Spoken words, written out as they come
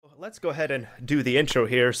Let's go ahead and do the intro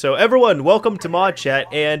here. So everyone, welcome to Mod Chat.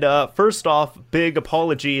 And first off, big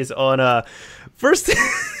apologies on first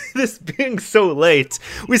this being so late.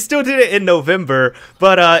 We still did it in November,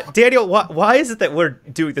 but Daniel, why is it that we're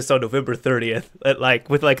doing this on November 30th,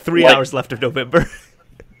 with 3 hours left of November?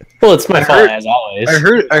 Well, it's my fault as always.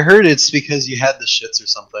 I heard it's because you had the shits or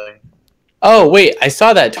something. Oh wait, I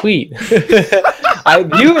saw that tweet. You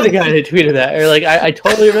were the guy that tweeted that, or I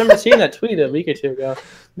totally remember seeing that tweet a week or two ago.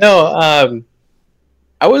 No,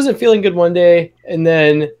 I wasn't feeling good one day, and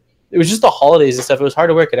then it was just the holidays and stuff. It was hard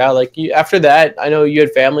to work it out. After that, I know you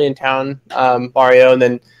had family in town, Mario, and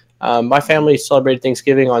then my family celebrated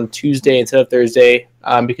Thanksgiving on Tuesday instead of Thursday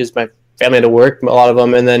because my family had to work, a lot of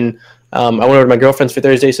them, and then I went over to my girlfriend's for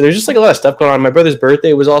Thursday. So there's just a lot of stuff going on. My brother's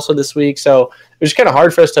birthday was also this week, so it was kind of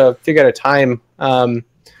hard for us to figure out a time.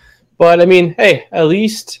 But I mean, hey, at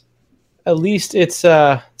least it's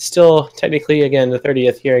still technically, again, the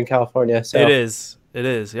 30th here in California. So It is.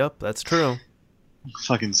 Yep, that's true.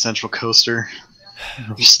 Fucking Central Coaster.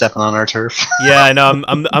 You're stepping on our turf. Yeah, I know.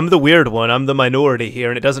 I'm the weird one. I'm the minority here,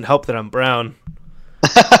 and it doesn't help that I'm brown.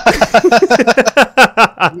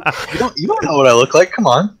 You don't know what I look like. Come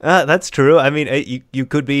on. That's true. I mean, you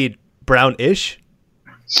could be brownish.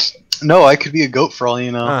 No, I could be a goat for all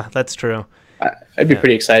you know. That's true. I'd be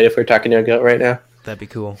pretty excited if we're talking to a goat right now. That'd be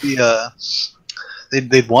cool. Yeah,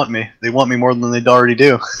 they'd want me. They want me more than they already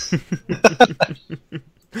do.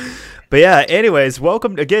 But yeah, anyways,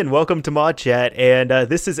 welcome to Mod Chat, and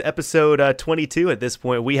this is episode 22 at this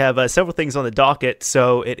point. We have several things on the docket,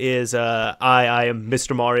 so it is I am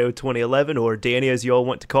Mr. Mario 2011, or Danny as you all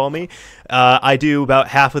want to call me. I do about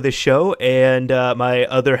half of this show, and my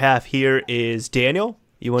other half here is Daniel.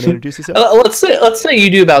 You want to introduce yourself? Let's say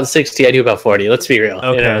you do about 60, I do about 40. Let's be real.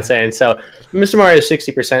 Okay. You know what I'm saying? So Mr. Mario is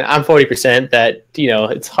 60%. I'm 40%. That,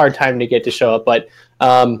 it's a hard time to get to show up. But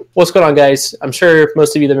what's going on, guys? I'm sure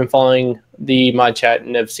most of you that have been following the Mod Chat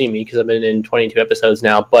and have seen me because I've been in 22 episodes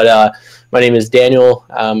now. But my name is Daniel.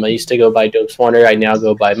 I used to go by Dope Swanner. I now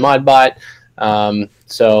go by Modbot.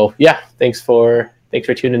 So yeah, thanks for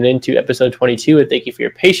tuning in to episode 22, and thank you for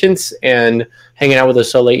your patience and hanging out with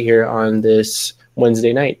us so late here on this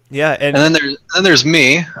Wednesday night. Yeah, and then there's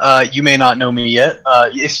me. You may not know me yet.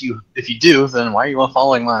 If you do, then why are you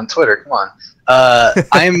following me on Twitter? Come on.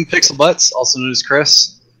 I'm Pixel Butts, also known as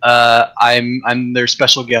Chris. I'm their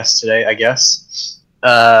special guest today, I guess.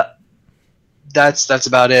 That's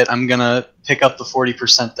about it. I'm gonna pick up the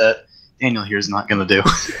 40% that Daniel here is not gonna do.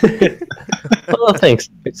 Well, thanks,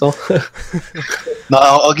 Pixel. No,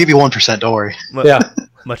 I'll give you 1%. Don't worry. Yeah.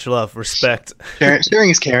 Much love, respect. Sharing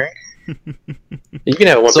is caring. You can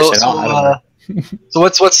have 1%. So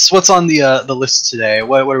what's on the list today?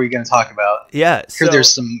 What are we going to talk about? Yeah, so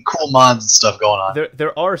there's some cool mods and stuff going on.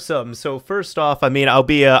 There are some. So first off, I mean, I'll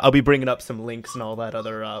be bringing up some links and all that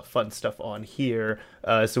other fun stuff on here,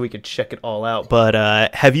 so we could check it all out.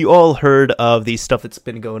 But have you all heard of the stuff that's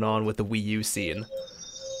been going on with the Wii U scene?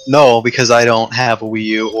 No, because I don't have a Wii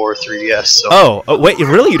U or 3DS. So. Oh, wait,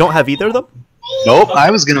 you don't have either of them? Nope, I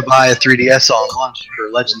was going to buy a 3DS on launch for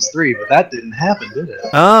Legends 3, but that didn't happen, did it?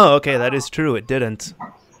 Oh, okay, that is true. It didn't.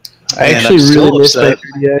 I actually really missed my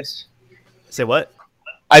 3DS. Say what?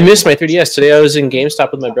 I missed my 3DS. Today I was in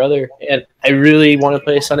GameStop with my brother, and I really want to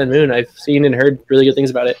play Sun and Moon. I've seen and heard really good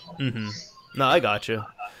things about it. Mm-hmm. No, I gotcha.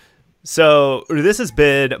 So this has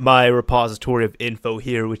been my repository of info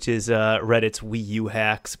here, which is Reddit's Wii U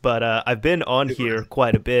hacks. But I've been on here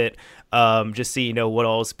quite a bit, just so you know what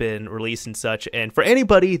all's been released and such. And for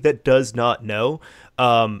anybody that does not know,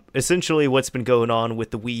 essentially what's been going on with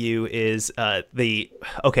the Wii U is the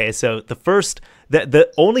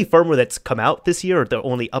only firmware that's come out this year, or the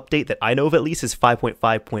only update that I know of at least, is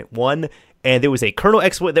 5.5.1. And there was a kernel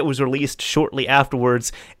exploit that was released shortly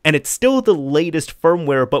afterwards, and it's still the latest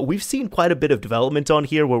firmware, but we've seen quite a bit of development on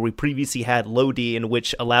here where we previously had Lodi,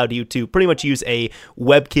 which allowed you to pretty much use a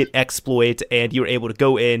WebKit exploit, and you were able to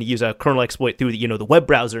go in, use a kernel exploit through the web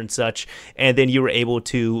browser and such, and then you were able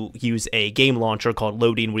to use a game launcher called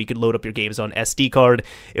Lodi, where you could load up your games on SD card.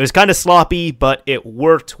 It was kind of sloppy, but it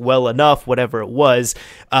worked well enough, whatever it was.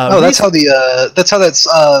 That's how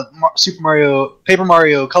Paper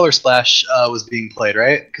Mario Color Splash was being played,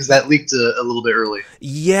 right? Because that leaked a little bit early.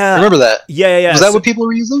 Yeah. I remember that. Yeah. Was that what people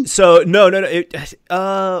were using? So, no.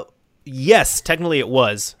 Yes, technically it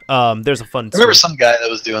was. There's a fun I remember some guy that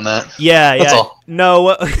was doing that. Yeah. That's all.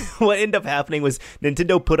 No, what ended up happening was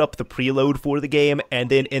Nintendo put up the preload for the game, and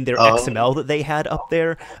then in their XML that they had up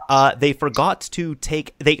there, they forgot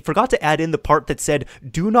to add in the part that said,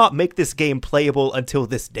 "Do not make this game playable until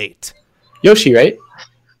this date." Yoshi, right?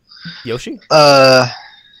 Yoshi?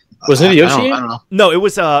 Was it a Yoshi? I don't know. No, it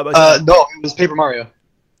was No, it was Paper Mario.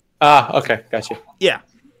 Ah, okay, gotcha. yeah.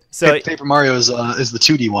 So Paper Mario is the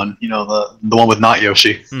 2D one. You know, the one with not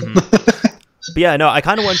Yoshi. But yeah, no, I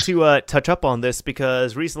kind of want to touch up on this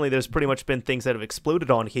because recently there's pretty much been things that have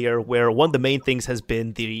exploded on here where one of the main things has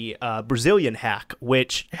been the Brazilian hack,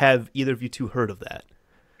 which have either of you two heard of that?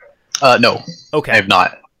 No. Okay. I have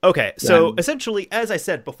not. Okay, so essentially, as I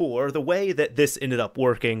said before, the way that this ended up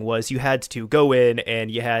working was you had to go in and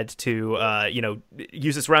you had to,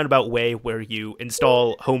 use this roundabout way where you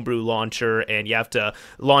install Homebrew Launcher and you have to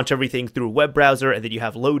launch everything through a web browser and then you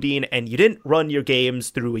have loading and you didn't run your games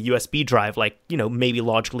through a USB drive like, maybe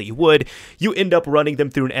logically you would. You end up running them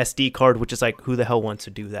through an SD card, which is like, who the hell wants to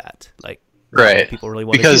do that? Like, right. People really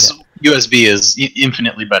want because to do that. USB is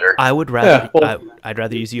infinitely better. I would rather, I'd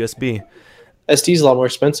rather use USB. SD is a lot more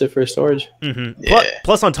expensive for storage. Mm-hmm. Yeah.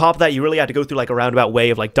 Plus, on top of that, you really had to go through like a roundabout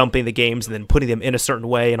way of like dumping the games and then putting them in a certain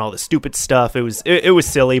way and all this stupid stuff. It was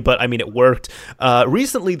silly, but I mean, it worked.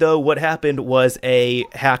 Recently, though, what happened was a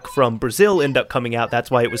hack from Brazil ended up coming out. That's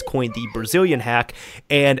why it was coined the Brazilian hack.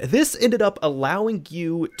 And this ended up allowing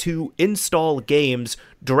you to install games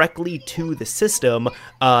directly to the system,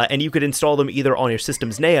 and you could install them either on your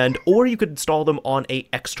system's NAND or you could install them on a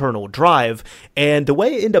external drive. And the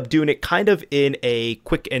way it ended up doing it, kind of in a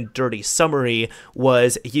quick and dirty summary,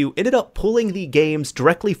 was you ended up pulling the games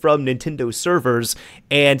directly from Nintendo servers,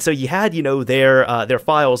 and so you had their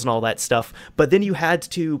files and all that stuff, but then you had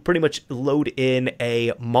to pretty much load in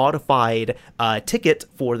a modified ticket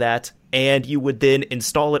for that. And you would then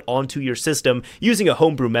install it onto your system using a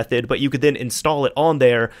homebrew method, but you could then install it on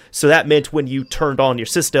there. So that meant when you turned on your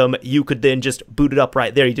system, you could then just boot it up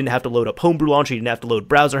right there. You didn't have to load up Homebrew Launcher. You didn't have to load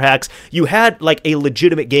browser hacks. You had like a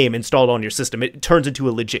legitimate game installed on your system. It turns into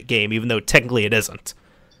a legit game, even though technically it isn't.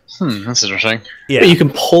 That's interesting. Yeah, but you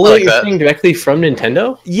can pull it directly from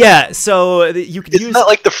Nintendo. Yeah, so you could use. Isn't that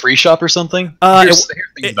like the Free Shop or something?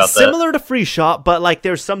 It's similar to Free Shop, but like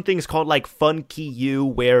there's some things called like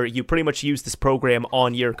FunKeyU where you pretty much use this program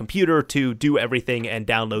on your computer to do everything and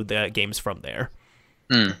download the games from there.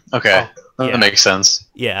 Okay. That makes sense.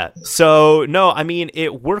 Yeah. So, no, I mean,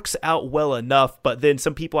 it works out well enough, but then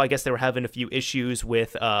some people, I guess they were having a few issues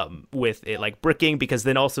with it, like, bricking, because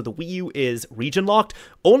then also the Wii U is region locked.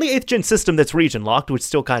 Only 8th gen system that's region locked, which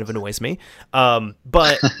still kind of annoys me.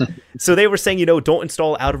 But, so they were saying, don't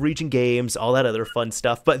install out-of-region games, all that other fun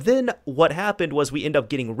stuff. But then what happened was we end up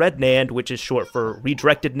getting Red NAND, which is short for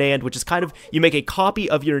redirected NAND, which is kind of, you make a copy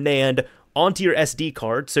of your NAND onto your SD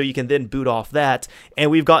card, so you can then boot off that. And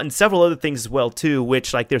we've gotten several other things as well too,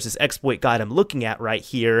 which like there's this exploit guide I'm looking at right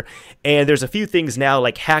here, and there's a few things now,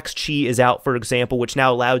 like HaxChi is out, for example, which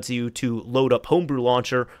now allows you to load up Homebrew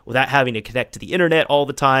Launcher without having to connect to the internet all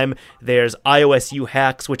the time. There's iOSU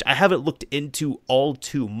hacks, which I haven't looked into all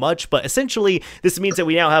too much, but essentially this means that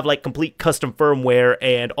we now have like complete custom firmware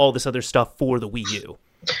and all this other stuff for the Wii U.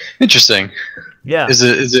 Interesting. Yeah. Is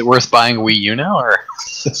it worth buying a Wii U now, or?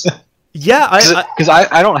 Yeah, because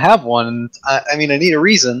I don't have one. I mean, I need a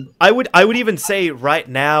reason. I would even say right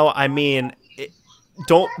now, I mean,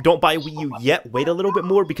 don't buy Wii U yet. Wait a little bit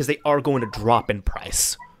more because they are going to drop in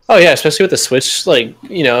price. Oh yeah, especially with the Switch, like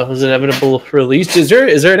it was an inevitable release. Is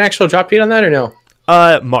there an actual drop date on that or no?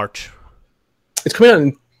 March. It's coming out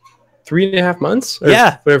in 3.5 months.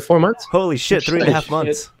 Or 4 months. Holy shit, 3.5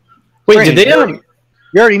 months. Wait, Brandon, did they?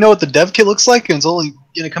 You already know what the dev kit looks like, and it's only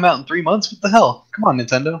going to come out in 3 months? What the hell? Come on,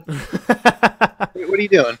 Nintendo. What are you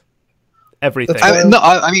doing? Everything.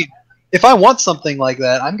 I mean, if I want something like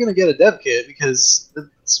that, I'm going to get a dev kit because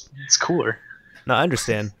it's cooler. No, I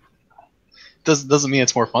understand. Doesn't mean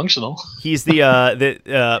it's more functional. He's the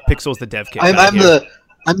Pixel's the dev kit. I'm the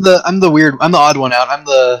odd one out.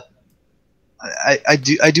 I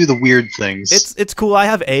do the weird things. It's cool. I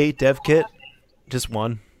have a dev kit, just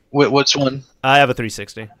one. Which one? I have a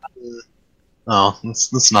 360. Oh,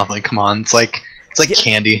 that's nothing. Come on, it's like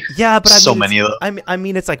candy. Yeah, but so many of them. I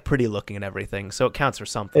mean, it's like pretty looking and everything, so it counts for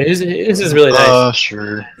something. It is really nice. Oh,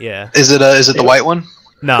 sure. Yeah. Is it the white one?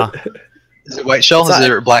 Nah. Is it white shell? Is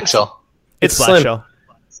it black shell? It's black slim. shell.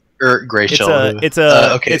 Or gray shell. It's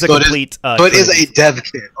a complete. So it is a dev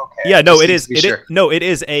kit. Okay. Yeah, no, it is. Sure. It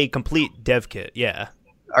is a complete dev kit. Yeah.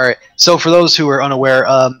 All right. So for those who are unaware,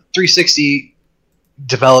 360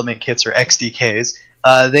 development kits or XDKs,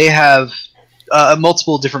 they have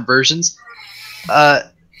multiple different versions.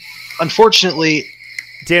 Unfortunately,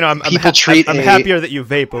 Dano, I'm happier that you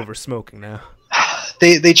vape over smoking now.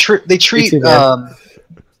 They treat an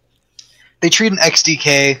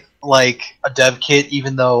XDK like a dev kit,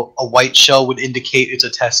 even though a white shell would indicate it's a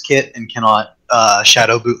test kit and cannot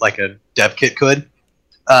shadow boot like a dev kit could.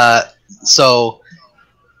 So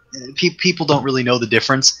people don't really know the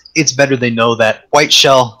difference. It's better they know that white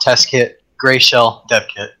shell test kit, gray shell dev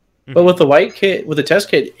kit. But with the white kit, with the test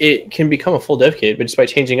kit, it can become a full dev kit, but just by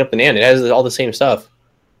changing up the NAND, it has all the same stuff.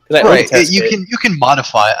 Right, you can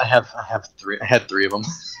modify it. I had three of them.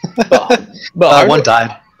 but one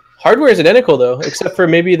died. Hardware is identical though, except for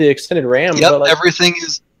maybe the extended RAM. Yep, but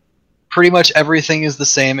pretty much everything is the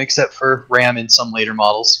same except for RAM in some later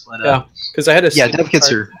models. But, yeah, because I had a dev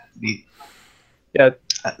kits are neat. Yeah,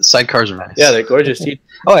 sidecars are nice. Yeah, they're gorgeous, dude.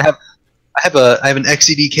 Oh, I have an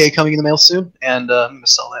XEDK coming in the mail soon, and I'm gonna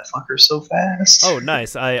sell that fucker so fast. Oh,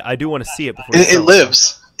 nice! I do want to see it before. It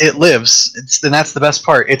lives. It lives. And that's the best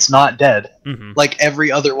part. It's not dead, like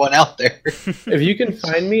every other one out there. If you can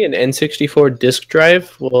find me an N64 disk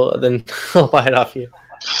drive, well, then I'll buy it off you.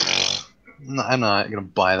 I'm not gonna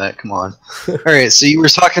buy that. Come on. All right. So you were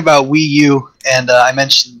talking about Wii U, and I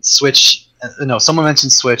mentioned Switch. No, someone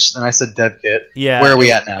mentioned Switch, and I said dev kit. Yeah. Where are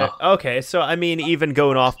we at now? Okay, so I mean, even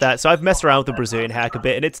going off that, so I've messed around with the Brazilian hack a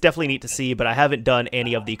bit, and it's definitely neat to see, but I haven't done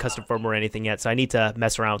any of the custom firmware or anything yet, so I need to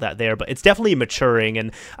mess around with that there, but it's definitely maturing,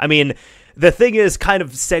 and I mean, the thing is, kind of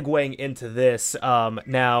segueing into this,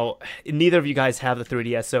 now, neither of you guys have the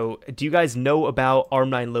 3DS, so do you guys know about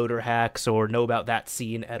ARM9 loader hacks, or know about that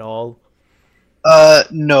scene at all?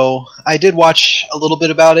 No. I did watch a little bit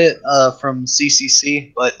about it, from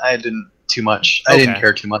CCC, but I didn't too much. I didn't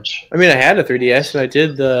care too much. I mean, I had a 3DS, and I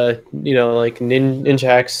did the, like, ninja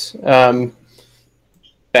hacks,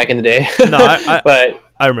 back in the day. No, but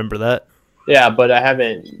I remember that. Yeah, but I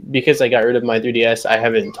haven't, because I got rid of my 3DS, I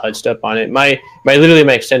haven't touched up on it. My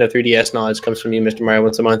extent of 3DS knowledge comes from you, Mr. Mario,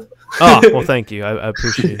 once a month. Oh, well, thank you. I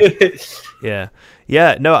appreciate it. Yeah.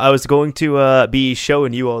 Yeah, no, I was going to be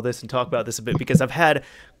showing you all this and talk about this a bit because I've had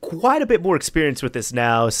quite a bit more experience with this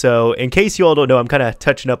now. So in case you all don't know, I'm kind of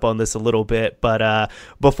touching up on this a little bit. But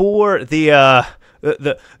before the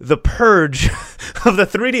purge of the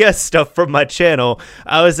 3DS stuff from my channel,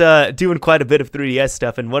 I was doing quite a bit of 3DS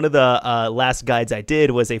stuff, and one of the last guides I did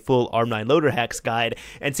was a full ARM9 loader hacks guide.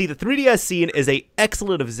 And see, the 3DS scene is a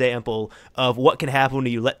excellent example of what can happen when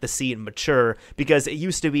you let the scene mature, because it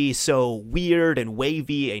used to be so weird and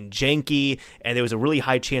wavy and janky, and there was a really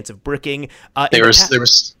high chance of bricking. There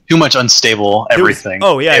was too much unstable everything.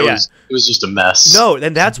 It was just a mess. No,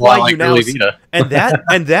 and that's why you now and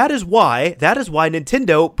that is why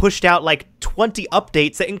Nintendo pushed out like 20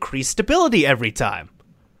 updates that increase stability every time.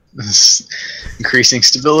 Increasing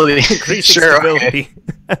stability. Stability.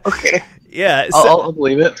 Okay. Yeah, I'll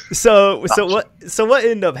believe it. So what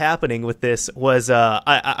ended up happening with this was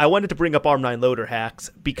I wanted to bring up ARM9 loader hacks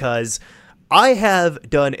because I have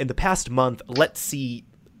done in the past month, let's see,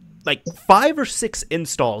 like 5 or 6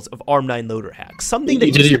 installs of ARM9 loader hacks. Something that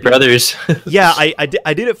you did your brothers. Yeah, I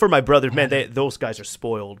did it for my brothers. Man, those guys are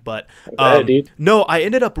spoiled. But no, I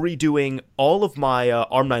ended up redoing all of my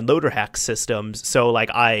ARM9 loader hack systems. So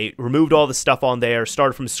like I removed all the stuff on there,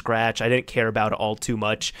 started from scratch. I didn't care about it all too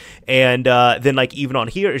much. And then like even on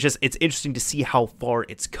here, it's interesting to see how far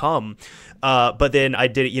it's come. But then I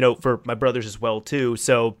did it, for my brothers as well too.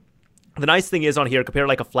 So the nice thing is on here, compared to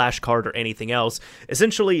like a flash card or anything else,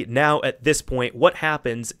 essentially now at this point, what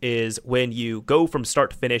happens is when you go from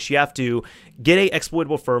start to finish, you have to get a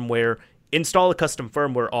exploitable firmware, install a custom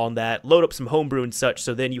firmware on that, load up some homebrew and such,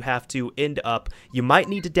 so then you have to end up, you might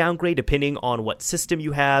need to downgrade depending on what system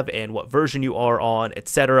you have and what version you are on,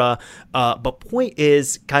 etc. But point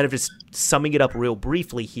is, kind of just summing it up real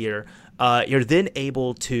briefly here, you're then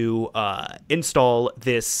able to install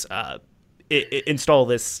this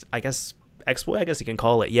I guess, exploit, I guess you can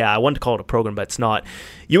call it. Yeah, I wanted to call it a program, but it's not.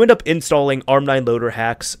 You end up installing ARM9 loader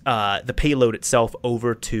hacks, the payload itself,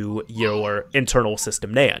 over to your internal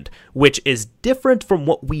system NAND, which is different from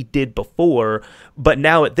what we did before. But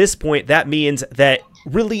now at this point, that means that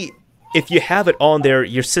really, if you have it on there,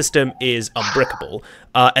 your system is unbrickable.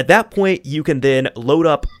 At that point, you can then load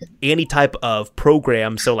up any type of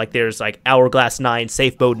program. So like there's like Hourglass 9,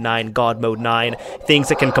 Safe Mode 9, God Mode 9, things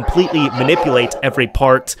that can completely manipulate every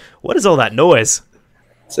part. What is all that noise?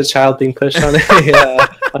 It's a child being pushed on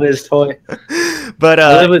on his toy. But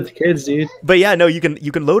I live with kids, dude. But yeah, no, you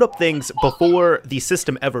can load up things before the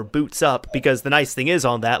system ever boots up, because the nice thing is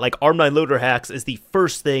on that, like ARM9 loader hacks is the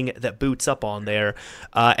first thing that boots up on there,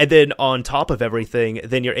 and then on top of everything,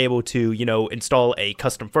 then you're able to install a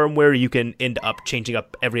custom firmware. You can end up changing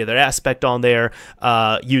up every other aspect on there,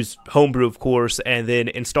 use homebrew of course, and then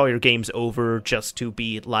install your games over just to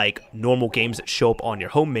be like normal games that show up on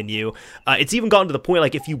your home menu. It's even gotten to the point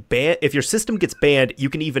like if your system gets banned, you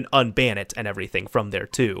can even unban it and everything from there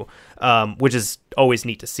too, which is always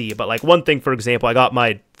neat to see. But like one thing, for example, I got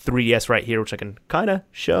my 3DS right here, which I can kind of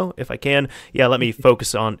show if I can. Yeah, let me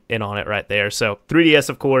focus on it right there. So 3DS,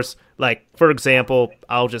 of course, like for example,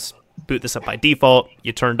 I'll just boot this up by default.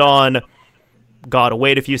 You turned on, gotta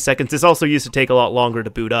wait a few seconds. This also used to take a lot longer to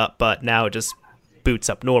boot up, but now it just boots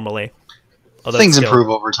up normally. Although things improve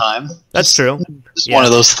over time. That's true. Just one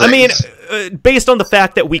of those things. I mean, based on the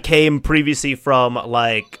fact that we came previously from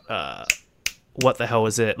like what the hell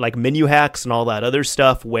is it? Like menu hacks and all that other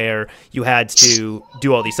stuff where you had to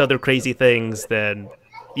do all these other crazy things, then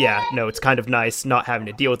yeah, no, it's kind of nice not having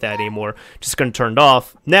to deal with that anymore. Just going to turn it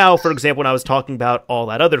off. Now, for example, when I was talking about all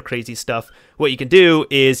that other crazy stuff, what you can do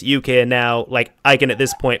is you can now, like, I can at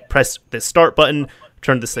this point press the start button,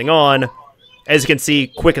 turn this thing on. As you can see,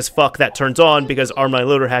 quick as fuck that turns on because Armline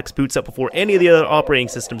Loader Hacks boots up before any of the other operating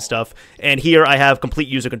system stuff. And here I have complete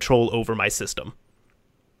user control over my system.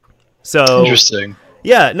 So interesting.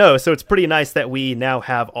 Yeah, no, so it's pretty nice that we now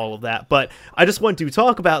have all of that. But I just want to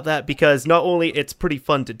talk about that because not only it's pretty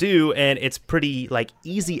fun to do and it's pretty like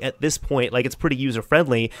easy at this point, like it's pretty user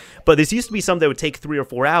friendly, but this used to be something that would take 3 or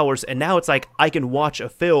 4 hours, and now it's like I can watch a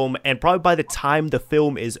film and probably by the time the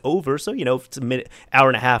film is over, so you know, if it's a minute, hour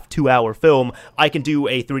and a half, 2 hour film, I can do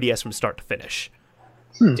a 3DS from start to finish.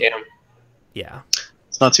 Damn. Yeah.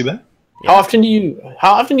 It's not too bad. How often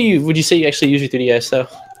would you say you actually use your 3DS though?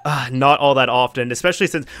 Not all that often, especially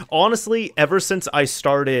since, honestly, ever since I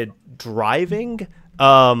started driving,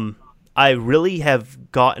 I really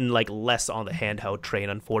have gotten like less on the handheld train,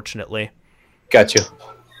 unfortunately. Gotcha.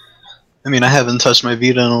 I mean, I haven't touched my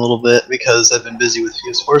Vita in a little bit because I've been busy with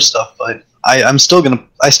PS4 stuff, but I still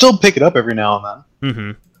pick it up every now and then.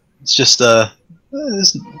 Mm-hmm. It's just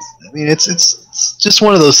it's just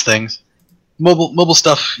one of those things. Mobile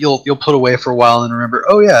stuff you'll put away for a while and remember,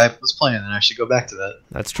 oh yeah, I was playing and I should go back to that.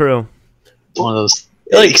 That's true. It's one of those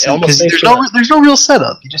almost there's no real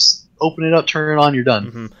setup. You just open it up, turn it on, you're done.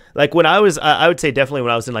 Mm-hmm. Like when I would say definitely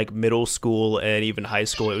when I was in like middle school and even high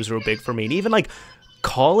school, it was real big for me. And even like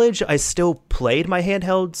college, I still played my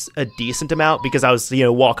handhelds a decent amount because I was,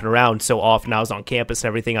 walking around so often. I was on campus and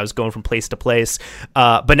everything. I was going from place to place.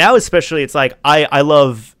 But now especially, it's like I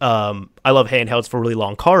love handhelds for really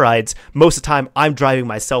long car rides. Most of the time, I'm driving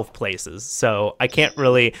myself places, so I can't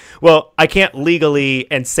legally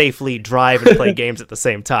and safely drive and play games at the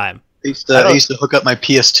same time. I used to hook up my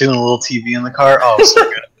PS2 and a little TV in the car. Oh, it was so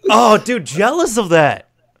good. Oh, dude, jealous of that.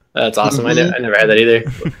 That's awesome. Mm-hmm. I never had that either.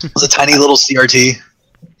 It was a tiny little CRT.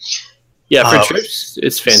 Yeah, for trips,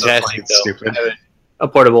 it's fantastic so though. A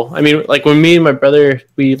portable. I mean, like when me and my brother,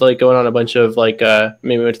 we like going on a bunch of like,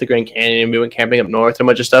 maybe we went to the Grand Canyon, we went camping up north, and a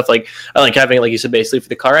bunch of stuff. Like I like having it, like you said, basically for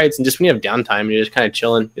the car rides, and just when you have downtime, you're just kind of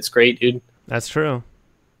chilling. It's great, dude. That's true.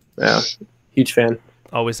 Yeah, huge fan.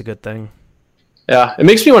 Always a good thing. Yeah, it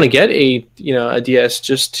makes me want to get a DS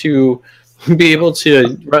just to be able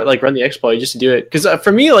to run the exploit just to do it. Because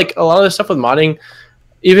for me, like a lot of the stuff with modding,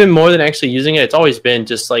 even more than actually using it, it's always been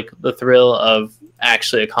just like the thrill of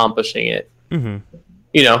actually accomplishing it. Mm-hmm.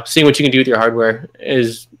 Seeing what you can do with your hardware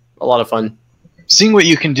is a lot of fun. Seeing what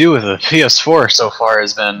you can do with a PS4 so far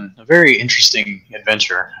has been a very interesting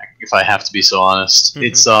adventure, if I have to be so honest. Mm-hmm.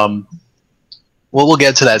 It's we'll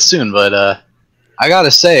get to that soon, but I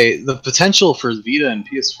gotta say the potential for Vita and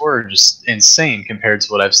PS4 are just insane compared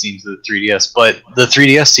to what I've seen to the 3DS. But the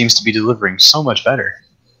 3DS seems to be delivering so much better.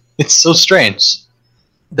 It's so strange.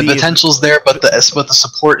 The potential's there, but the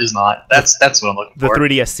support is not. That's what I'm looking for. The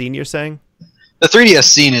 3DS scene, you're saying? The 3DS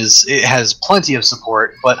scene has plenty of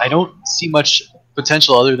support, but I don't see much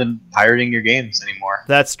potential other than pirating your games anymore.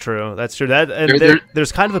 That's true. There's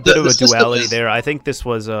kind of a bit of a duality there. I think this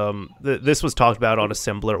was talked about on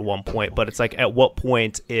Assembler at one point, but it's like at what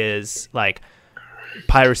point is like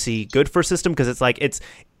piracy good for a system? Because it's like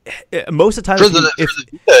most of the time for the Vita,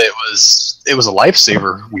 it was a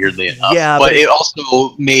lifesaver, weirdly enough. Yeah, but it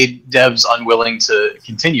also made devs unwilling to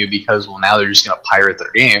continue because now they're just going to pirate their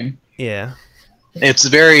game. Yeah. It's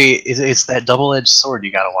that double-edged sword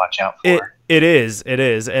you got to watch out for. It is,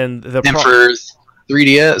 and for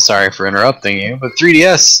 3DS, sorry for interrupting you, but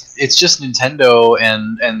 3DS, it's just Nintendo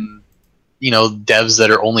and devs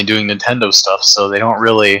that are only doing Nintendo stuff, so they don't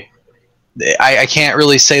really. I can't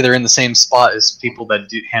really say they're in the same spot as people that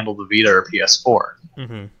do handle the Vita or PS4.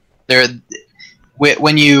 Mm-hmm.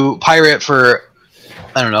 When you pirate for,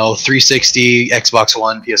 I don't know, 360, Xbox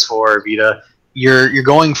One, PS4, or Vita, you're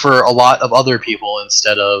going for a lot of other people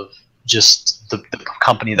instead of just the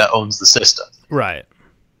company that owns the system. Right.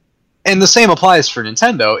 And the same applies for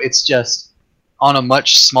Nintendo. It's just on a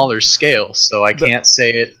much smaller scale, so I can't say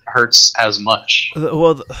it hurts as much.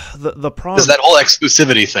 The problem is that whole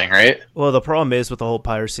exclusivity thing, right? Well, the problem is with the whole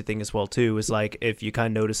piracy thing as well too is like if you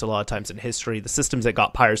kind of notice a lot of times in history, the systems that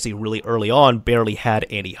got piracy really early on barely had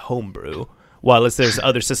any homebrew. While there's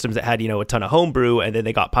other systems that had, a ton of homebrew, and then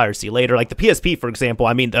they got piracy later. Like the PSP, for example,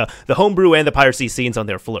 I mean, the homebrew and the piracy scenes on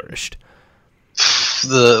there flourished.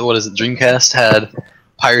 Dreamcast had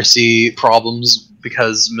piracy problems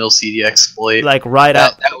because MilCD exploit. Like right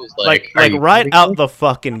out, that was right out the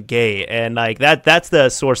fucking gate, and like that's the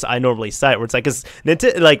source I normally cite, where it's like, cause not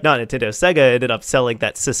Nintendo, Sega ended up selling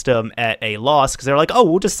that system at a loss because they're like, oh,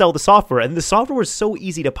 we'll just sell the software, and the software was so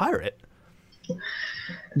easy to pirate.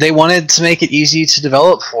 They wanted to make it easy to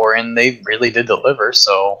develop for, and they really did deliver.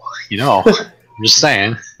 So I'm just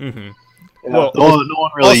saying. Mm-hmm. Well, no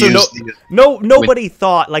one really used nobody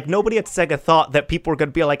thought, like nobody at Sega thought that people were going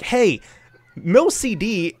to be like, hey,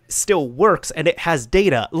 MilCD still works and it has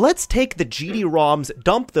data. Let's take the GD-ROMs,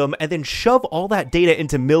 dump them, and then shove all that data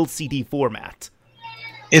into MilCD format.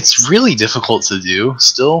 It's really difficult to do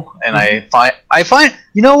still, and I find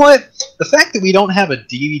you know what? The fact that we don't have a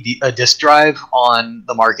disk drive on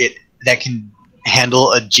the market that can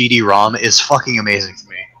handle a GD-ROM is fucking amazing to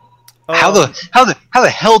me. How the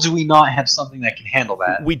hell do we not have something that can handle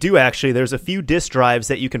that? We do actually. There's a few disk drives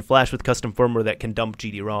that you can flash with custom firmware that can dump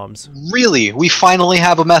GD-ROMs. Really? We finally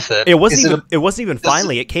have a method. It wasn't even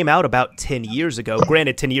finally. It came out about 10 years ago.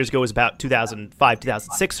 Granted, 10 years ago was about 2005,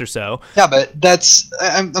 2006 or so. Yeah, but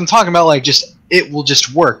I'm talking about like just it will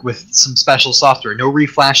just work with some special software, no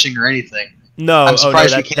reflashing or anything. No, I'm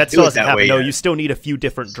surprised we can't that do still it doesn't that happen. way No, yet. you still need a few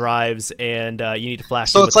different drives, and you need to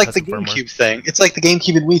flash. So it's like the GameCube thing. It's like the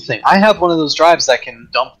GameCube and Wii thing. I have one of those drives that can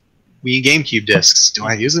dump Wii and GameCube discs. Do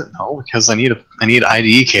I use it? No, because I need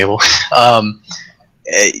IDE cable.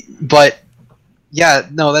 But yeah,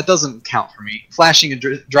 no, that doesn't count for me. Flashing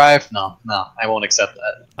a drive? No, I won't accept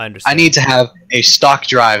that. I understand. I need to have a stock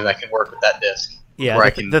drive that can work with that disc. Yeah,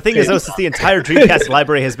 the thing is, though, since the entire Dreamcast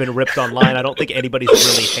library has been ripped online, I don't think anybody's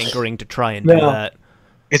really hankering to try and do that.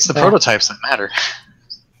 It's the prototypes that matter.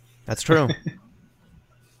 That's true.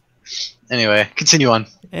 Anyway, continue on.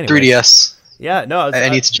 Anyways. 3DS. Yeah, no, I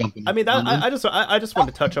need to jump in. I mean, I just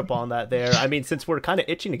wanted to touch up on that there. I mean, since we're kind of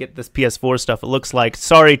itching to get this PS4 stuff, it looks like.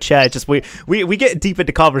 Sorry, Chad. Just we get deep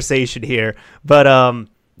into conversation here, but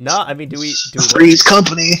no, I mean, do we Three's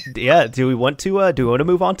Company? Yeah, do we want to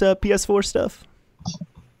move on to PS4 stuff?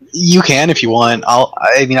 You can if you want.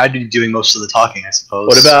 I'd be doing most of the talking, I suppose.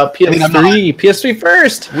 What about PS3? PS3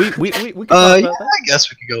 first. We could talk about that. I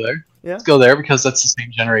guess we could go there. Yeah. Let's go there because that's the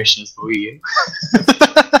same generation as the Wii U.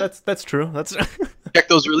 That's true. That's Check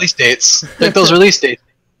those release dates.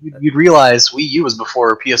 You'd realize Wii U was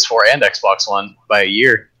before PS4 and Xbox One by a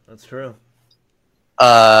year. That's true.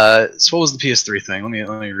 So what was the PS3 thing? Let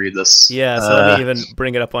me read this. Yeah. So let me even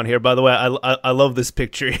bring it up on here. By the way, I love this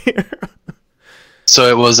picture here. So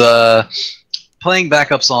it was playing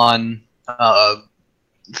backups on 4.70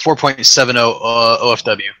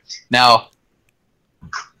 OFW. Now,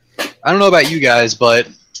 I don't know about you guys, but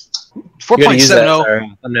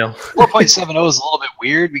 4.70 4.70 is a little bit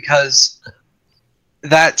weird because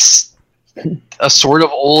that's a sort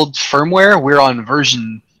of old firmware. We're on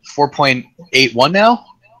version 4.81 now.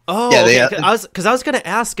 Oh, yeah, okay. I was going to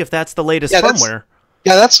ask if that's the latest firmware.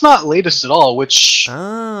 Yeah, that's not latest at all, which is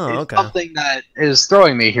something that is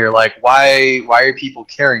throwing me here. Like, why are people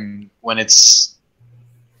caring when it's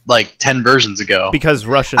like 10 versions ago? Because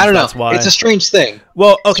Russians. I don't know. That's why. It's a strange thing.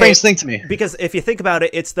 Well, okay. Strange thing to me. Because if you think about it,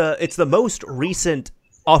 it's the most recent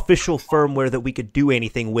official firmware that we could do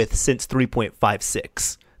anything with since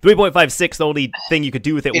 3.56. 3.56, the only thing you could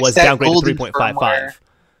do with it was downgrade to 3.55.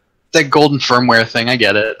 That golden firmware thing. I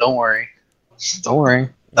get it. Don't worry.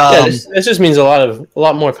 Yeah, this just means a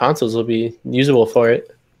lot more consoles will be usable for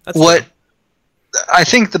it. I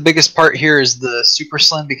think the biggest part here is the Super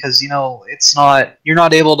Slim because you're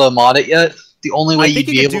not able to mod it yet. The only way you'd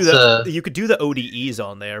be able to you could do the ODEs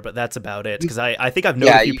on there, but that's about it. Because I think I've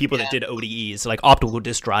known a few people that did ODEs, like optical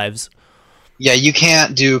disc drives. Yeah, you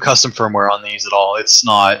can't do custom firmware on these at all. It's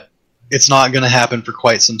not going to happen for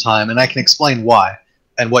quite some time, and I can explain why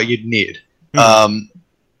and what you'd need.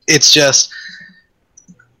 It's just.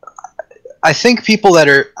 I think people that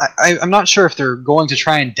are I'm not sure if they're going to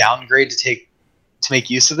try and downgrade to make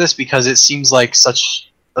use of this because it seems like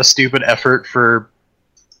such a stupid effort for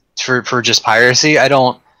just piracy. I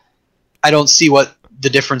don't see what the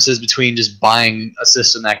difference is between just buying a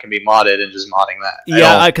system that can be modded and just modding that.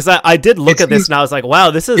 Yeah, because I did look at this and I was like, wow,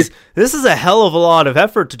 this is a hell of a lot of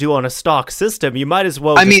effort to do on a stock system. You might as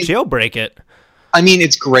well just jailbreak it. I mean,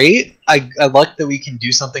 it's great. I like that we can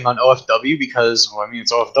do something on OFW because, well, I mean,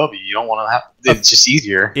 it's OFW. You don't want to have. It's just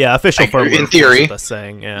easier. Yeah, official firmware. In theory, that's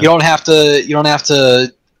saying. Yeah. You don't have to. You don't have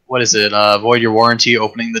to. What is it? Void your warranty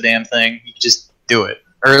opening the damn thing. You can just do it,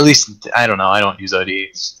 or at least I don't know. I don't use OD.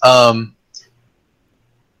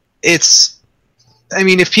 It's. I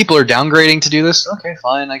mean, if people are downgrading to do this, okay,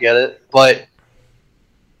 fine, I get it. But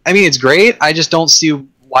I mean, it's great. I just don't see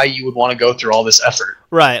why you would want to go through all this effort.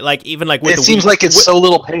 Right, like even like with it seems like it's so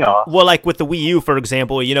little payoff. Well, like with the Wii U, for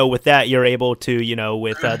example, you know, with that you're able to, you know,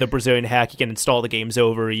 with the Brazilian hack, you can install the games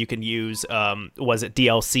over. You can use, was it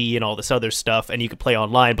DLC and all this other stuff, and you can play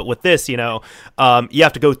online. But with this, you know, you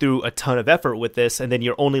have to go through a ton of effort with this, and then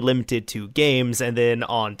you're only limited to games. And then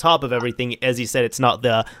on top of everything, as you said, it's not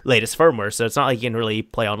the latest firmware, so it's not like you can really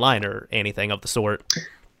play online or anything of the sort.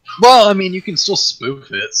 Well, I mean, you can still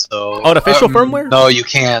spoof it. So on official firmware? No, you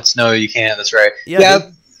can't. No, you can't. That's right. Yeah,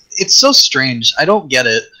 it's so strange. I don't get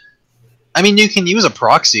it. I mean, you can use a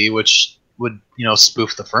proxy, which would, you know,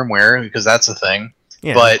 spoof the firmware because that's a thing.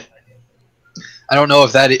 Yeah. But I don't know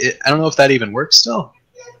if that. I don't know if that even works still.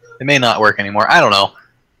 It may not work anymore. I don't know.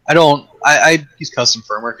 I use custom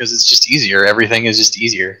firmware because it's just easier. Everything is just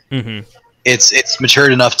easier. Mm-hmm. It's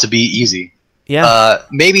matured enough to be easy. Yeah.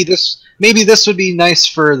 Maybe this would be nice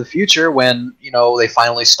for the future when, you know, they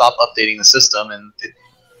finally stop updating the system and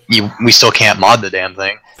we still can't mod the damn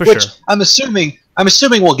thing. For which sure. I'm assuming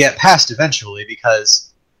we'll get past eventually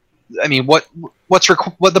because, I mean, what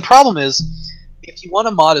the problem is, if you want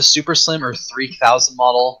to mod a Super Slim or 3000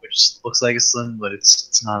 model, which looks like a Slim but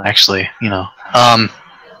it's not actually, you know,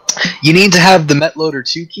 you need to have the MetLoader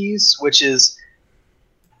 2 keys, which is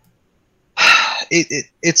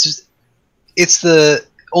it's the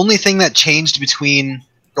only thing that changed between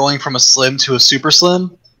going from a Slim to a Super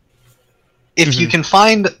Slim. If you can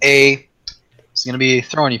find it's going to be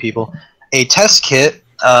throwing you people, a test kit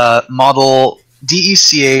model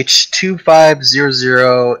DECH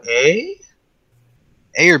 2500A?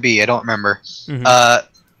 A or B, I don't remember.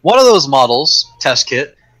 One of those models, test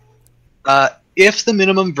kit, if the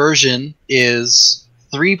minimum version is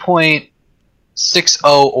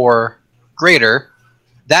 3.60 or greater,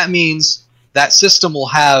 that means that system will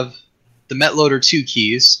have the MetLoader 2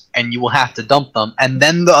 keys, and you will have to dump them, and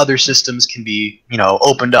then the other systems can be, you know,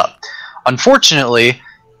 opened up. Unfortunately,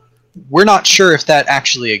 we're not sure if that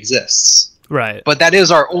actually exists. Right. But that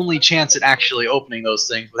is our only chance at actually opening those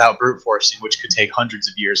things without brute forcing, which could take hundreds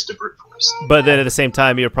of years to brute force. But then at the same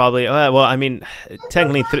time, you're probably, well, I mean,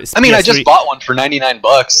 technically... I just bought one for $99, and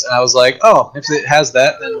I was like, oh, if it has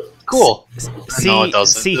that, then cool. No, it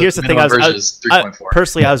doesn't. See, here's the thing.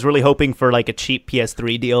 Personally, I was really hoping for like a cheap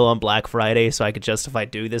PS3 deal on Black Friday so I could justify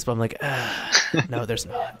doing this, but I'm like, no, there's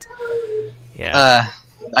not. Yeah.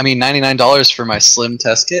 I mean, $99 for my Slim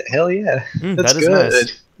test kit? Hell yeah. That's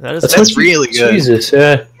good. Nice. That's really good. Jesus,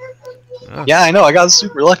 yeah. Yeah, I know. I got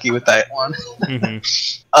super lucky with that one.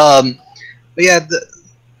 But yeah,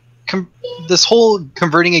 this whole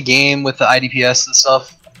converting a game with the IDPS and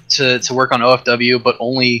stuff to work on OFW, but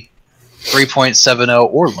only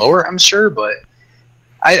 3.70 or lower, I'm sure, but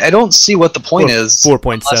I don't see what the point is.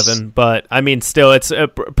 4.7, but I mean, still, it's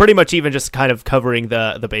pretty much even just kind of covering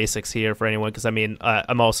the basics here for anyone, because I mean,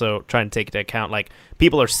 I'm also trying to take into account, like,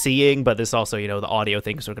 people are seeing, but this also, you know, the audio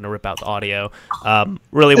things are going to rip out the audio.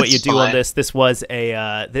 Really, what you do on this was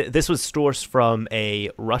this was sourced from a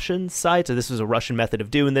Russian site, so this was a Russian method of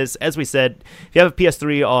doing this. As we said, if you have a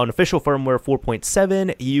PS3 on official firmware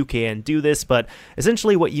 4.7, you can do this, but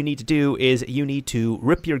essentially what you need to do is you need to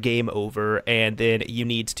rip your game over, and then you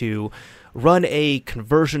need to run a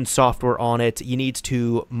conversion software on it. You need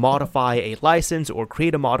to modify a license or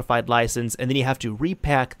create a modified license, and then you have to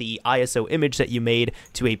repack the ISO image that you made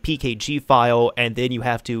to a PKG file, and then you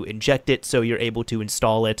have to inject it so you're able to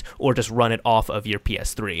install it or just run it off of your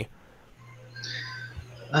PS3.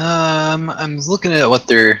 I'm looking at what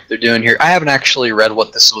they're doing here. I haven't actually read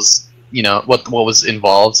what this was, you know, what was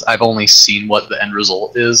involved. I've only seen what the end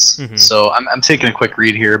result is, so I'm taking a quick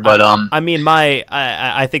read here. But I mean,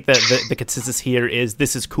 I think that the consensus here is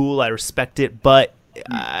this is cool. I respect it, but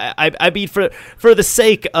I mean, for the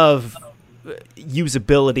sake of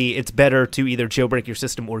usability, it's better to either jailbreak your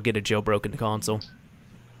system or get a jailbroken console.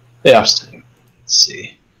 Yeah. Interesting. Let's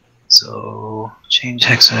see. So change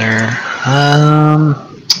hexader.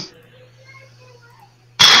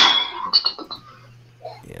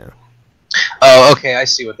 Oh, okay, I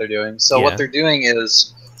see what they're doing. So what they're doing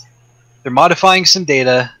is they're modifying some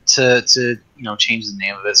data to you know, change the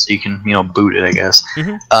name of it so you can, you know, boot it, I guess.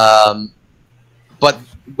 But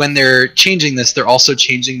when they're changing this, they're also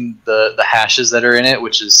changing the hashes that are in it,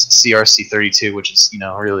 which is CRC32, which is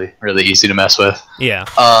really really easy to mess with. Yeah.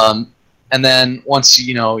 And then once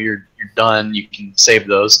you're done, you can save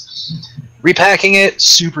those. Repacking it,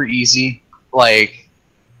 super easy. Like,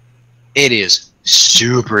 it is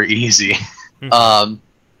super easy. Mhm.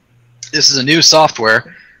 This is a new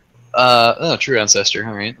software. Oh, True Ancestor.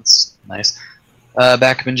 All right, that's nice.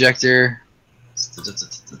 Backup injector.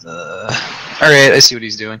 All right, I see what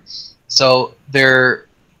he's doing. So they're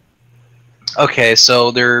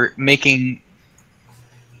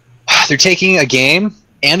taking a game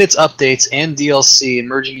and its updates and DLC and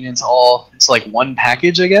merging it into it's like one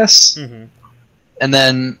package, I guess. Mhm. And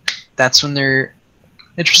then that's when they're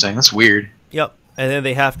interesting. That's weird. Yep. And then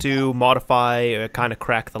they have to modify, kind of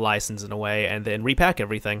crack the license in a way, and then repack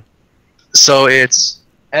everything. So it's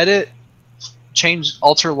edit, change,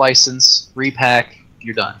 alter license, repack.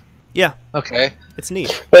 You're done. Yeah. Okay. It's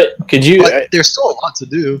neat. But could you? But there's still a lot to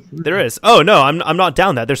do. There is. Oh no, I'm not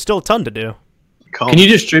down that. There's still a ton to do. Can you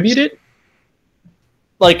distribute it?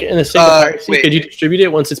 Like in a single piracy, wait. could you distribute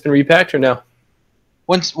it once it's been repacked or no?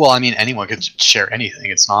 Well, I mean, anyone could share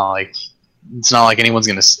anything. It's not like anyone's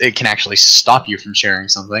gonna. It can actually stop you from sharing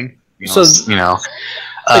something.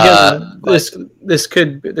 Again, this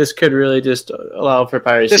could really just allow for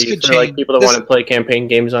piracy for like people that want to play campaign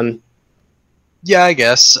games on. Yeah, I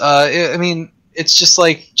guess. I mean, it's just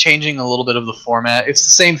like changing a little bit of the format. It's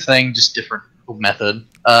the same thing, just different method.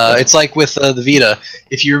 It's like with the Vita.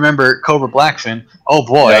 If you remember Cobra Blackfin, oh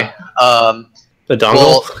boy, yeah. The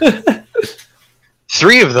dongle.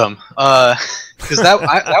 3 of them. Because that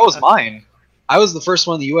was mine. I was the first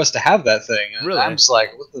one in the U.S. to have that thing. And Really? I'm just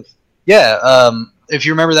like, what the? Yeah. If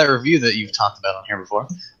you remember that review that you've talked about on here before.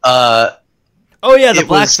 Oh yeah, the It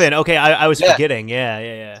was- Blackfin. Okay, I was Yeah. forgetting.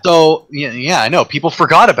 Yeah. So yeah, I know people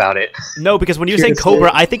forgot about it. No, because when you're saying Cobra,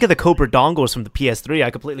 I think of the Cobra dongles from the PS3. I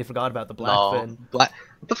completely forgot about the Blackfin. What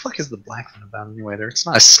the fuck is the Blackfin about anyway? It's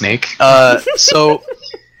not a snake. So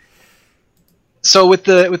with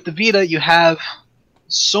the Vita, you have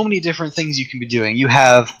so many different things you can be doing. You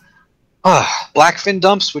have Blackfin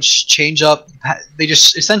dumps, which change up. They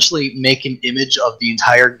just essentially make an image of the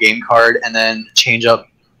entire game card and then change up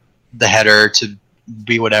the header to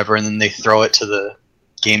be whatever, and then they throw it to the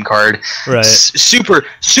game card. Right. Super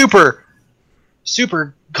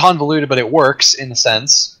convoluted, but it works in a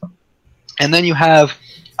sense. And then you have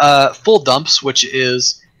full dumps, which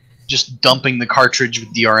is just dumping the cartridge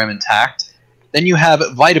with DRM intact. Then you have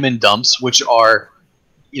vitamin dumps, which are,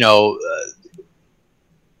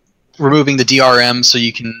 removing the DRM so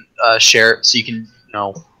you can share it, so you can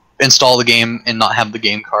install the game and not have the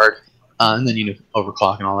game card, and then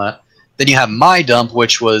overclock and all that. Then you have my dump,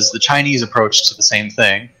 which was the Chinese approach to the same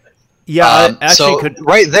thing. Yeah, I actually so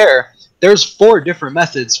right there's 4 different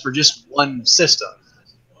methods for just one system.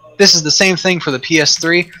 This is the same thing for the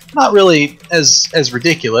PS3. Not really as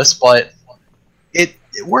ridiculous, but it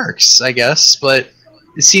works, I guess. But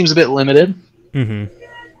it seems a bit limited. Mm-hmm.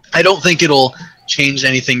 I don't think it'll change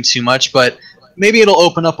anything too much, but maybe it'll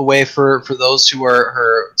open up a way for those who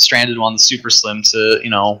are stranded on the Super Slim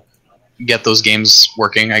to get those games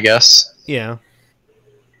working, I guess. Yeah.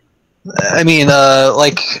 I mean,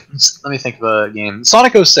 let me think of a game.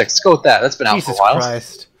 Sonic 06. Let's go with that. That's been out Jesus for a while.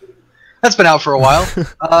 Christ. That's been out for a while.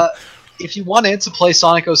 If you wanted to play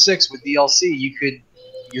Sonic 06 with DLC, you could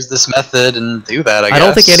use this method and do that, I guess. I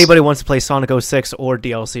don't think anybody wants to play Sonic 06 or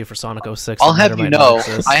DLC for Sonic 06. I'll have you know,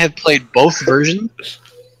 I have played both versions.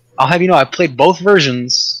 I'll have you know, I've played both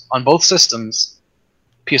versions on both systems.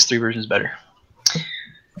 PS3 version is better.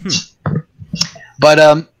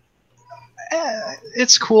 But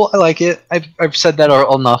it's cool. I like it. I've said that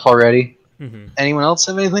enough already. Mm-hmm. Anyone else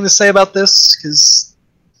have anything to say about this? Because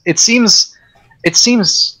it seems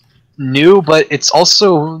new, but it's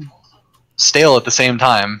also stale at the same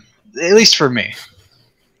time. At least for me.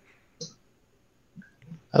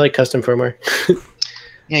 I like custom firmware.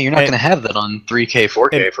 Yeah, you're not going to have that on 3K,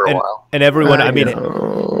 4K for a while. And everyone, I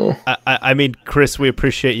mean, Chris, we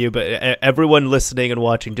appreciate you, but everyone listening and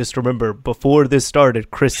watching, just remember, before this started,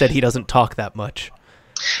 Chris said he doesn't talk that much.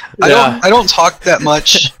 I don't talk that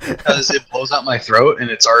much because it blows out my throat, and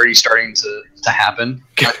it's already starting to happen.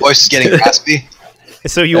 My voice is getting raspy.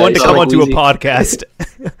 So you wanted to come onto a podcast.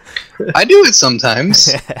 I do it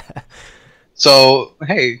sometimes. So,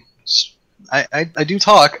 hey, I do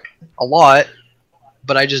talk a lot,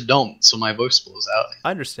 but I just don't, so my voice blows out.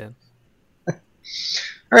 I understand. All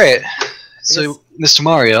right. So, Mr.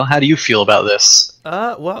 Mario, how do you feel about this?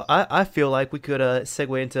 Well, I feel like we could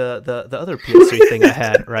segue into the other PS3 thing I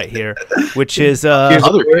had right here, which is Here's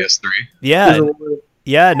other PS3. yeah,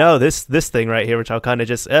 Yeah, no, this thing right here, which I'll kind of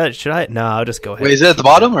just should I? No, I'll just go ahead. Wait, is it at the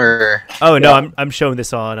bottom or? Oh no, I'm showing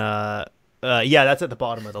this on yeah, that's at the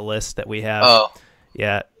bottom of the list that we have. Oh,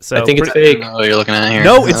 Yeah, so I think it's I fake. don't know what you're looking at here.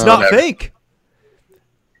 No, it's Oh, not whatever. fake.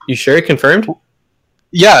 You sure? Confirmed?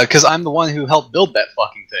 Yeah, because I'm the one who helped build that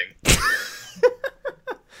fucking thing.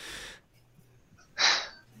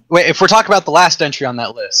 Wait, if we're talking about the last entry on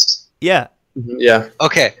that list. Yeah, Yeah.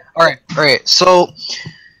 Okay, all right. So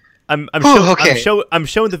I'm okay.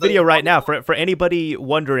 showing the video right now for anybody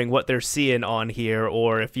wondering what they're seeing on here,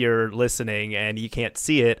 or if you're listening and you can't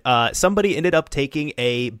see it. Somebody ended up taking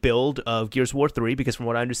a build of Gears of War 3 because, from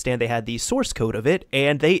what I understand, they had the source code of it,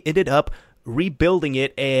 and they ended up rebuilding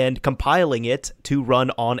it and compiling it to run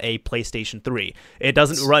on a PlayStation 3. It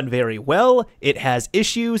doesn't run very well. It has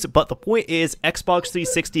issues, but the point is Xbox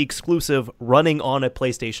 360 exclusive running on a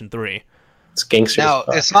PlayStation 3. It's gangster. Now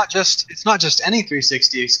it's not just any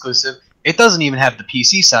 360 exclusive. It doesn't even have the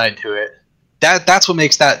PC side to it. That's what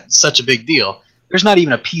makes that such a big deal. There's not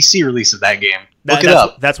even a PC release of that game. Look it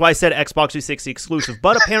up. That's why I said Xbox 360 exclusive.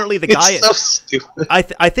 But apparently the guy, It's so stupid.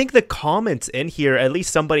 I think the comments in here, at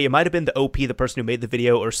least somebody, it might have been the OP, the person who made the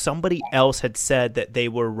video, or somebody else had said that they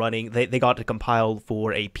were running, they got to compile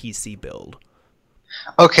for a PC build.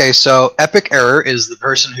 Okay, so Epic Error is the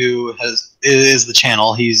person who is the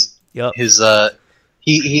channel. He's Yep. he's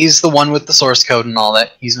the one with the source code and all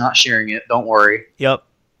that. He's not sharing it. Don't worry. Yep.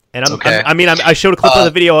 And Okay. I showed a clip of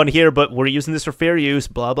the video on here, but we're using this for fair use,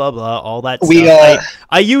 blah, blah, blah, all that We, stuff.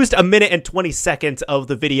 I used 1 minute and 20 seconds of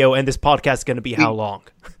the video, and this podcast is going to be how long?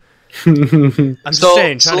 I'm just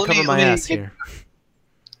saying, trying to cover my ass here.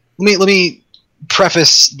 Let me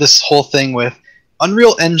preface this whole thing with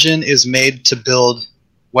Unreal Engine is made to build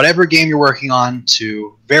whatever game you're working on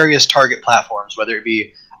to various target platforms, whether it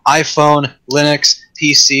be iPhone, Linux,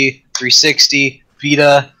 PC, 360,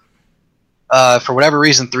 Vita. For whatever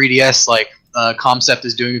reason, 3DS, like Concept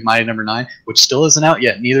is doing with Mighty Number 9, which still isn't out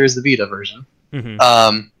yet. Neither is the Vita version.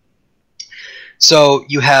 Mm-hmm. So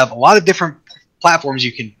you have a lot of different platforms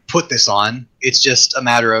you can put this on. It's just a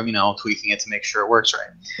matter of tweaking it to make sure it works right.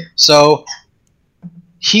 So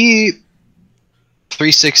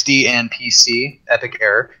 360 and PC, Epic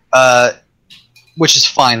Error, which is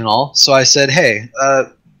fine and all. So I said, hey,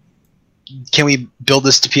 can we build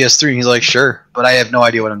this to PS3? And he's like, sure, but I have no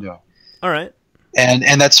idea what I'm doing. All right.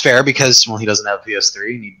 And that's fair because, well, he doesn't have a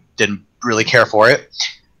PS3 and he didn't really care for it.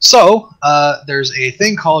 So there's a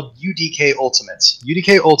thing called UDK Ultimate.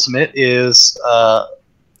 UDK Ultimate is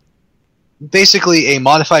basically a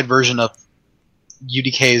modified version of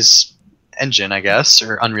UDK's engine, I guess,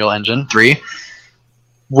 or Unreal Engine 3,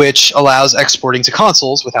 which allows exporting to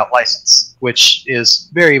consoles without license, which is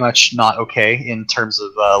very much not okay in terms of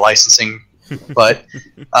licensing. But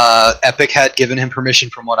Epic had given him permission,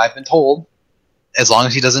 from what I've been told. As long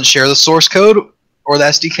as he doesn't share the source code or the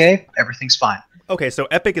SDK, everything's fine. Okay, so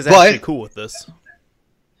Epic is actually cool with this.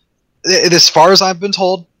 As far as I've been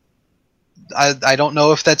told, I don't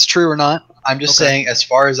know if that's true or not. I'm just saying, as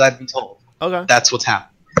far as I've been told, that's what's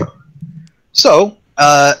happening. So,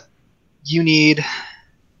 you need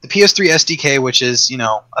the PS3 SDK, which is,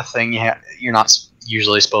 a thing you're not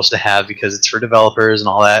usually supposed to have because it's for developers and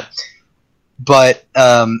all that. But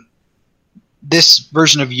this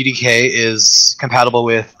version of UDK is compatible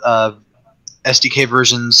with SDK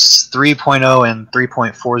versions 3.0 and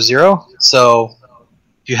 3.40. So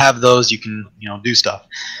if you have those, you can do stuff.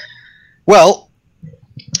 Well,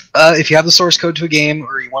 if you have the source code to a game,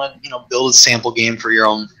 or you want to build a sample game for your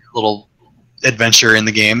own little adventure in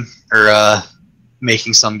the game, or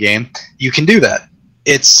making some game, you can do that.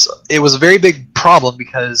 It was a very big problem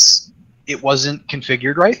because it wasn't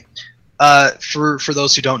configured right. For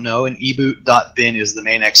those who don't know, an eboot.bin is the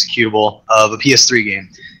main executable of a PS3 game.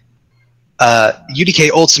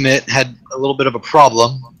 UDK Ultimate had a little bit of a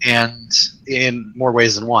problem, and in more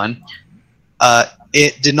ways than one.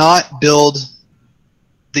 It did not build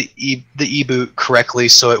the eboot correctly,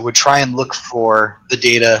 so it would try and look for the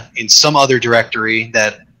data in some other directory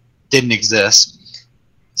that didn't exist.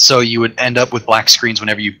 So you would end up with black screens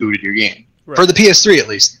whenever you booted your game. Right. For the PS3 at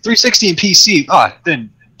least. 360 and PC,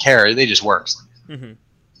 didn't care. They just worked. Mm-hmm.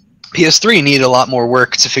 PS3 needed a lot more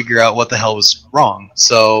work to figure out what the hell was wrong.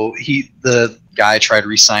 So the guy tried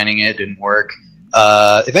re-signing it, didn't work.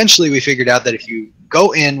 Eventually we figured out that if you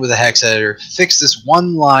go in with a hex editor, fix this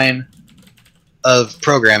one line of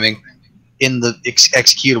programming in the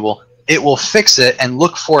executable, it will fix it and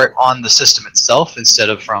look for it on the system itself instead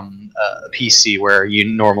of from a PC where you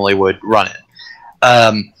normally would run it.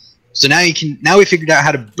 So now we figured out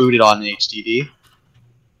how to boot it on an HDD,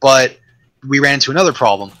 but we ran into another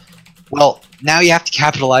problem. Well, now you have to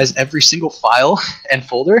capitalize every single file and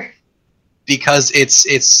folder because it's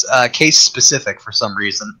case specific for some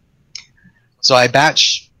reason. So I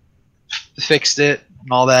batch fixed it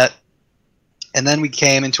and all that, and then we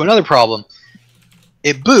came into another problem.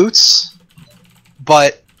 It boots,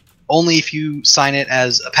 but only if you sign it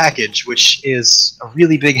as a package, which is a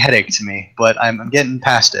really big headache to me, but I'm getting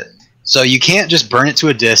past it. So you can't just burn it to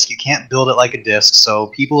a disk. You can't build it like a disk. So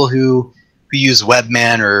people who use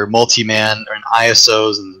Webman or Multiman or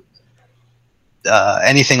ISOs and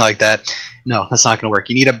anything like that, no, that's not going to work.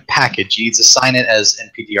 You need a package. You need to sign it as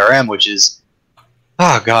NPDRM, which is,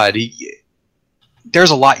 oh god,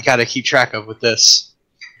 there's a lot you got to keep track of with this.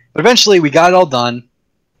 But eventually we got it all done.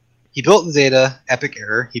 He built the data, epic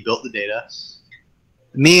error, he built the data.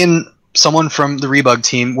 Me and someone from the Rebug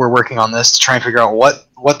team were working on this to try and figure out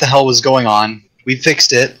what the hell was going on. We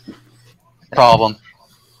fixed it. Problem.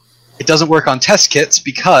 It doesn't work on test kits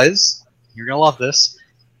because, you're going to love this,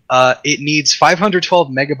 it needs 512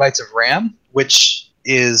 megabytes of RAM, which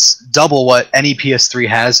is double what any PS3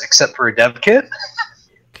 has except for a dev kit.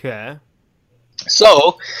 Okay.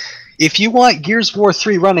 So, if you want Gears of War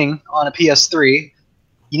 3 running on a PS3,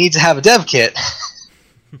 you need to have a dev kit.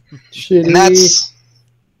 And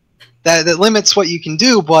that limits what you can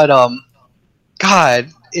do, but god,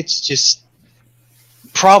 it's just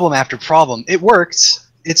problem after problem. It worked.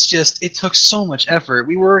 It's just it took so much effort.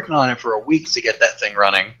 We were working on it for a week to get that thing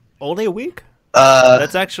running. Only a week?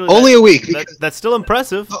 That's actually only a week. That's still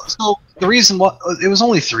impressive. So the reason why it was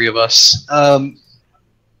only 3 of us.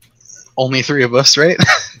 Only 3 of us, right?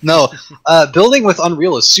 No, building with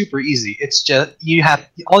Unreal is super easy. It's just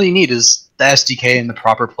all you need is the SDK in the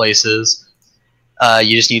proper places.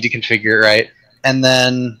 You just need to configure it right, and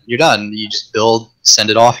then you're done. You just build,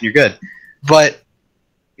 send it off, and you're good. But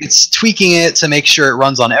it's tweaking it to make sure it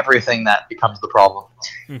runs on everything that becomes the problem.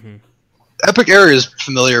 Mm-hmm. Epic Error is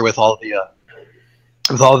familiar with all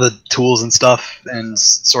the tools and stuff and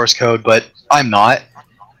source code, but I'm not.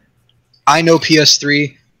 I know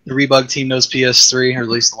PS3. The Rebug team knows PS3, or at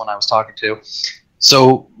least the one I was talking to.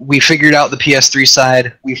 So we figured out the PS3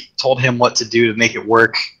 side. We told him what to do to make it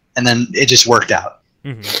work, and then it just worked out.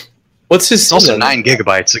 Mm-hmm. What's his? It's also 9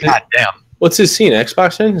 gigabytes. So goddamn. What's his scene?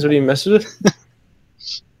 Xbox in? Is what he messes with?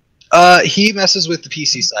 He messes with the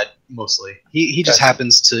PC side mostly. He just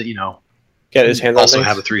happens to get his hands also on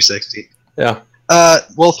have a 360. Yeah.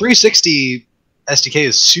 Well, 360 SDK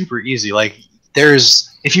is super easy. Like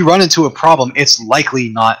if you run into a problem, it's likely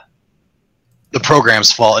not the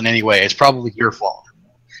program's fault in any way. It's probably your fault.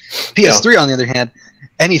 PS3, on the other hand,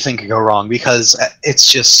 anything could go wrong because it's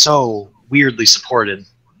just so weirdly supported.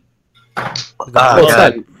 It's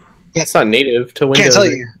not native to Windows. Can't tell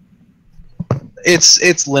you. It's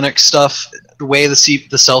Linux stuff. The way the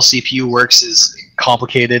cell CPU works is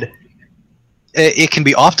complicated. It can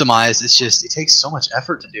be optimized. It's just it takes so much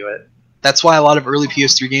effort to do it. That's why a lot of early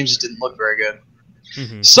PS3 games just didn't look very good.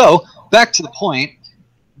 Mm-hmm. So back to the point,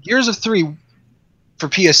 Gears of 3 for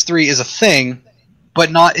PS3 is a thing,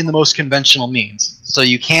 but not in the most conventional means. So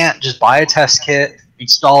you can't just buy a test kit,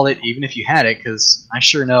 install it, even if you had it, because I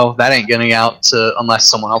sure know that ain't getting out unless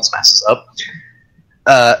someone else messes up.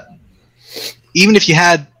 Even if you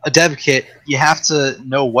had a dev kit, you have to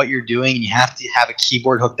know what you're doing, and you have to have a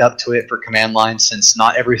keyboard hooked up to it for command line, since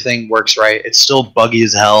not everything works right. It's still buggy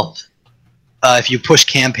as hell. If you push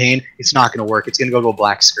campaign, it's not going to work. It's going to go to a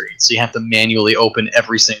black screen, so you have to manually open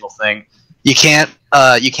every single thing. You can't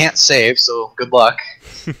save, so good luck.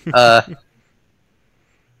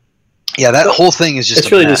 Yeah, that whole thing is just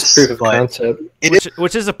it's really mess, just proof of concept.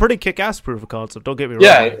 Which is a pretty kick-ass proof of concept. Don't get me wrong.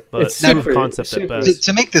 Yeah, but it's proof super, of concept super. at best.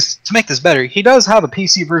 To make this better, he does have a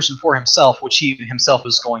PC version for himself, which he himself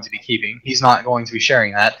is going to be keeping. He's not going to be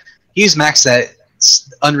sharing that. He's maxed that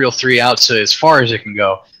Unreal 3 out to as far as it can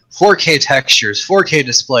go. 4K textures, 4K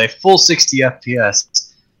display, full 60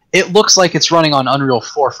 FPS. It looks like it's running on Unreal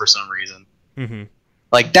 4 for some reason. Mm-hmm.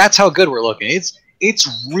 Like, that's how good we're looking.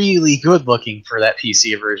 It's really good looking for that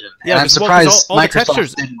PC version. Yeah, and I'm surprised all the Microsoft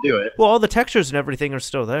textures didn't do it. Well, all the textures and everything are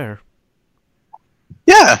still there.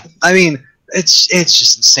 Yeah, I mean, it's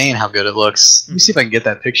just insane how good it looks. Let me see if I can get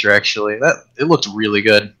that picture. Actually, it looked really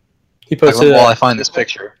good. He posted while I find this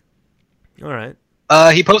picture. All right.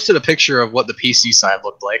 He posted a picture of what the PC side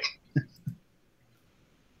looked like.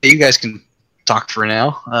 You guys can talk for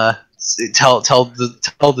now. Tell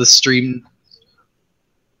the stream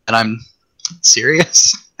that I'm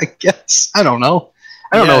serious. I guess I don't know.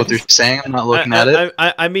 I don't know Yeah, what they're saying. I'm not looking at it.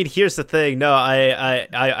 I mean, here's the thing. No,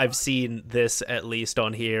 I've seen this at least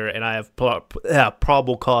on here, and I have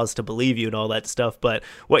probable cause to believe you and all that stuff. But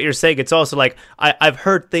what you're saying, it's also like I've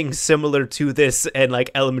heard things similar to this in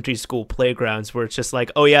like elementary school playgrounds, where it's just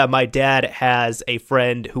like, oh yeah, my dad has a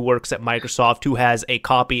friend who works at Microsoft who has a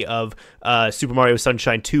copy of Super Mario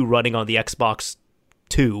Sunshine 2 running on the Xbox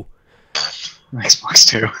 2. Xbox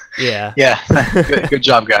 2. Yeah. Yeah. Good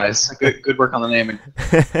job, guys. Good work on the naming.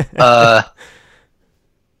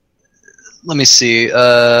 Let me see.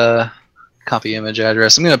 Copy image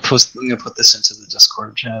address. I'm gonna put this into the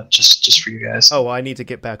Discord chat just for you guys. Oh, well, I need to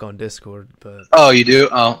get back on Discord, but Oh, you do?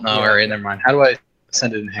 Oh no, Yeah. all right, never mind. How do I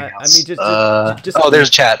send it in Hangouts? I mean, just oh, there's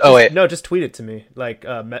chat. Oh wait. No, just tweet it to me. Like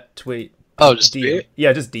tweet. Oh, just DM. tweet it?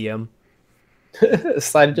 Yeah, just DM.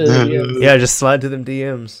 Slide to the DMs. Yeah, just slide to them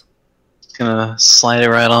DMs. Gonna slide it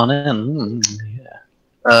right on in.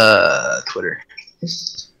 Yeah. Twitter.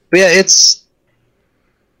 But yeah, it's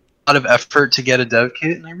a lot of effort to get a dev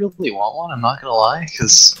kit, and I really want one. I'm not gonna lie,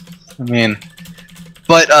 because I mean,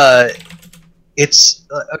 but it's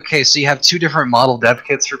okay. So you have two different model dev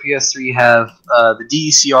kits for PS3. You have the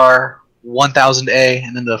DECR 1000A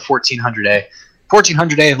and then the 1400A.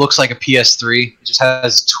 1400A looks like a PS3. It just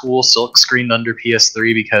has tool silk screened under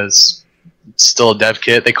PS3 because it's still a dev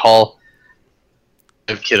kit. They call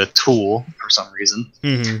dev kit a tool for some reason.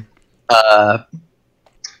 Mm-hmm.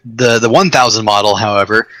 The 1000 model,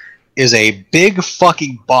 however, is a big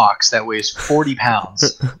fucking box that weighs 40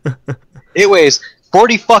 pounds. It weighs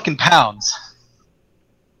 40 fucking pounds.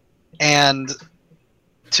 And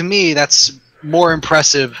to me, that's more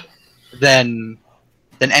impressive than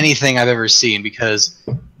anything I've ever seen, because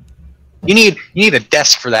you need a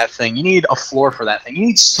desk for that thing. You need a floor for that thing. You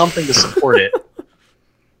need something to support it.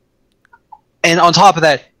 And on top of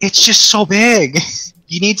that, it's just so big.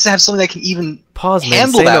 You need to have something that can even Pause, man.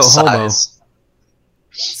 handle Say that no homo. size.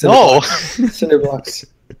 No. Cinder blocks.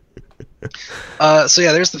 So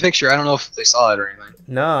yeah, there's the picture. I don't know if they saw it or anything.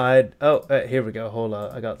 No, here we go. Hold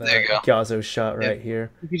on, I got that There you go. Gazzo shot right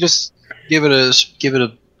here. You just give it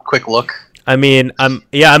a quick look. I mean, I'm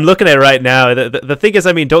looking at it right now. The thing is,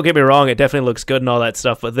 I mean, don't get me wrong, it definitely looks good and all that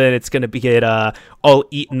stuff, but then it's gonna get all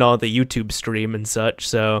eaten on the YouTube stream and such.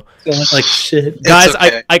 So, It looks like shit. guys,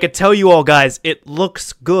 okay. I could tell you all, guys, it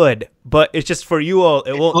looks good, but it's just for you all,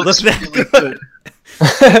 it won't look looks that really good.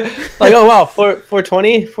 Like, oh wow,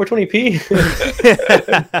 420, 420p.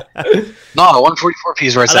 No, 144p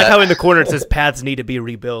is where it's I like at. how in the corner it says paths need to be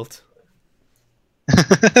rebuilt.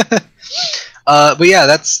 But yeah,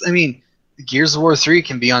 that's. I mean, Gears of War 3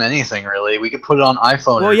 can be on anything really. We could put it on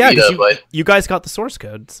iPhone Well, or yeah, Vita, 'cause but you guys got the source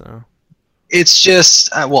code, so it's just.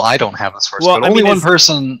 Well, I don't have the source Well, code. I Only mean, one it's-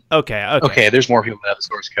 person. okay. Okay, there's more people that have the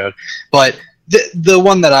source code, but the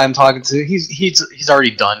one that I'm talking to, he's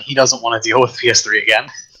already done. He doesn't want to deal with PS3 again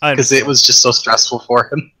because it was just so stressful for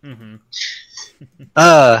him. Mm-hmm.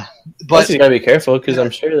 Plus, But you gotta be careful because I'm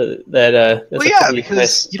sure that that's well, a yeah, pretty because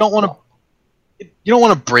nice- you don't want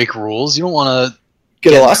to break rules. You don't want to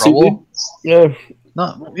get a in lawsuit. trouble. Yeah.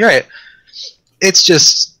 No, you're right. It's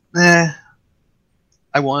just, I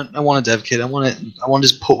want a dev kit. I want to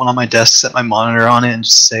just put one on my desk, set my monitor on it, and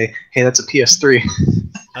just say, "Hey, that's a PS3."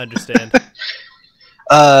 I understand.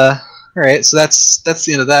 All right, so that's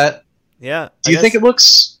the end of that. Yeah. Do you think it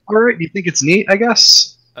looks alright? Do you think it's neat? I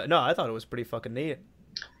guess. No, I thought it was pretty fucking neat.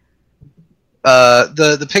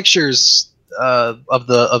 The pictures of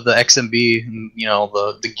the XMB, and, you know,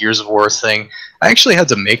 the Gears of War thing. I actually had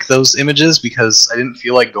to make those images because I didn't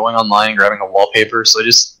feel like going online and grabbing a wallpaper, so I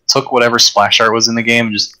just took whatever splash art was in the game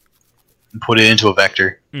and just put it into a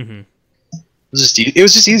vector. Mm-hmm. It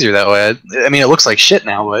was just easier that way. I mean, it looks like shit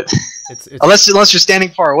now, but It's unless you're standing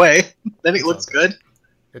far away, then it looks all good. good.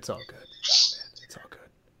 It's all good. It's all good.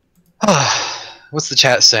 What's the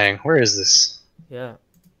chat saying? Where is this? Yeah.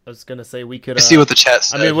 I was gonna say we could. I see what the chat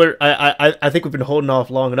said. I mean, I think we've been holding off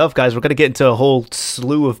long enough, guys. We're gonna get into a whole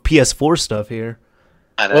slew of PS4 stuff here.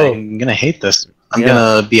 I'm gonna hate this. I'm Yeah.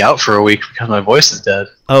 gonna be out for a week because my voice is dead.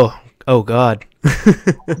 Oh God.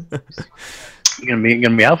 I'm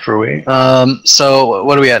gonna be out for a week. So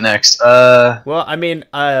what are we at next? Well, I mean,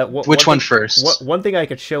 Which one first? One thing I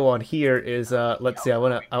could show on here is, let's see. I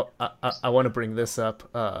wanna bring this up.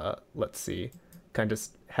 Let's see. Kind of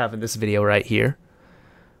having this video right here.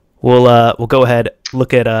 We'll go ahead,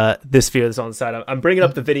 look at this video that's on the side. I'm bringing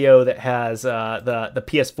up the video that has the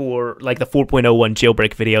PS4, like the 4.01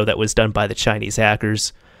 jailbreak video that was done by the Chinese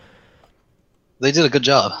hackers. They did a good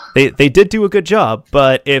job. They did do a good job,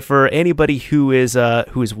 but if for anybody who is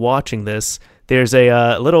watching this, there's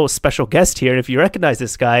a little special guest here, and if you recognize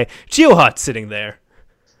this guy, GeoHot's sitting there.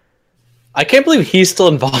 I can't believe he's still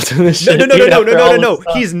involved in this No, shit. no, no, no, dude, no, no, after no, all no, this no.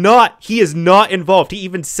 stuff. He's not. He is not involved. He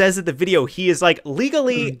even says in the video, he is like,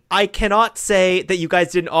 legally, I cannot say that you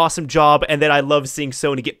guys did an awesome job and that I love seeing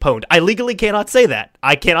Sony get pwned. I legally cannot say that.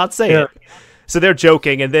 I cannot say it. So they're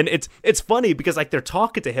joking, and then it's funny because like they're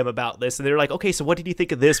talking to him about this, and they're like, okay, so what did you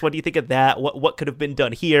think of this? What do you think of that? What could have been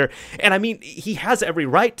done here? And I mean, he has every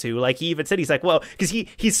right to. Like he even said, he's like, well, because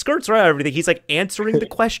he skirts around everything. He's like answering the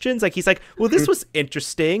questions. Like he's like, well, this was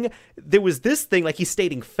interesting. There was this thing. Like he's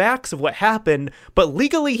stating facts of what happened, but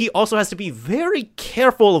legally he also has to be very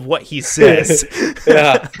careful of what he says.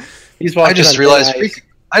 Yeah. He's I just on realized thin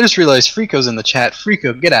ice. Frico's in the chat.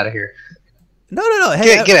 Frico, get out of here. No.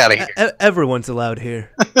 Hey, Get out of here. Everyone's allowed here.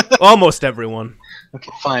 Almost everyone. Okay,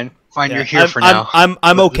 fine. Fine, Yeah, you're here for now.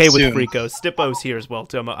 I'm okay with Soon. Frico. Stippo's here as well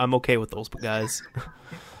too. I'm okay with those guys.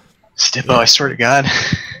 Stippo, I swear to God.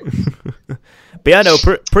 But yeah, no,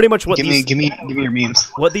 pretty much what give me your memes.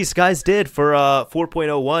 what these guys did for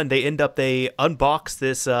 4.01, they unboxed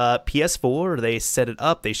this PS4, they set it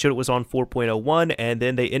up, they showed it was on 4.01, and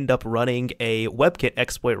then they end up running a WebKit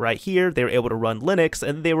exploit right here. They were able to run Linux,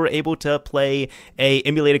 and they were able to play a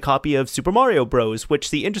emulated copy of Super Mario Bros., which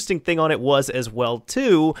the interesting thing on it was as well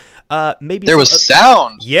too, maybe There was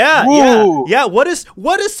sound. yeah, Woo. yeah. What is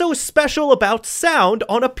so special about sound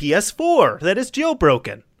on a PS4 that is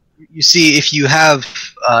jailbroken? You see, if you're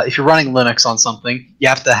running Linux on something, you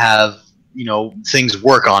have to have things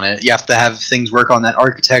work on it. You have to have things work on that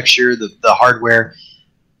architecture, the hardware.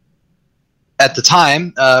 At the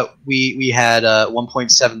time, we had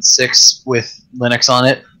 1.76 with Linux on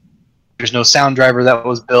it. There's no sound driver that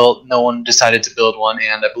was built. No one decided to build one,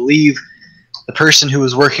 and I believe the person who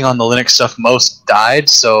was working on the Linux stuff most died.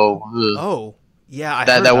 So Oh, yeah, I heard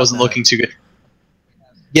that about wasn't looking too good.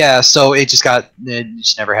 Yeah, so it just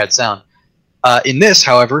never had sound. In this,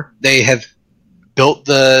 however, they have built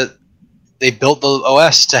the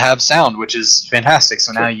OS to have sound, which is fantastic.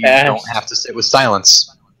 So now you don't have to sit with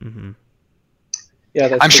silence. Mm-hmm.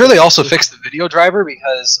 Yeah, I'm sure they also fixed the video driver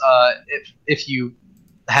because if you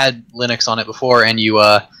had Linux on it before and you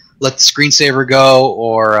let the screensaver go,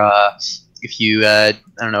 or if you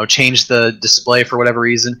change the display for whatever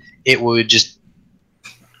reason, it would just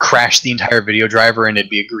crash the entire video driver and it'd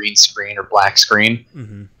be a green screen or black screen.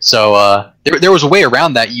 Mm-hmm. So there was a way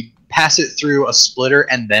around that. You pass it through a splitter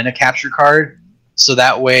and then a capture card, so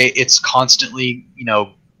that way it's constantly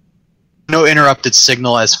no interrupted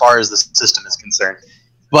signal as far as the system is concerned.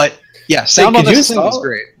 But yeah, sound on this thing was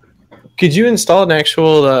great. Could you install an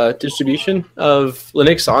actual distribution of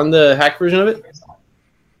Linux on the hack version of it?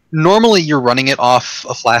 Normally, you're running it off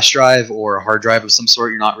a flash drive or a hard drive of some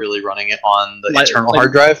sort. You're not really running it on the internal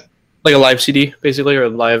hard drive, like a live CD, basically, or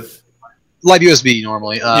live USB.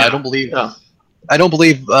 Normally, Yeah. I don't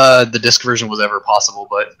believe the disc version was ever possible,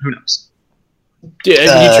 but who knows? Did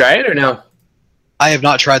you try it or no? I have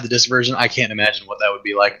not tried the disc version. I can't imagine what that would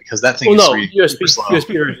be like because that thing Well, is no, really USB slow.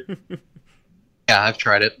 USB version. Yeah, I've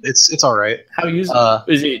tried it. It's all right. How usable?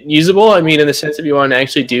 Is it usable? I mean, in the sense if you want to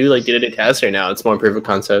actually do like day-to-day tasks, or now it's more proof of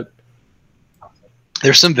concept.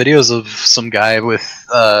 There's some videos of some guy with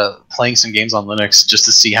playing some games on Linux just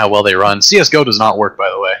to see how well they run. CS:GO does not work, by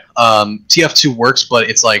the way. TF2 works, but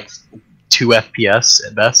it's like 2 FPS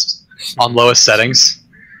at best on lowest settings.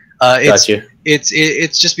 Gotcha.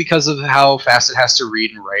 It's just because of how fast it has to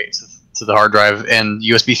read and write to the hard drive, and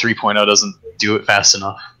USB 3.0 doesn't do it fast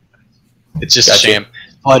enough. It's just a shame,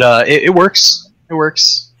 but it works. It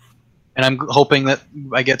works, and I'm hoping that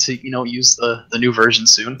I get to use the new version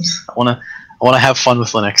soon. I want to have fun with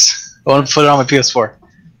Linux. I want to put it on my PS4.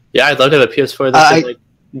 Yeah, I'd love to have a PS4 that can like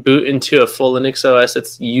boot into a full Linux OS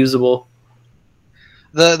that's usable.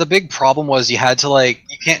 The big problem was you had to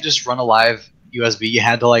you can't just run a live USB. You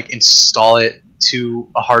had to install it to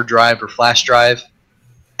a hard drive or flash drive,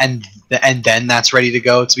 and then that's ready to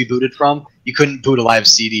go to be booted from. You couldn't boot a live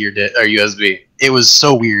CD or USB. It was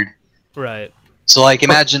so weird. Right. So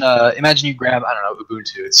imagine you grab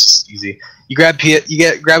Ubuntu. It's just easy. You grab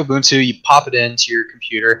Ubuntu, you pop it into your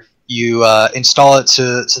computer, you install it to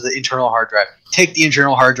the internal hard drive. Take the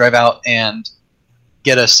internal hard drive out and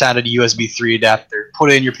get a SATA USB 3 adapter. Put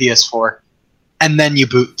it in your PS4, and then you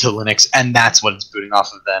boot to Linux, and that's what it's booting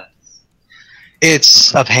off of then.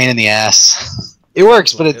 It's a pain in the ass. It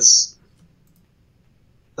works, but it's...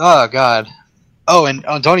 Oh, God. Oh, and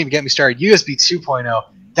don't even get me started. USB 2.0,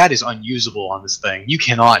 that is unusable on this thing. You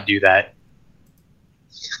cannot do that.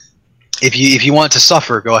 If you want to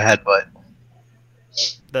suffer, go ahead, but...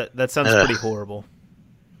 That sounds pretty horrible.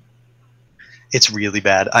 It's really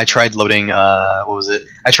bad. I tried loading... what was it?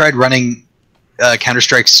 I tried running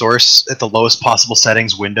Counter-Strike Source at the lowest possible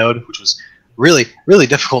settings windowed, which was really, really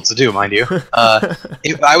difficult to do, mind you.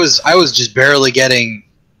 I was just barely getting.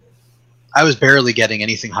 I was barely getting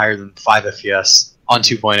anything higher than 5 FPS on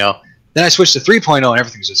 2.0. Then I switched to 3.0, and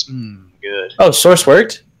everything's just good. Oh, Source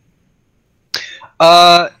worked?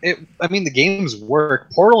 I mean, the games work.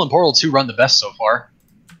 Portal and Portal 2 run the best so far.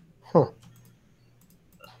 Huh.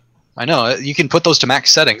 I know, you can put those to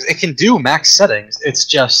max settings. It can do max settings. It's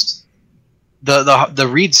just the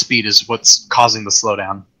read speed is what's causing the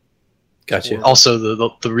slowdown. Gotcha. Also,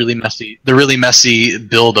 the really messy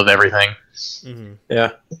build of everything. Mm-hmm.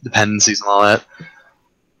 Yeah. Dependencies and all that.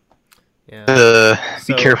 Yeah.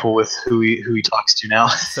 Be careful with who he talks to now.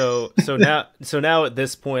 So now at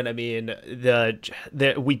this point, I mean,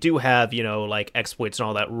 we do have, you know, like exploits and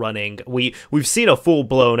all that running. We've seen a full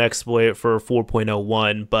blown exploit for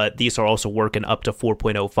 4.01, but these are also working up to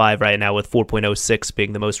 4.05 right now, with 4.06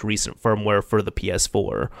 being the most recent firmware for the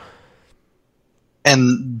PS4.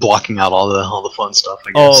 And blocking out all the fun stuff,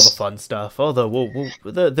 I guess. All the fun stuff. Although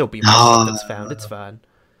there'll be more stuff that's found. It's fine.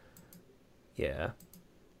 Yeah.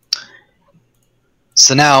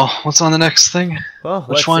 So now, what's on the next thing? Well,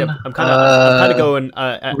 which one? I'm kind of going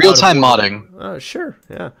real-time modding. Sure.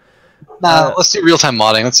 Yeah. Nah, let's do real-time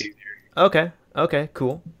modding. Let's see. Okay.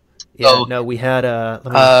 Cool. Yeah. No, we had it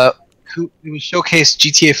was showcased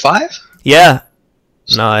GTA 5. Yeah.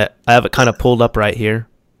 No, I have it kind of pulled up right here.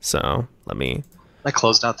 So let me. I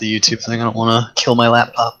closed out the YouTube thing. I don't want to kill my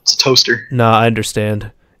laptop. It's a toaster. No, I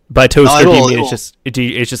understand. By toaster, do you mean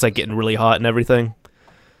it's just like getting really hot and everything?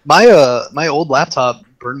 My old laptop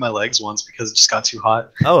burned my legs once because it just got too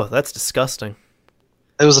hot. Oh, that's disgusting.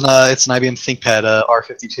 It's an IBM ThinkPad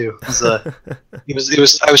R52.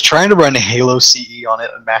 I was trying to run Halo CE on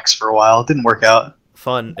it at max for a while. It didn't work out.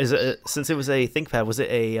 Fun. Since it was a ThinkPad, was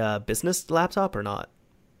it a business laptop or not?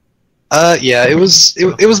 Yeah, it was the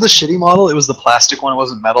shitty model. It was the plastic one. It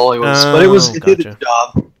wasn't metal. It did its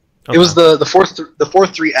job. Okay. It was the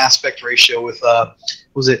 4:3 aspect ratio with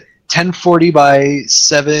was it 1040 by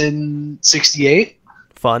 768?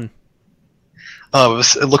 Fun. Oh,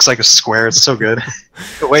 it looks like a square. It's so good.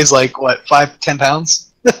 It weighs like what, 5-10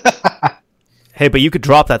 pounds? Hey, but you could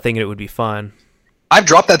drop that thing and it would be fine. I've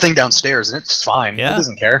dropped that thing downstairs and it's fine. Yeah. It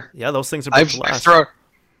doesn't care. Yeah, those things are built to last.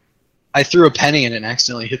 I threw a penny in it and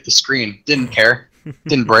accidentally hit the screen. Didn't care.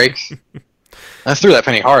 Didn't break. I threw that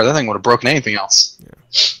penny hard. That thing would have broken anything else. Yeah.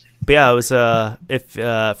 But yeah, it was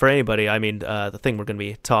for anybody, I mean, the thing we're going to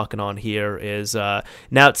be talking on here is now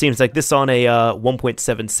it seems like this on a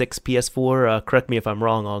 1.76 PS4. Correct me if I'm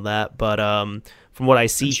wrong on that, but from what I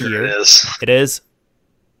see here, it is.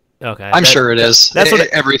 Okay, I'm sure it is. That's what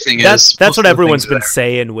everything is. That's what everyone's been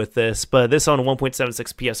saying with this. But this on a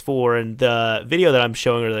 1.76 PS4, and the video that I'm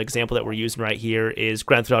showing, or the example that we're using right here, is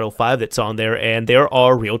Grand Theft Auto 5 that's on there, and there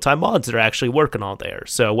are real-time mods that are actually working on there.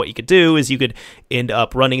 So what you could do is you could end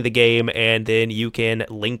up running the game, and then you can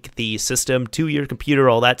link the system to your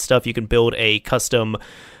computer, all that stuff. You can build a custom.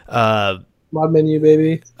 Mod menu,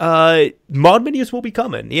 baby. Mod menus will be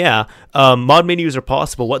coming. Yeah. Mod menus are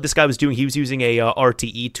possible. What this guy was doing, he was using a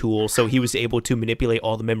RTE tool, so he was able to manipulate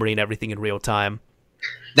all the memory and everything in real time.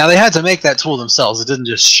 Now they had to make that tool themselves. It didn't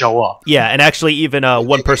just show up. Yeah, and actually, even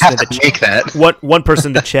one person in the one person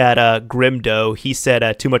in the chat, Grimdo, he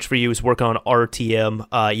said, "Too much for you is working on RTM."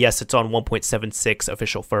 Yes, it's on 1.76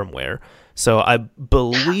 official firmware. So I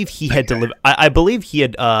believe he had delivered. I believe he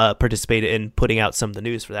had participated in putting out some of the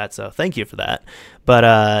news for that. So thank you for that.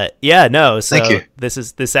 But yeah, no. So thank you. This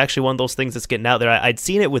is actually one of those things that's getting out there. I'd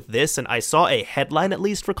seen it with this, and I saw a headline at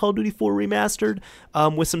least for Call of Duty 4 Remastered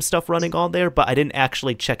with some stuff running on there, but I didn't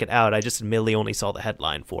actually check it out. I just admittedly only saw the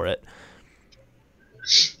headline for it.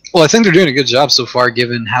 Well, I think they're doing a good job so far,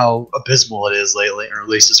 given how abysmal it is lately, or at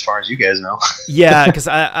least as far as you guys know. Yeah, because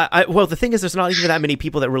well, the thing is, there's not even that many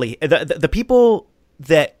people that really the people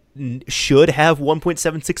that should have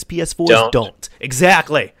 1.76 PS4s don't.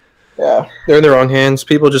 Exactly. Yeah, they're in the wrong hands.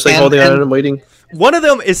 People just holding on and waiting. One of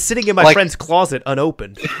them is sitting in my friend's closet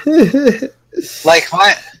unopened. Like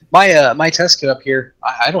my test kit up here,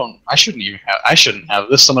 I shouldn't have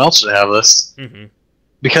this. Someone else should have this.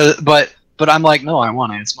 Mm-hmm. But I'm like, no, I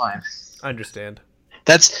want it. It's mine. I understand.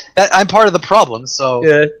 I'm part of the problem. So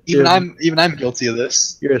yeah, even I'm guilty of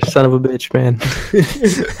this. You're a son of a bitch, man.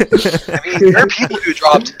 I mean, there are people who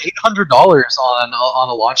dropped $800 on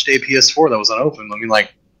a launch day PS4 that was unopened. I mean,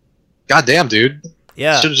 like, goddamn, dude.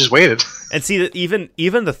 Yeah, should have just waited. And see, even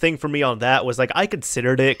the thing for me on that was like I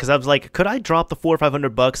considered it because I was like, could I drop the $400 or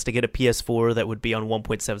 $500 to get a PS4 that would be on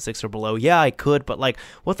 1.76 or below? Yeah, I could, but like,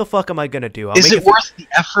 what the fuck am I gonna do? Is it worth the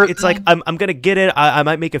effort? It's like I'm gonna get it. I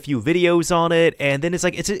might make a few videos on it, and then it's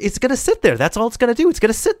like it's gonna sit there. That's all it's gonna do. It's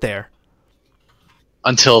gonna sit there.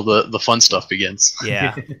 until the fun stuff begins.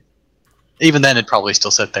 Yeah. Even then, it'd probably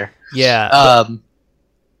still sit there. Yeah.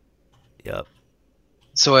 Yep.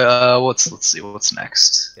 So let's see what's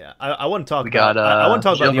next. Yeah, I want to talk. We got, I want to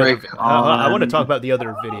talk about the other. Jailbreak I want to on- talk about the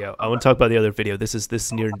other video. I want to talk about the other video. This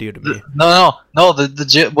is near and dear to me. No. What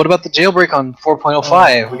about the jailbreak on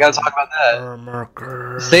 4.05? We gotta talk about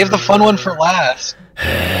that. Save the fun one for last.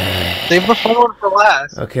 Save the fun one for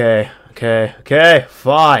last. Okay,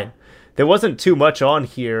 fine. There wasn't too much on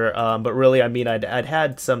here, but really, I mean, I'd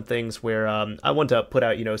had some things where I want to put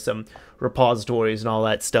out, some repositories and all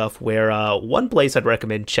that stuff, where one place I'd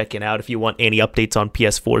recommend checking out if you want any updates on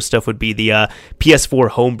PS4 stuff would be the PS4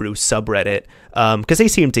 Homebrew subreddit, because they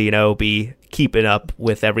seem to, be keeping up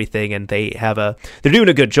with everything, and they're doing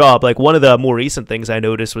a good job. Like, one of the more recent things I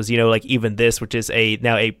noticed was, like Even This, which is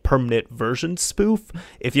now a permanent version spoof.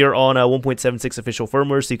 If you're on a 1.76 official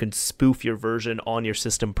firmware, so you can spoof your version on your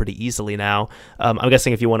system pretty easily now. I'm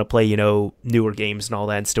guessing if you want to play, newer games and all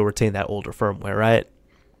that and still retain that older firmware, right?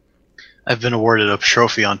 I've been awarded a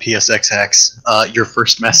trophy on PSXX. Your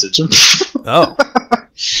first message. Oh.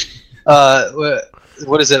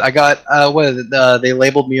 What is it? I got they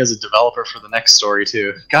labeled me as a developer for the next story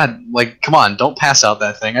too. God, come on, don't pass out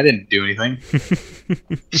that thing. I didn't do anything.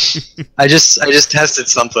 I just tested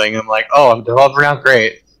something. I'm like, oh, I'm a developer now.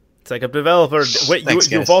 Great. It's like a developer. Wait,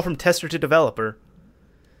 Thanks, you guys. evolved from tester to developer.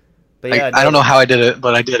 But yeah, I don't know how I did it,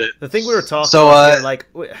 but I did it. The thing we were talking So, about,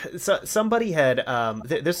 here, somebody had,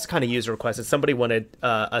 this is kind of user requested. Somebody wanted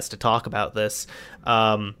us to talk about this,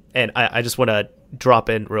 and I just want to drop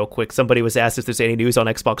in real quick. Somebody was asked if there's any news on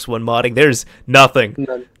Xbox One modding. There's nothing.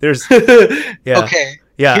 None. There's yeah. Okay.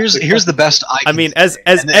 Yeah. Here's the best I mean, can as say.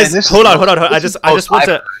 And this hold is- on. I this is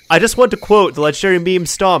just want to quote the legendary meme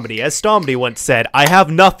Stomedy. As Stomedy once said, "I have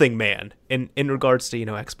nothing, man." In regards to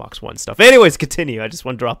Xbox One stuff. Anyways, continue. I just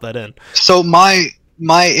want to drop that in. So my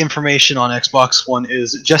information on Xbox One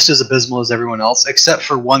is just as abysmal as everyone else, except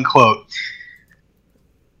for one quote.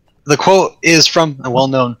 The quote is from a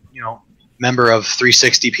well-known, member of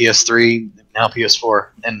 360, PS3, now PS4,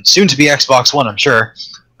 and soon to be Xbox One, I'm sure.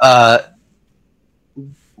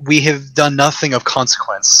 We have done nothing of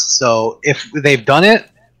consequence. So if they've done it,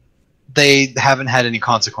 they haven't had any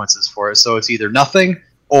consequences for it. So it's either nothing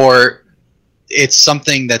or it's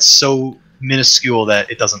something that's so minuscule that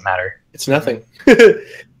it doesn't matter. It's nothing.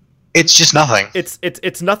 It's just nothing.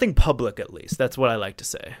 It's nothing public, at least. That's what I like to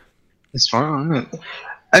say. It's fine.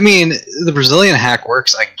 I mean, the Brazilian hack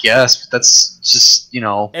works, I guess, but that's just,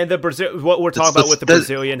 And the what we're talking about with the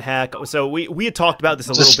Brazilian hack. So we had talked about this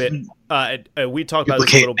a just little bit. We talked about this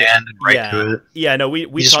a duplicate little bit. and write to it. Yeah. No, we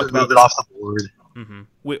You just talked about remove it this. off the board. Mm-hmm.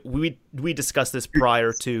 We discussed this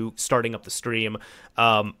prior to starting up the stream.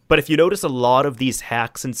 But if you notice a lot of these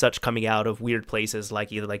hacks and such coming out of weird places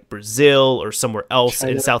like either like Brazil or somewhere else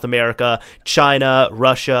in South America, China,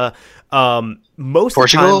 Russia, most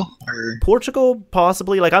Portugal? of the time, Portugal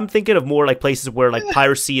possibly. Like I'm thinking of more like places where like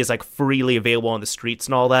piracy is like freely available on the streets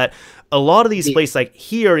and all that. A lot of these places like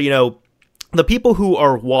here, the people who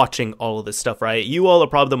are watching all of this stuff, right? You all are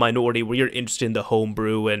probably the minority where you're interested in the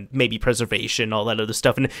homebrew and maybe preservation, all that other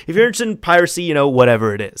stuff. And if you're interested in piracy,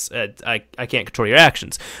 whatever it is, I can't control your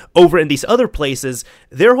actions. Over in these other places,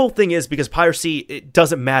 their whole thing is because piracy, it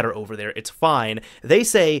doesn't matter over there. It's fine. They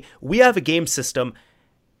say, we have a game system.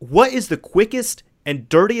 What is the quickest and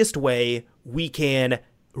dirtiest way we can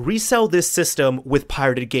resell this system with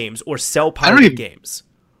pirated games or sell pirated games?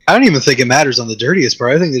 I don't even think it matters on the dirtiest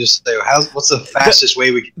part. I think they just say, what's the fastest way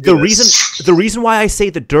we can do this? The reason why I say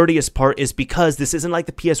the dirtiest part is because this isn't like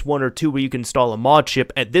the PS1 or 2 where you can install a mod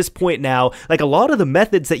chip. At this point now, like a lot of the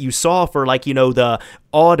methods that you saw for like, the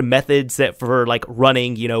odd methods that for like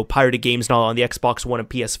running, pirated games and all on the Xbox One and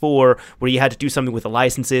PS4, where you had to do something with the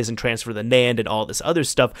licenses and transfer the NAND and all this other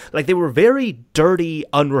stuff, like they were very dirty,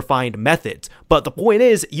 unrefined methods. But the point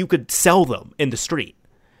is, you could sell them in the street.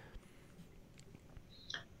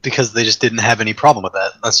 Because they just didn't have any problem with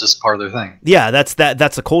that. That's just part of their thing. Yeah, that's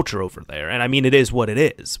a culture over there. And I mean, it is what it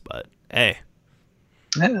is, but hey.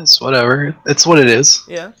 Yeah, it's whatever. It's what it is.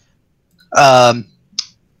 Yeah.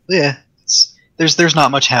 Yeah. There's not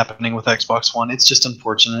much happening with Xbox One. It's just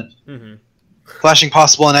unfortunate. Mm-hmm. Flashing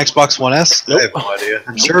possible on Xbox One S? Nope. I have no idea.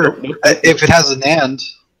 I'm sure. Nope. If it has a NAND,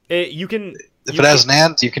 If it has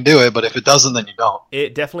NAND, you can do it. But if it doesn't, then you don't.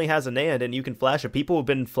 It definitely has a NAND, and you can flash it. People have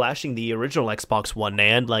been flashing the original Xbox One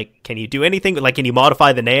NAND. Like, can you do anything? Like, can you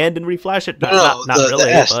modify the NAND and reflash it? No, Not really.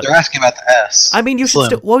 the S. But, They're asking about the S. I mean, you Slim.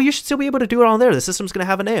 should still be able to do it on there. The system's going to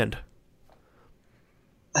have a NAND.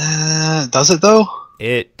 Does it though?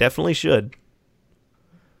 It definitely should.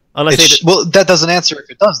 Unless they well, that doesn't answer if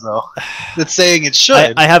it does though. It's saying it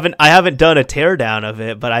should. I haven't done a teardown of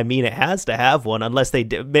it, but I mean it has to have one. Unless they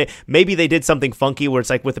did, maybe they did something funky where it's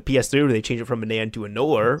like with the PS3 where they change it from a NAND to a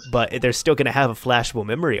NOR, but they're still gonna have a flashable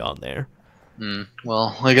memory on there.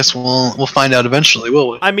 Well, I guess we'll find out eventually, will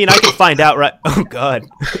we? I mean, I can find out right. Oh God.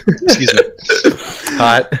 Excuse me.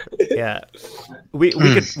 Hot. Yeah.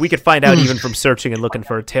 We could find out even from searching and looking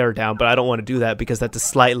for a teardown, but I don't want to do that because that's a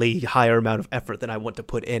slightly higher amount of effort than I want to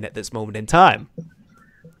put in at this moment in time.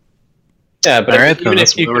 Yeah, but All right, even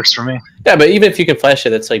that's if you what works for me. Yeah, but even if you can flash it,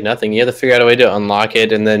 that's like nothing. You have to figure out a way to unlock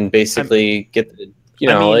it and then basically get the,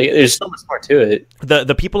 like, there's so much more to it.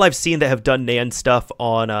 The people I've seen that have done NAND stuff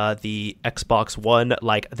on the Xbox One,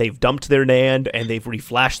 like they've dumped their NAND and they've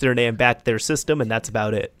reflashed their NAND back to their system, and that's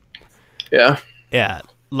about it. Yeah. Yeah.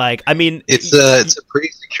 Like, I mean, It's a pretty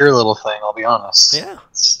secure little thing. I'll be honest. Yeah,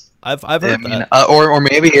 I've heard that. Or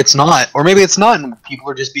maybe it's not, and people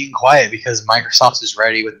are just being quiet because Microsoft is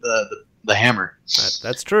ready with the hammer.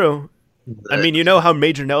 That's true. I mean, you know how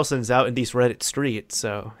Major Nelson's out in these Reddit streets,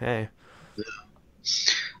 so hey.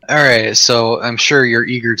 All right, so I'm sure you're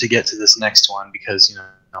eager to get to this next one because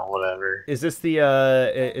whatever. Is this the?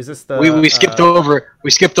 We skipped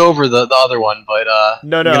over the other one, but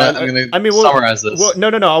no. I'm gonna summarize this. Well, no.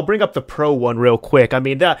 I'll bring up the pro one real quick. I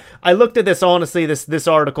mean, that I looked at this honestly. This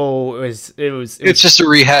article it's just a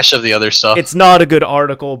rehash of the other stuff. It's not a good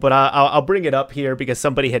article, but I'll bring it up here because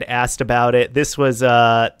somebody had asked about it. This was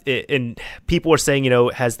and people were saying,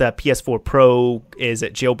 has the PS4 Pro, is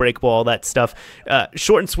it jailbreakable, all that stuff.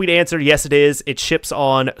 Short and sweet answer: yes, it is. It ships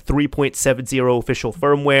on 3.70 official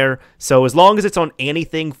firmware. So as long as it's on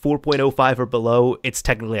anything 4.05 or below, it's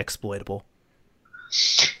technically exploitable.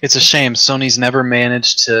 It's a shame Sony's never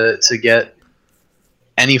managed to get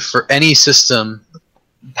any system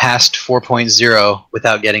past 4.0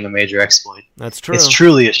 without getting a major exploit. That's true. It's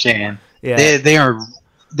truly a shame. Yeah. They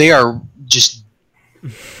are just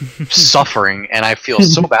suffering, and I feel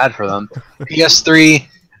so bad for them. PS3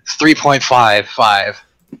 3.55,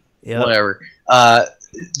 whatever.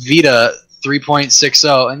 Vita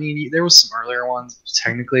 3.60. I mean, there was some earlier ones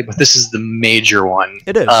technically, but this is the major one.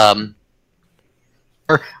 It is.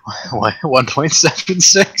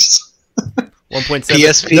 1.76. 1.7.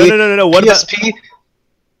 PSP. No. What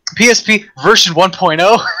PSP version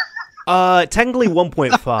 1.0. Technically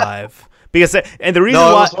 1.5. Because and the reason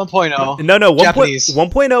why why it was 1.0. No,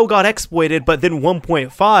 1.0 got exploited, but then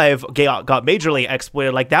 1.5 got majorly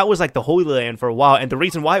exploited. Like that was like the Holy Land for a while, and the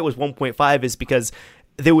reason why it was 1.5 is because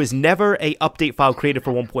there was never a update file created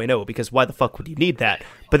for 1.0, because why the fuck would you need that?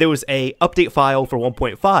 But there was a update file for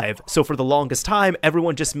 1.5. So for the longest time,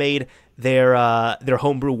 everyone just made their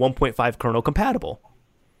homebrew 1.5 kernel compatible.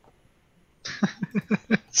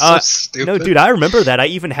 So stupid. No, dude, I remember that. I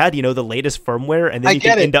even had, the latest firmware, and then you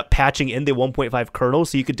could end up patching in the 1.5 kernel,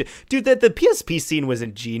 so you could dude, the PSP scene was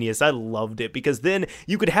ingenious. I loved it, because then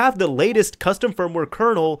you could have the latest custom firmware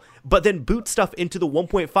kernel, but then boot stuff into the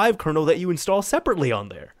 1.5 kernel that you install separately on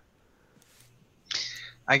there.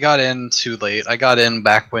 I got in too late. I got in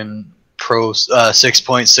back when Pro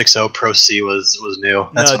 6.60 Pro C was new.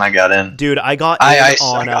 That's when I got in. Dude, I got in I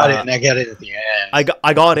on got in at the end.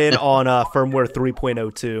 I got in on firmware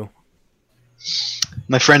 3.02.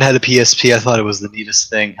 My friend had a PSP. I thought it was the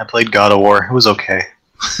neatest thing. I played God of War. It was okay.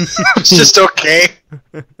 It's just okay.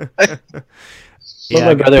 Yeah,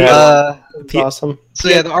 my brother had it's awesome. So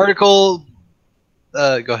yeah, the article.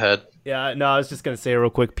 Go ahead. Yeah, no, I was just gonna say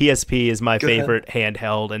real quick. PSP is my favorite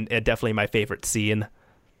handheld, and definitely my favorite scene.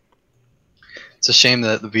 It's a shame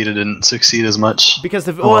that the Vita didn't succeed as much. Because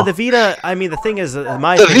the Vita, I mean, the thing is, the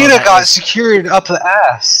Vita got secured up the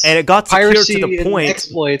ass, and it got secured to the point. And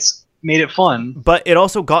exploits made it fun, but it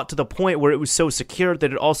also got to the point where it was so secure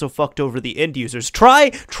that it also fucked over the end users.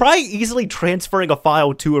 Try easily transferring a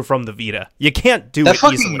file to or from the Vita. You can't do that it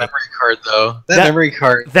fucking easily. Memory card though. That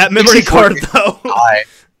memory card though.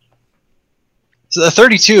 So the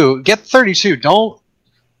 32, get 32. Don't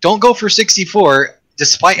go for 64.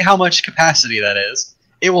 Despite how much capacity that is,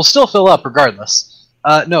 it will still fill up regardless.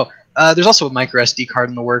 There's also a micro SD card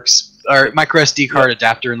in the works, or micro SD card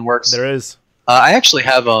adapter in the works. There is. I actually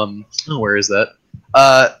have where is that?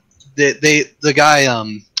 The guy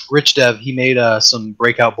Rich Dev, he made some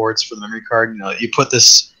breakout boards for the memory card. You put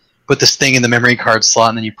this thing in the memory card slot,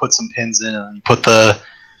 and then you put some pins in, and then you put the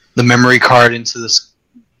memory card into this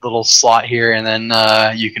little slot here, and then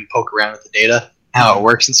you can poke around with the data, how it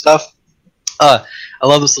works and stuff. I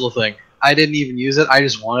love this little thing. I didn't even use it. I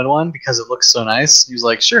just wanted one because it looks so nice. He was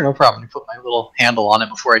like, "Sure, no problem." He put my little handle on it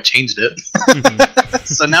before I changed it. Mm-hmm.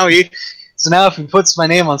 So now if he puts my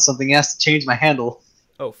name on something, he has to change my handle.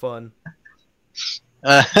 Oh, fun.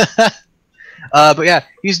 But yeah,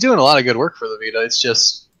 he's doing a lot of good work for the Vita. It's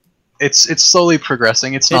just it's slowly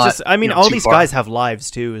progressing. It's not. Just, I mean, all too these far. guys have lives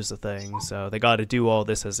too, is the thing. So they got to do all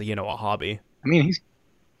this as a hobby. I mean,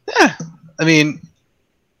 yeah. I mean,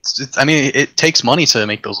 it takes money to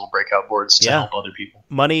make those little breakout boards to help other people.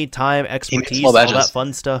 Money, time, expertise, small all batches. that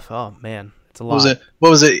fun stuff. Oh man, it's a lot. What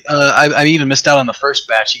was it? I even missed out on the first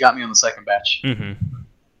batch. He got me on the second batch. Mm-hmm.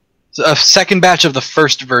 So a second batch of the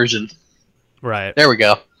first version. Right. There we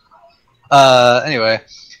go. Anyway,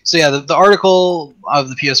 so yeah, the article of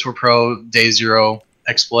the PS4 Pro Day Zero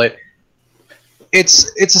exploit. It's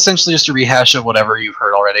essentially just a rehash of whatever you've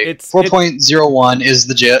heard already. 4.01 is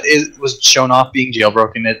it was shown off being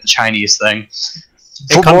jailbroken at the Chinese thing.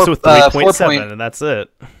 It comes with 3.7, and that's it.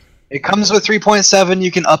 It comes with 3.7.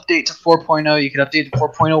 You can update to 4.0. You can update to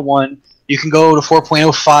 4.01. You can go to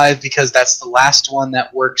 4.05 because that's the last one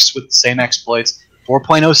that works with the same exploits.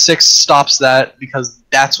 4.06 stops that because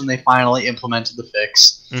that's when they finally implemented the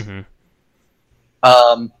fix.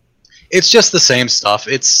 Mm-hmm. It's just the same stuff.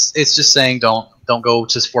 It's just saying don't go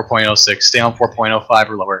to 4.06. Stay on 4.05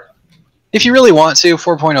 or lower. If you really want to,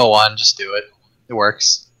 4.01, just do it. It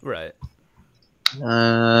works. Right.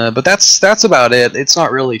 But that's about it. It's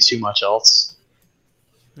not really too much else.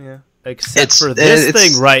 Yeah. Except for this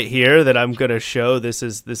thing right here that I'm gonna show. This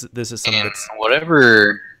is something that's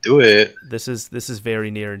whatever. Do it. This is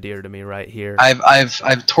very near and dear to me right here.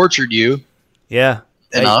 I've tortured you. Yeah.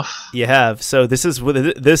 Enough. You have. So this is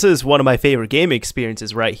one of my favorite game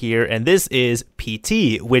experiences right here, and this is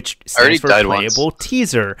PT, which stands for Playable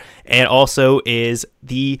Teaser, and also is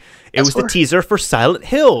the teaser for Silent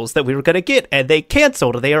Hills that we were going to get, and they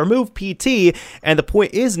canceled. They removed PT, and the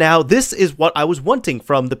point is now this is what I was wanting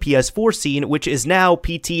from the PS4 scene, which is now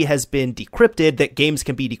PT has been decrypted, that games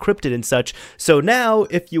can be decrypted and such. So now,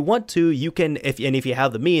 if you want to, you can, if you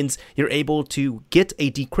have the means, you're able to get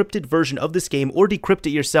a decrypted version of this game or decrypt it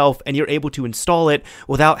yourself, and you're able to install it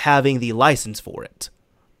without having the license for it.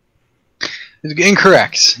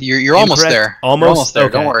 Incorrect. You're almost there. Almost there.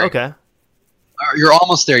 Okay. Don't worry. Okay. You're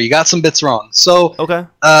almost there. You got some bits wrong. So okay.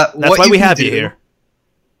 That's why we have you here.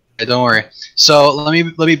 Don't worry. So let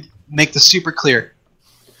me make this super clear.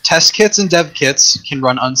 Test kits and dev kits can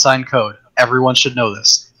run unsigned code. Everyone should know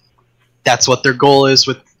this. That's what their goal is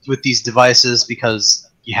with these devices, because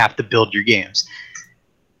you have to build your games.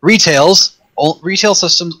 Retail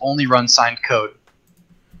systems only run signed code.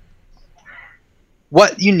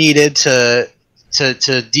 What you needed to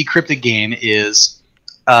decrypt a game is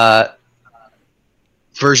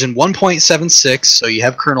version 1.76, so you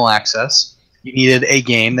have kernel access. You needed a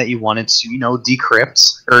game that you wanted to,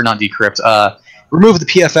 decrypt, or not decrypt, remove the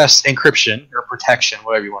PFS encryption or protection,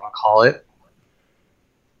 whatever you want to call it,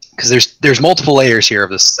 because there's multiple layers here of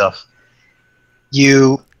this stuff.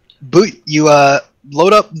 You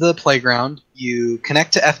load up the Playground. You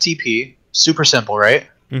connect to FTP. Super simple, right?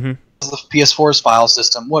 Mm-hmm. The PS4's file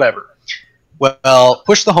system, whatever. Well,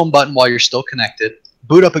 push the home button while you're still connected.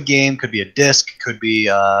 Boot up a game. Could be a disc. Could be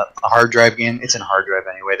a hard drive game. It's in a hard drive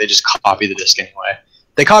anyway. They just copy the disc anyway.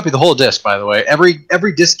 They copy the whole disc, by the way.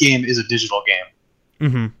 Every disc game is a digital game.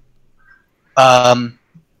 Mm-hmm.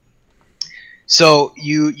 So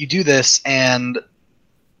you do this, and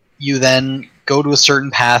you then go to a certain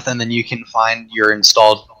path, and then you can find your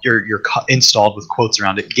installed with quotes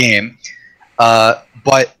around it game.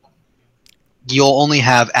 But you'll only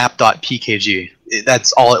have app.pkg.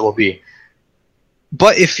 That's all it will be.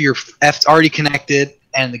 But if you're already connected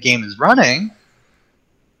and the game is running,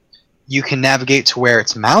 you can navigate to where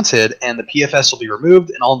it's mounted, and the PFS will be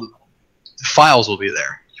removed, and all the files will be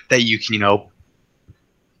there that you can,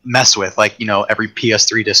 mess with, like, every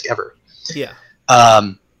PS3 disc ever. Yeah.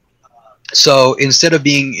 So instead of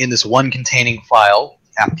being in this one containing file,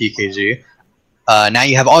 app.pkg, now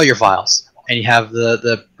you have all your files, and you have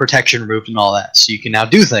the protection removed and all that, so you can now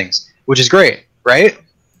do things, which is great, right?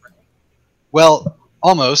 Well,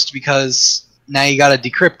 almost, because now you got to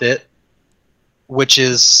decrypt it, which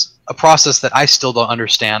is a process that I still don't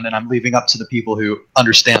understand, and I'm leaving up to the people who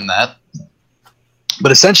understand that.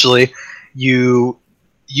 But essentially, you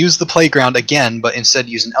use the Playground again, but instead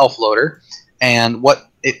use an ELF loader, and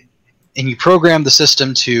you program the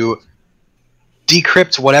system to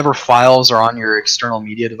decrypt whatever files are on your external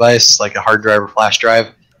media device, like a hard drive or flash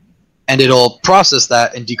drive, and it'll process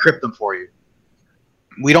that and decrypt them for you.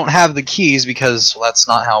 We don't have the keys because that's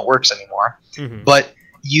not how it works anymore. Mm-hmm. But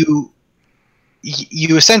you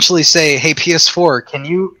essentially say, "Hey, PS4, can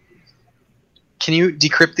you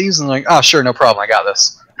decrypt these?" And they're like, "Oh, sure, no problem, I got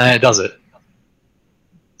this," and it does it.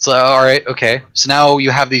 So, all right, okay. So now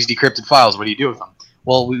you have these decrypted files. What do you do with them?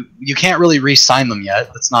 Well, you can't really re-sign them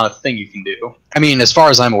yet. That's not a thing you can do. I mean, as far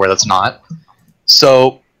as I'm aware, that's not.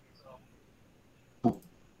 So,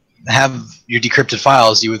 have your decrypted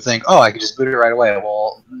files, you would think, oh, I could just boot it right away.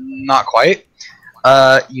 Well, not quite.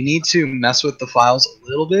 You need to mess with the files a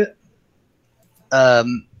little bit.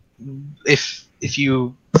 If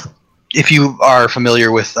you are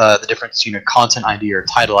familiar with the difference between a content ID or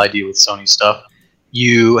title ID with Sony stuff,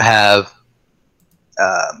 you have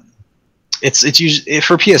it's usually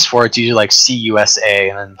for PS4. It's usually like CUSA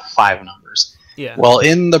and then 5 numbers. Yeah. Well,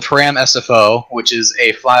 in the param SFO, which is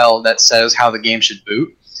a file that says how the game should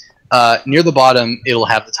boot, near the bottom it'll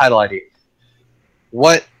have the title ID.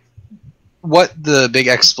 What the big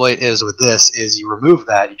exploit is with this is you remove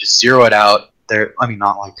that, you just zero it out. There, I mean,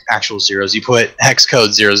 not like actual zeros. You put hex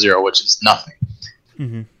code 00, which is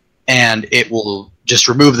nothing, and it will just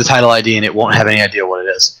remove the title ID, and it won't have any idea what it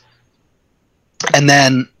is. And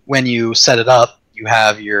then when you set it up, you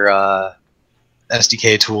have your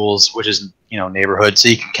SDK tools, which is neighborhood, so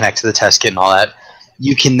you can connect to the test kit and all that.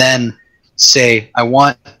 You can then say, I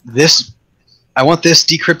want this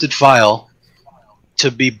decrypted file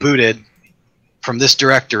to be booted from this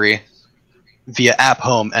directory via app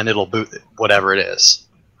home, and it'll boot whatever it is.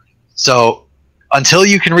 So until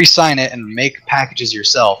you can re-sign it and make packages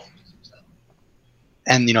yourself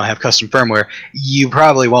and have custom firmware, you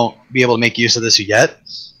probably won't be able to make use of this yet.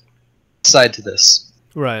 Side to this,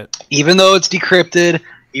 Right. even though it's decrypted,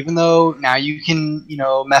 even though now you can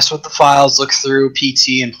mess with the files, look through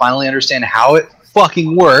PT, and finally understand how it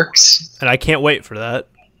fucking works. And I can't wait for that.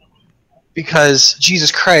 Because,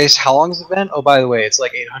 Jesus Christ, how long has it been? Oh, by the way, it's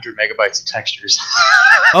like 800 megabytes of textures.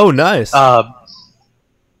 Oh, nice. Yeah,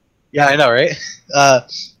 I know, right?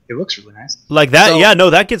 It looks really nice. Like that, So, yeah,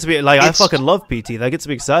 no, that gets me, like, I it's- fucking love PT. That gets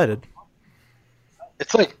me excited.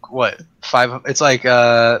 It's like, what, 500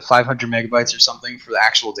 megabytes or something for the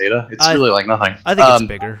actual data. It's really like nothing. I think it's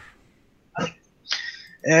bigger.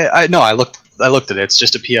 I looked at it. It's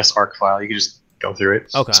just a PSArc file. You can just go through it.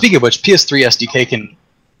 Okay. Speaking of which, PS3 SDK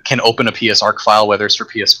can open a PSArc file, whether it's for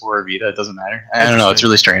PS4 or Vita. It doesn't matter. I don't know. It's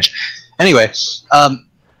really strange. Anyway,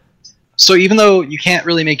 so even though you can't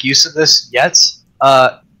really make use of this yet,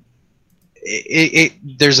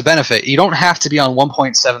 there's a benefit. You don't have to be on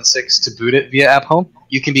 1.76 to boot it via App Home.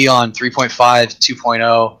 You can be on 3.5,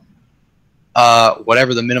 2.0,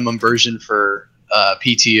 whatever the minimum version for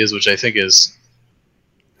PT is, which I think is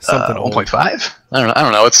Something old. 1.5. I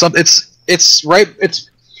don't know. It's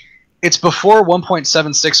before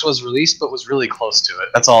 1.76 was released, but was really close to it.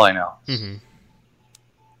 That's all I know. Mm-hmm.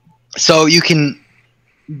 So you can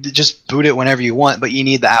just boot it whenever you want, but you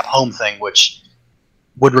need the App Home thing, which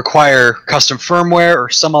would require custom firmware or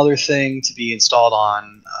some other thing to be installed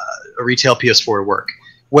on a retail PS4 to work.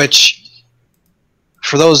 Which,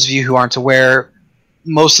 for those of you who aren't aware,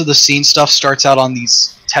 most of the scene stuff starts out on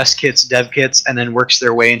these test kits, dev kits, and then works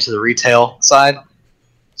their way into the retail side.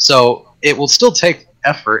 So it will still take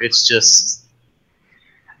effort. It's just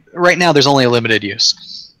right now there's only a limited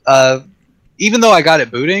use. Even though I got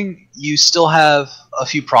it booting, you still have a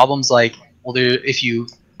few problems. Like, well, if you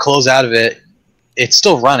close out of it, it's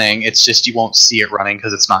still running. It's just you won't see it running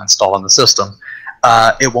because it's not installed on the system.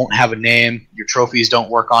 It won't have a name. Your trophies don't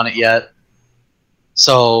work on it yet.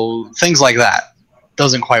 So things like that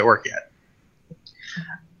doesn't quite work yet.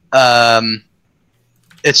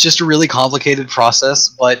 It's just a really complicated process,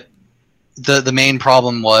 but the main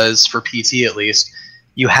problem was, for PT at least,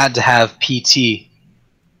 you had to have PT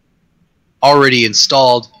already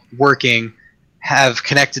installed, working, have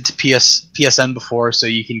connected to PSN before, so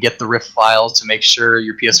you can get the RIF files to make sure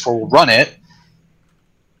your PS4 will run it.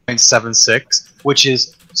 0.76, which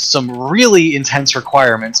is some really intense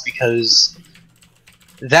requirements, because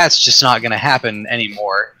that's just not going to happen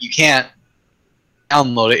anymore. You can't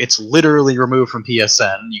download it. It's literally removed from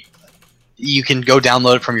PSN. You can go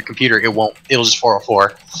download it from your computer. It won't. It'll just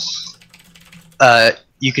 404.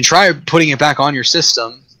 You can try putting it back on your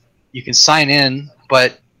system. You can sign in,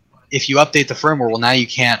 but if you update the firmware, well, now you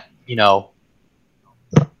can't.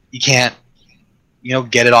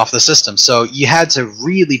 Get it off the system. So you had to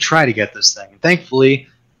really try to get this thing. Thankfully,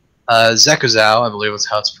 Zekuzao, I believe that's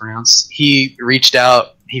how it's pronounced, he reached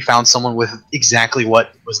out. He found someone with exactly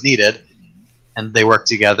what was needed, and they worked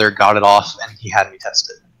together, got it off, and he had me test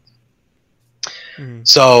it. Mm-hmm.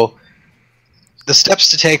 So the steps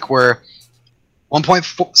to take were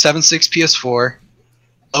 1.76 PS4,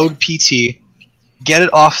 load PT, get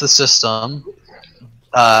it off the system,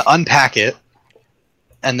 unpack it,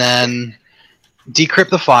 and then decrypt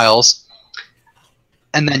the files,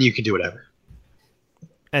 and then you can do whatever.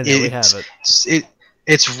 And there we have it.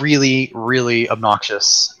 It's really, really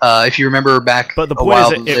obnoxious. If you remember back But the a point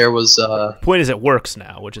while, is there was point is it works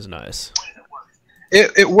now, which is nice.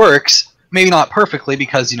 it works. Maybe not perfectly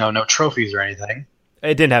because no trophies or anything.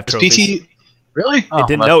 It didn't have Does trophies. PT really? Oh, It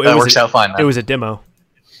didn't. that, No, that works out fine. Then. It was a demo.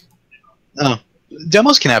 Oh.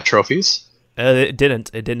 Demos can have trophies. It didn't.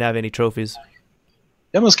 It didn't have any trophies.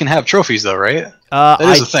 Demos can have trophies though, right? That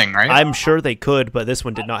is a thing, right? I'm sure they could, but this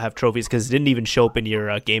one did not have trophies because it didn't even show up in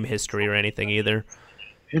your game history or anything either.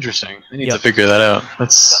 Interesting. I need Yep. to figure that out.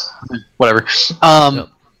 That's whatever.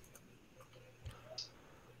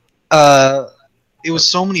 It was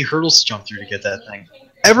so many hurdles to jump through to get that thing.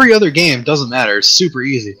 Every other game doesn't matter. It's super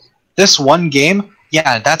easy. This one game,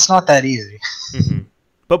 yeah, that's not that easy. Mm-hmm.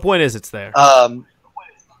 But point is, it's there.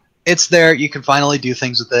 It's there. You can finally do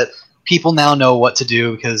things with it. People now know what to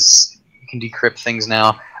do because you can decrypt things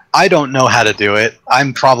now. I don't know how to do it.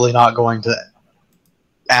 I'm probably not going to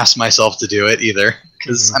ask myself to do it either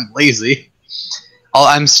because I'm lazy.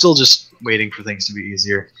 I'm still just waiting for things to be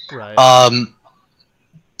easier. Right.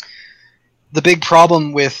 The big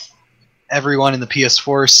problem with everyone in the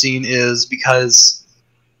PS4 scene is because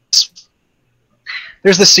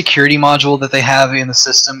there's this security module that they have in the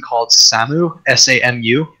system called SAMU,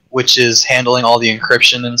 S-A-M-U, which is handling all the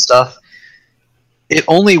encryption and stuff. It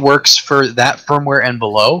only works for that firmware and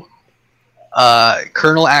below.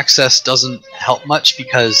 Kernel access doesn't help much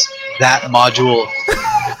because that module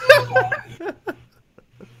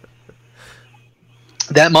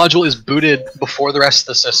is booted before the rest of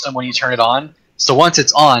the system when you turn it on. So once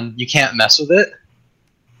it's on, you can't mess with it.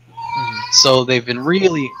 So they've been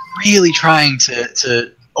really, really trying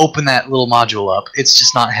to open that little module up. It's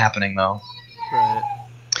just not happening though. Right.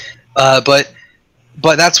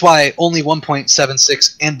 But that's why only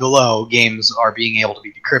 1.76 and below games are being able to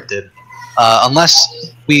be decrypted.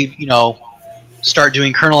 Unless we, start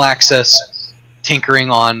doing kernel access tinkering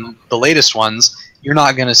on the latest ones, you're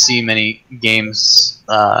not going to see many games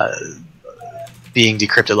being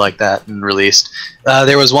decrypted like that and released.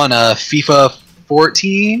 There was one, FIFA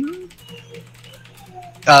 14.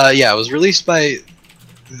 It was released by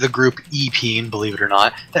the group EPeen, believe it or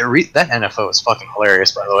not. That NFO is fucking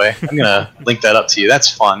hilarious, by the way. I'm gonna link that up to you. That's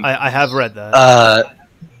fun. I have read that.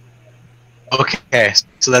 Okay,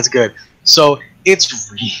 so that's good. So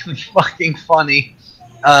it's really fucking funny.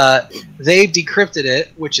 They decrypted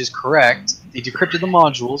it, which is correct. They decrypted the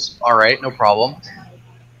modules. All right, no problem.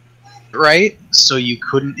 Right? So you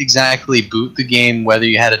couldn't exactly boot the game whether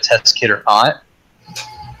you had a test kit or not.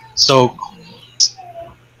 So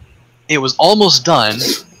it was almost done,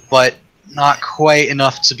 but not quite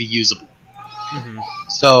enough to be usable. Mm-hmm.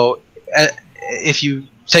 So if you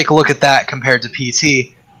take a look at that compared to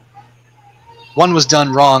PT, one was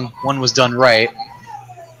done wrong, one was done right.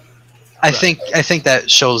 I think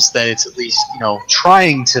that shows that it's at least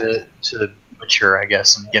trying to mature, I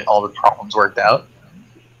guess, and get all the problems worked out.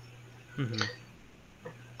 Mm-hmm.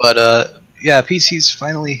 But PC's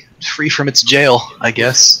finally free from its jail, I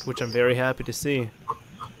guess. Which I'm very happy to see.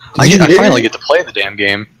 I finally get to play the damn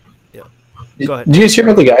game. Yeah. Go ahead. Did you guys hear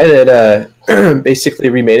about the guy that basically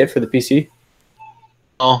remade it for the PC?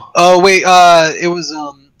 Oh wait, it was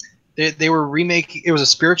they were remaking. It was a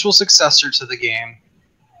spiritual successor to the game,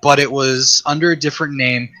 but it was under a different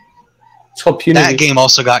name. It's called Punity. That game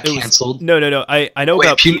also got canceled. No. I know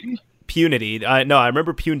about Punity. Punity. I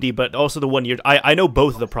remember Punity, but also the one I know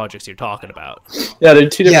both of the projects you're talking about. Yeah, they're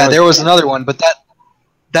two different. Yeah, there was another one, but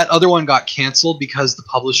that other one got canceled because the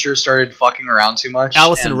publisher started fucking around too much.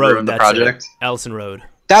 Allison and Road. ruined the That's project. Allison Road.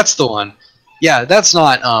 That's the one. Yeah, that's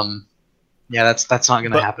not. That's not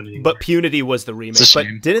going to happen anymore. But Punity was the remake. It's a But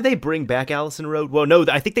shame. didn't they bring back Allison Road? Well, no,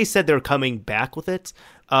 I think they said they're coming back with it.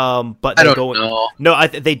 But I they're don't know. No,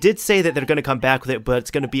 they did say that they're going to come back with it, but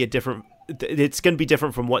it's going to be It's going to be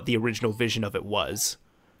different from what the original vision of it was.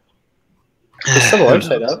 Is the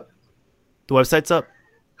website up? The website's up.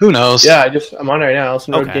 Who knows? Yeah, I'm on right now.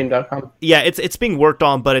 AllisonRoadGame.com. Yeah, it's being worked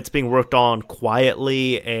on, but it's being worked on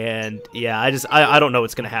quietly, and yeah, I don't know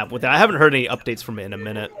what's going to happen with it. I haven't heard any updates from it in a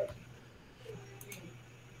minute.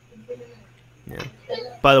 Yeah.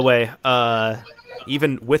 By the way,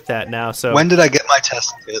 even with that now, so when did I get my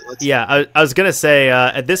test kit? I was gonna say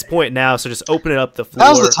at this point now, so just open it up the floor.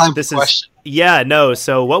 Now's the time for questions.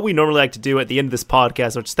 So what we normally like to do at the end of this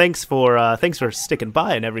podcast, which thanks for sticking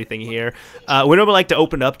by and everything here. We normally like to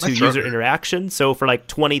open up to user interaction. So for like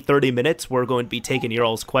 20-30 minutes, we're going to be taking your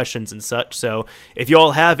all's questions and such. So if you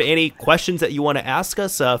all have any questions that you want to ask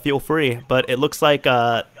us, feel free. But it looks like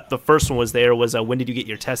the first one was when did you get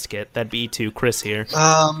your test kit? That'd be to Chris here.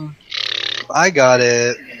 I got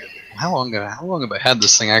it. How long have I had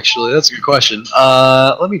this thing? Actually, that's a good question.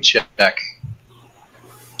 Let me check.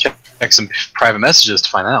 check some private messages to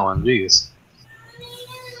find that one. Jeez.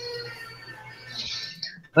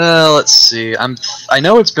 Let's see. I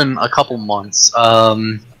know it's been a couple months.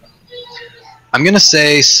 I'm gonna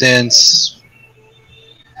say since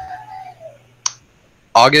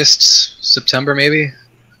August, September, maybe.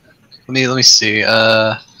 Let me see.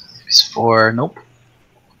 PS4. Nope.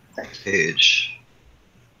 Page.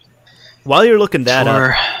 While you're looking that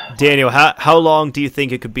up, Daniel, how long do you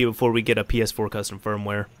think it could be before we get a PS4 custom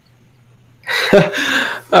firmware?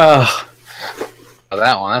 Oh,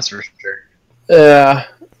 that one, that's for sure. Yeah.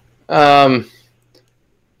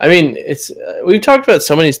 I mean, it's we've talked about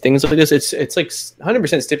so many things like this. It's like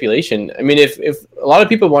 100% stipulation. I mean, if a lot of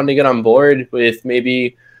people wanted to get on board with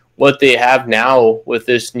maybe what they have now with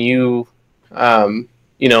this new,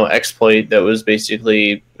 exploit that was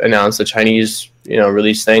basically announced, the Chinese,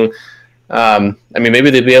 release thing. I mean, maybe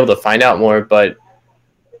they'd be able to find out more, but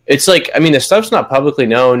it's like, I mean, the stuff's not publicly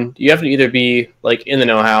known. You have to either be like in the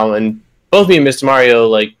know-how, and both me and Mr. Mario,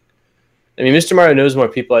 like, I mean, Mr. Mario knows more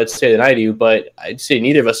people, I'd say, than I do, but I'd say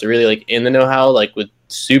neither of us are really like in the know-how, like with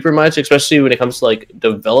super much, especially when it comes to like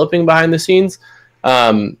developing behind the scenes.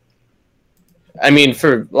 I mean,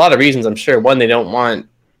 for a lot of reasons, I'm sure. One, they don't want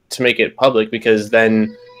to make it public because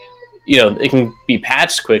then, it can be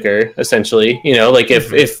patched quicker, essentially. Like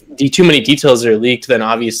if too many details are leaked, then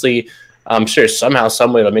obviously, I'm sure somehow,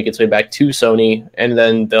 some way it'll make its way back to Sony, and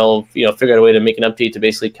then they'll, figure out a way to make an update to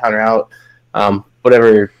basically counter out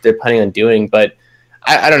whatever they're planning on doing. But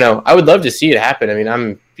I don't know. I would love to see it happen. I mean,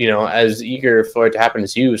 I'm, as eager for it to happen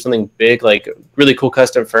as you. Something big, like really cool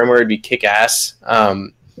custom firmware would be kick ass.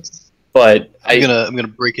 But I'm gonna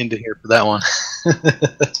break into here for that one.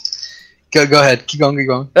 Go ahead. Keep going.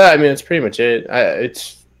 I mean, that's pretty much it.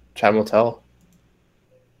 It's time will tell.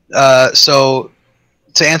 So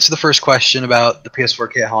to answer the first question about the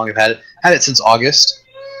PS4K, how long I've had it since August.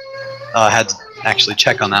 Had to actually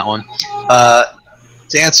check on that one.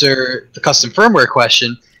 To answer the custom firmware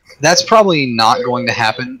question, that's probably not going to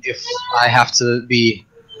happen if I have to be,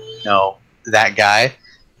 that guy.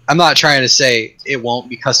 I'm not trying to say it won't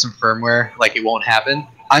be custom firmware, like it won't happen.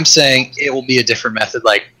 I'm saying it will be a different method,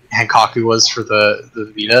 like Hankaku was for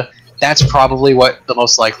the Vita. That's probably what the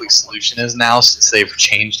most likely solution is now, since they've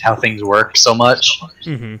changed how things work so much.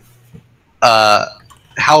 Mm-hmm.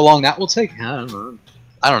 How long that will take, I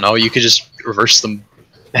don't know. You could just reverse the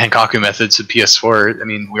Hankaku method to PS4. I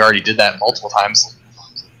mean, we already did that multiple times.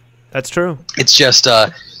 That's true. It's just how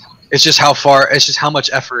much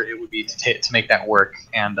effort it would be to make that work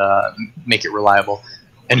and make it reliable.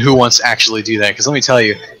 And who wants to actually do that? Because let me tell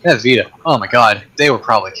you, that Vita, oh my god, they were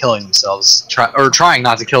probably killing themselves, trying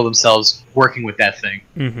not to kill themselves working with that thing.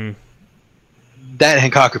 Mm-hmm. That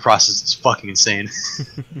Hankaku process is fucking insane.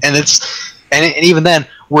 and even then,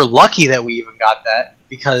 we're lucky that we even got that,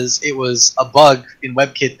 because it was a bug in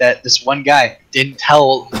WebKit that this one guy didn't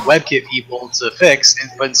tell WebKit people to fix,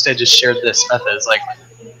 but instead just shared this method. It's like,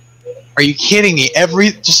 are you kidding me?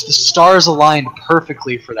 Just the stars aligned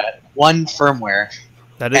perfectly for that one firmware.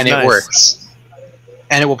 That is and nice. It works.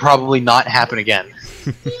 And it will probably not happen again.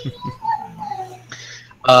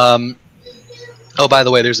 Oh, by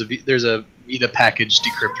the way, there's a Vita package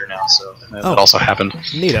decryptor now, so that also happened.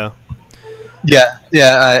 Neato. Yeah.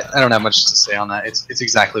 I don't have much to say on that. It's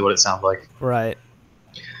exactly what it sounds like. Right.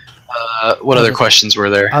 What other questions were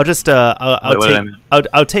there? I'll just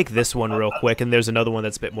I'll take this one real quick, and there's another one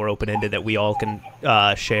that's a bit more open-ended that we all can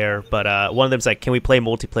share. But one of them's like, can we play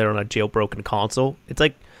multiplayer on a jailbroken console? It's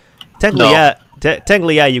like,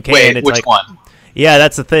 technically, yeah, you can. Wait, it's which like, one? Yeah,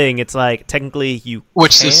 that's the thing. It's like, technically you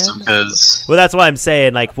Which can. system? Because Well, that's why I'm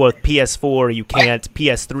saying, like, with PS4 you can't,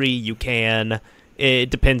 PS3 you can. It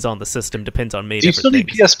depends on the system, depends on many do you different still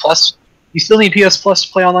things. need PS Plus? You still need PS Plus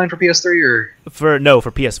to play online for PS3, or For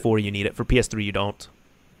PS4 you need it. For PS3 you don't.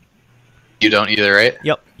 you don't either, right?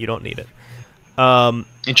 Yep, you don't need it.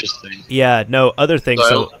 Interesting. Yeah, no, other things.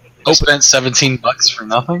 So I spent $17 for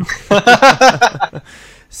nothing.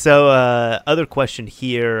 So, other question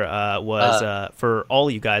here was for all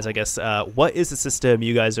you guys, I guess. What is the system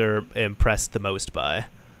you guys are impressed the most by?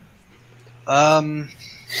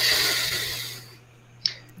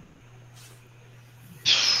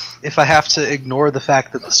 If I have to ignore the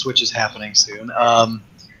fact that the Switch is happening soon,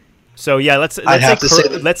 so yeah, let's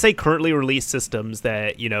say currently released systems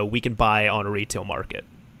that we can buy on a retail market.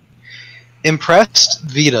 Impressed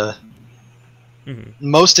Vita.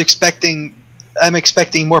 Mm-hmm. I'm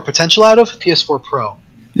expecting more potential out of PS4 Pro.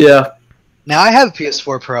 Yeah. Now I have a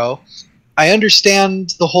PS4 Pro. I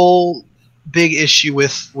understand the whole big issue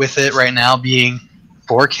with it right now being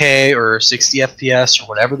 4K or 60 FPS or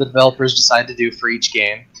whatever the developers decide to do for each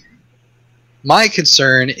game. My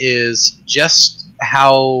concern is just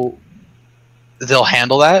how they'll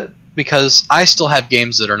handle that, because I still have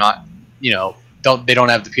games that are not, they don't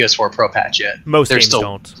have the PS4 Pro patch yet. Most They're games still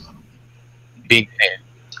don't. being paid.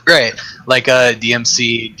 Right, like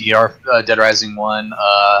DMC, Dead Rising 1,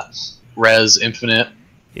 Res Infinite,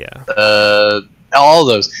 Yeah. all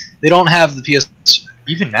those. They don't have the PS.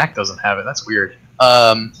 Even Mac doesn't have it. That's weird.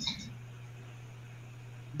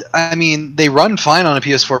 I mean, they run fine on a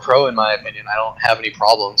PS4 Pro, in my opinion. I don't have any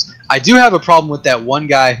problems. I do have a problem with that one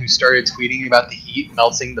guy who started tweeting about the heat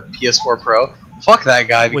melting the PS4 Pro. Fuck that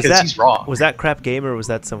guy, because he's wrong. Was that Crap Gamer or was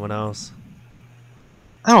that someone else?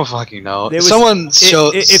 I don't fucking know. Someone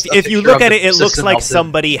showed. If you look at it, it looks like melted.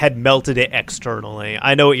 somebody had melted it externally.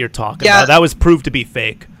 I know what you're talking about. That was proved to be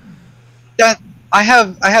fake. I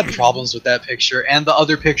had problems with that picture and the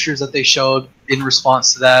other pictures that they showed in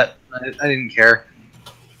response to that. I didn't care.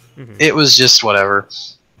 Mm-hmm. It was just whatever.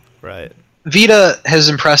 Right. Vita has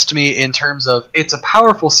impressed me in terms of it's a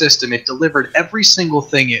powerful system. It delivered every single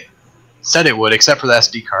thing it said it would, except for the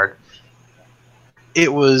SD card.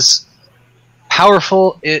 It was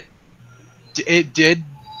powerful. It did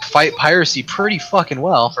fight piracy pretty fucking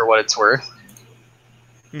well, for what it's worth.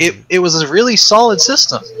 Mm-hmm. It was a really solid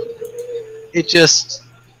system.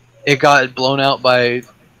 It got blown out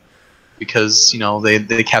because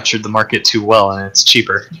they captured the market too well and it's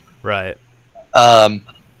cheaper. Right. The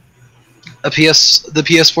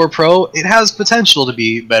PS4 Pro, it has potential to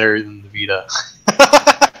be better than the Vita.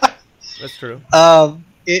 That's true.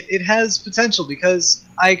 It has potential because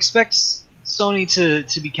I expect Sony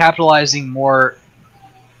to be capitalizing more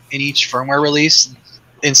in each firmware release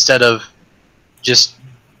instead of just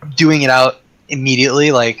doing it out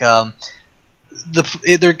immediately. Like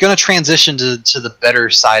they're going to transition to the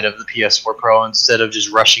better side of the PS4 Pro instead of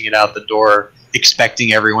just rushing it out the door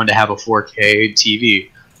expecting everyone to have a 4K TV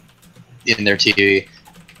in their TV.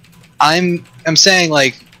 I'm saying,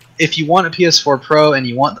 like, if you want a PS4 Pro and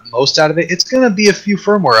you want the most out of it, it's going to be a few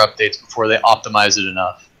firmware updates before they optimize it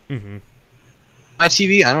enough. Mm-hmm. My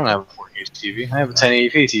TV, I don't have a 4K TV. I have a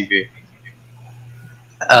 1080p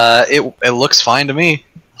TV. It looks fine to me.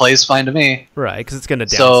 Plays fine to me. Right, because it's going to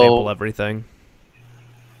downsample everything.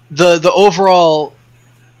 The overall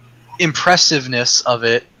impressiveness of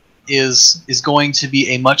it is going to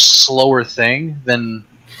be a much slower thing than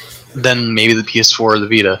maybe the PS4 or the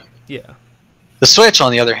Vita. Yeah. The Switch,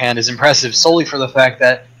 on the other hand, is impressive solely for the fact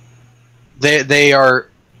that they are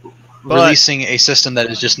releasing a system that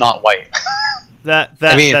is just not white.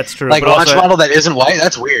 That's true. Like, but launch model that isn't white,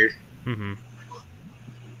 that's weird. Mm-hmm.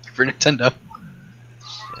 For Nintendo.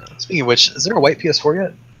 Yeah. Speaking of which, is there a white PS4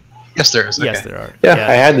 yet? Yes, there is. Okay. Yes, there are. Yeah,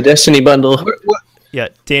 I had the Destiny bundle. Yeah,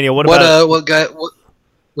 Daniel,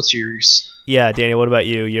 what's yours? Yeah, Daniel, what about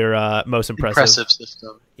you? Your most impressive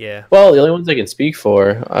system. Yeah. Well, the only ones I can speak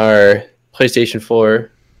for are PlayStation 4,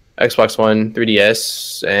 Xbox One,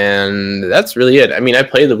 3DS, and that's really it. I mean, I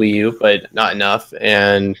played the Wii U, but not enough.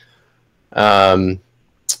 And Vita,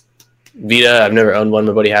 I've never owned one.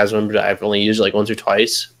 My buddy has one, but I've only used it like once or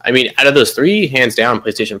twice. I mean, out of those three, hands down,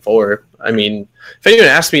 PlayStation 4. I mean, if anyone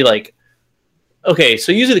asks me, like, okay,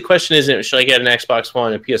 so usually the question isn't, should I get an Xbox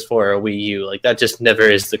One, a PS4, or a Wii U? Like, that just never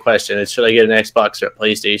is the question. It's, should I get an Xbox or a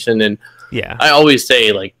PlayStation? And yeah, I always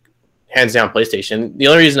say, like, hands down, PlayStation. The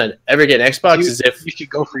only reason I'd ever get an Xbox is if... You should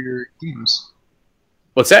go for your games.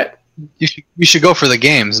 What's that? You should go for the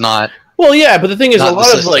games, not... Well, yeah, but the thing is, a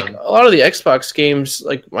lot of the Xbox games,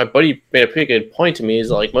 like, my buddy made a pretty good point to me,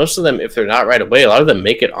 is, like, most of them, if they're not right away, a lot of them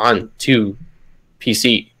make it on to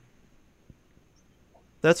PC.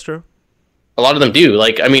 That's true. A lot of them do.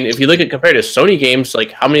 Like, I mean, if you look at compared to Sony games,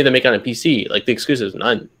 like, how many of them make on a PC? Like, the excuse is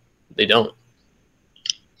none. They don't.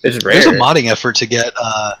 It's rare. There's a modding effort to get...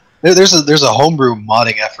 There's a homebrew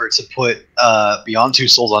modding effort to put Beyond Two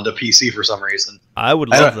Souls onto PC for some reason. I would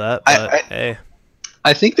love that, but hey...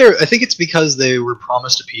 I think it's because they were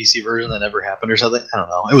promised a PC version that never happened or something. I don't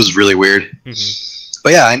know. It was really weird. Mm-hmm.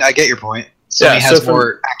 But yeah, I get your point. Sony has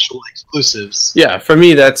more actual exclusives. Yeah, for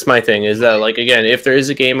me, that's my thing. Is that, like, again, if there is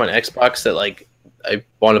a game on Xbox that, like, I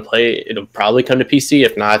want to play, it'll probably come to PC.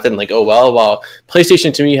 If not, then, like, oh well. While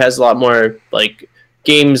PlayStation to me has a lot more, like,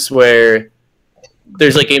 games where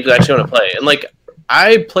there's, like, games I actually want to play, and, like,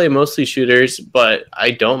 I play mostly shooters, but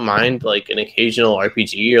I don't mind, like, an occasional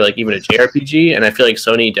RPG or, like, even a JRPG, and I feel like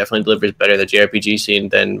Sony definitely delivers better the JRPG scene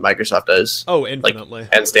than Microsoft does. Oh, infinitely.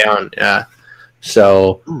 Like, hands down, yeah.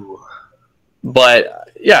 So,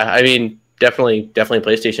 but, yeah, I mean, definitely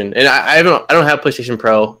PlayStation. And I don't have PlayStation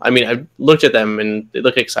Pro. I mean, I've looked at them, and they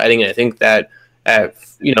look exciting, and I think that at,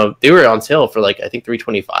 they were on sale for like, I think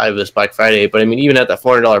 $325 this Black Friday. But I mean, even at that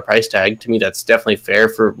 $400 price tag, to me, that's definitely fair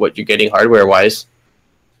for what you're getting hardware wise.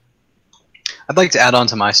 I'd like to add on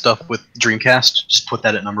to my stuff with Dreamcast. Just put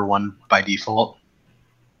that at number 1 by default.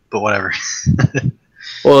 But whatever.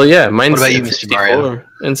 Well, yeah, mine's What about you, Mr. Mario?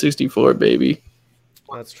 N64, baby.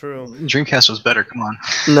 That's true. Dreamcast was better. Come on.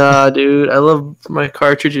 Nah, dude, I love my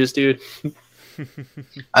cartridges, dude.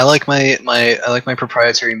 I like my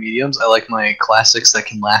proprietary mediums. I like my classics that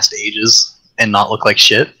can last ages and not look like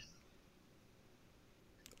shit.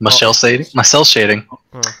 My cell shading.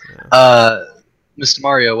 Oh, yeah. Mr.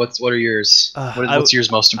 Mario, what are yours? What's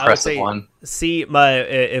yours most impressive one? See,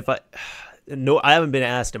 I haven't been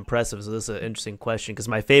asked impressive, so this is an interesting question because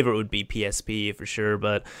my favorite would be PSP for sure,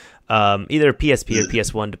 but either PSP or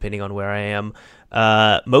PS1 depending on where I am.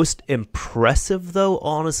 Most impressive though,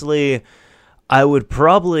 honestly, I'd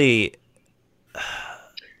probably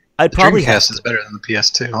Dreamcast is better than the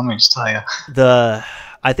PS2. Let me just tell you.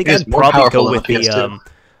 I think It is I'd more probably powerful go than with the PS2.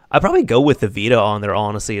 I'd probably go with the Vita on there,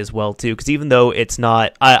 honestly, as well, too, because even though it's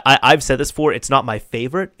not, I've said this before, it's not my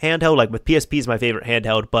favorite handheld, like with PSP is my favorite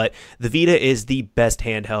handheld, but the Vita is the best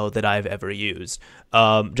handheld that I've ever used.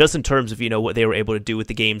 Just in terms of, what they were able to do with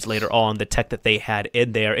the games later on, the tech that they had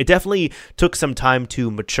in there, it definitely took some time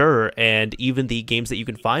to mature, and even the games that you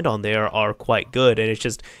can find on there are quite good, and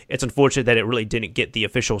it's unfortunate that it really didn't get the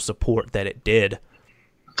official support that it did.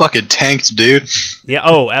 Fucking tanked, dude. Yeah,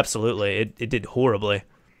 oh, absolutely. It did horribly.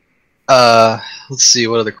 Let's see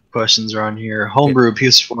what other questions are on here. Homebrew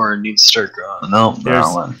PS4 needs to start growing. No, there's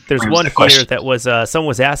one here that was someone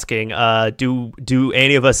was asking, do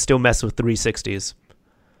any of us still mess with 360s?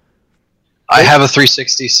 I have a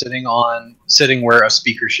 360 sitting where a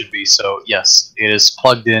speaker should be. So yes, it is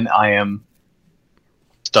plugged in. I am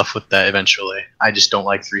stuff with that eventually. I just don't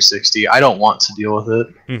like 360. I don't want to deal with it.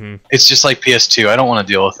 Mm-hmm. It's just like PS2. I don't want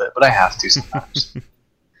to deal with it, but I have to sometimes.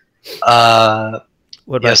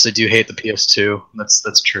 Yes, I do hate the PS2.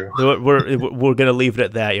 That's true. We're gonna leave it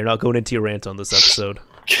at that. You're not going into your rant on this episode.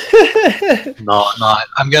 No, I'm not.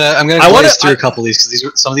 I'm gonna glaze through a couple of these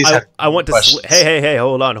because some of these have I want to. questions. Hey,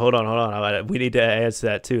 hold on. We need to answer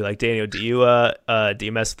that too. Like Daniel, do you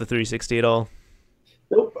mess with the 360 at all?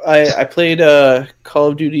 Nope. I played Call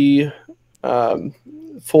of Duty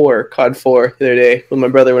 4, COD 4 the other day with my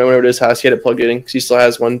brother when I went over to his house. He had it plugged in because he still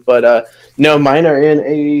has one. But no, mine are in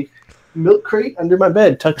a milk crate under my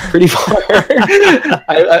bed, tucked pretty far.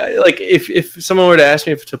 I like if someone were to ask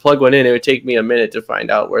me to plug one in, it would take me a minute to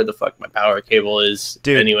find out where the fuck my power cable is.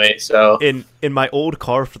 Dude, anyway, so in my old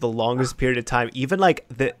car for the longest period of time, even like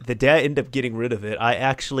the day I ended up getting rid of it, I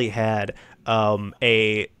actually had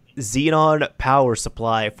a Xenon power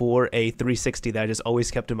supply for a 360 that I just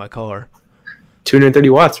always kept in my car. 230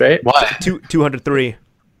 watts, right? Why? 203.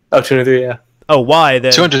 Oh, 203, yeah. Oh, why?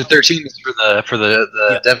 213 is for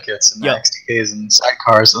the dev kits and the XTKs and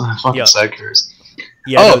sidecars and fucking sidecars.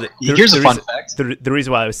 Yeah. Here's a fun fact. The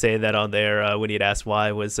reason why I was saying that on there when you'd asked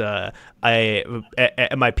why was I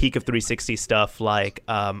at my peak of 360 stuff, like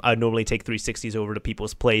I'd normally take 360s over to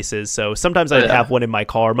people's places. So sometimes I'd have one in my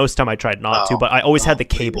car. Most of the time I tried not to, but I always had the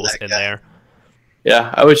cables in there. Yeah,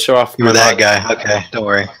 I would show off. You were that guy. Okay, don't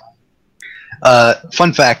worry.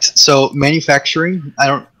 Fun fact. So manufacturing,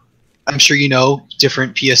 I'm sure you know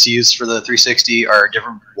different PSUs for the 360 are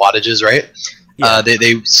different wattages, right? Yeah.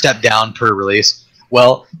 They step down per release.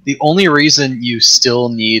 Well, the only reason you still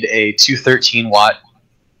need a 213 watt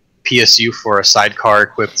PSU for a sidecar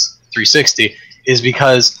equipped 360 is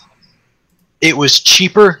because it was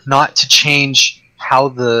cheaper not to change how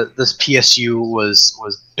this PSU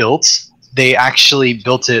was built. They actually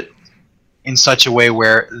built it in such a way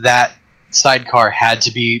where that sidecar had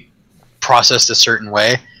to be processed a certain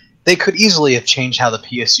way. They could easily have changed how the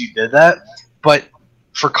PSU did that, but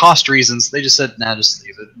for cost reasons, they just said, "Nah, just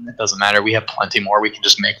leave it. It doesn't matter. We have plenty more. We can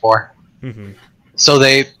just make more." Mm-hmm. So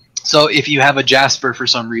if you have a Jasper for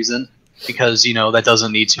some reason, because that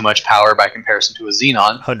doesn't need too much power by comparison to a Xenon,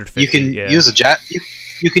 150, you can use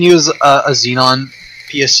you can use a Xenon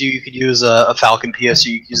PSU. You could use a Falcon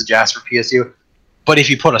PSU. You can use a Jasper PSU. But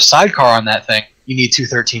if you put a sidecar on that thing, you need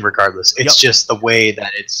 213 regardless. It's just the way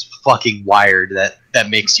that it's fucking wired that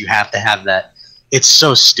makes you have to have that. It's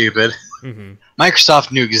so stupid. Mm-hmm.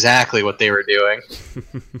 Microsoft knew exactly what they were doing.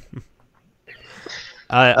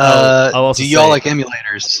 I'll also do y'all like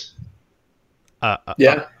emulators?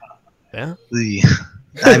 Yeah. Yeah.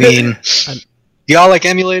 I mean, do y'all like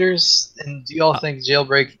emulators? And do y'all think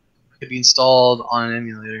Jailbreak could be installed on an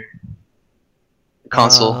emulator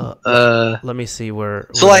console? Let me see where.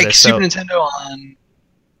 So like Super Nintendo on.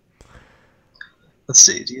 Let's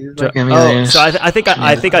see. Do you So, like emulators? so I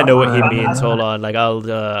think I know what he means. Hold on, like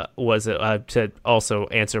to also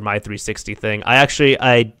answer my 360 thing.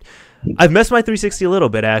 I've messed my 360 a little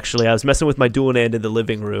bit actually. I was messing with my dual land in the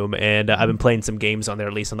living room, and I've been playing some games on there,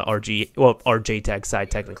 at least on the RJ tag side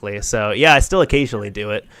technically. So yeah, I still occasionally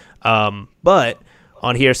do it. But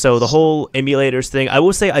on here, so the whole emulators thing, I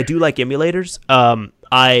will say I do like emulators.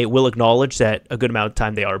 I will acknowledge that a good amount of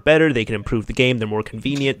time they are better. They can improve the game. They're more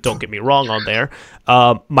convenient. Don't get me wrong on there.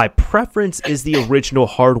 My preference is the original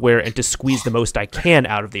hardware and to squeeze the most I can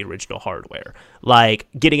out of the original hardware. Like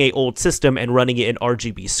getting a old system and running it in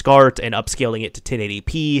RGB SCART and upscaling it to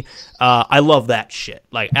 1080p. I love that shit.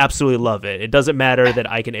 Like, absolutely love it. It doesn't matter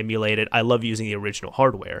that I can emulate it. I love using the original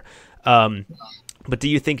hardware. But do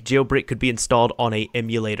you think Jailbreak could be installed on a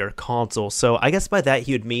emulator console? So I guess by that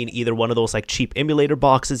he would mean either one of those like cheap emulator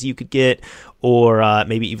boxes you could get, or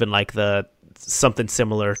maybe even like something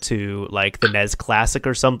similar to like the NES Classic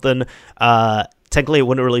or something. Technically, it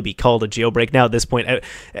wouldn't really be called a jailbreak now at this point.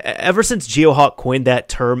 Ever since GeoHawk coined that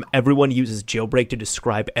term, everyone uses jailbreak to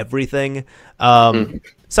describe everything.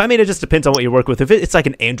 So, I mean, it just depends on what you work with. If it's like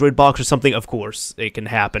an Android box or something, of course, it can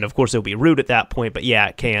happen. Of course, it'll be root at that point, but yeah,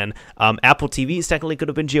 it can. Apple TVs technically could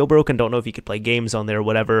have been jailbroken. Don't know if you could play games on there or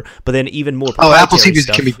whatever. But then even more Apple TVs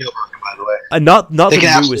stuff, can be jailbroken, by the way. Not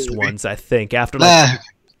the newest ones, I think. After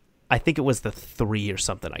I think it was the 3 or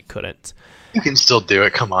something, I couldn't. You can still do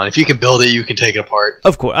it. Come on. If you can build it, you can take it apart.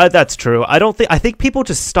 Of course, that's true. I think people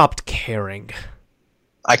just stopped caring.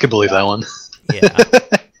 I could believe that one. Yeah.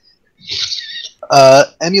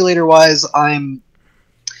 Emulator wise, I'm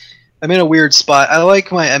in a weird spot. I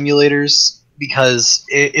like my emulators because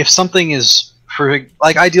if something is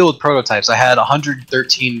like, I deal with prototypes. I had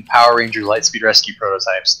 113 Power Ranger Lightspeed Rescue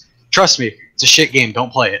prototypes. Trust me, it's a shit game.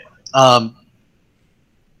 Don't play it.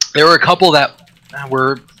 There were a couple that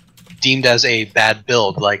were deemed as a bad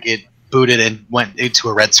build, like it booted and went into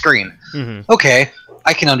a red screen. Mm-hmm. Okay,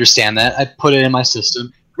 I can understand that. I put it in my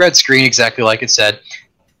system. Red screen, exactly like it said.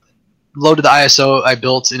 Loaded the ISO I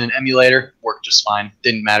built in an emulator, worked just fine,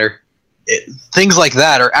 didn't matter. Things like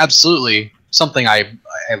that are absolutely something I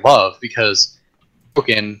love, because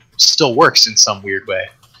broken still works in some weird way.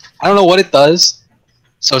 I don't know what it does,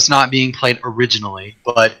 so it's not being played originally,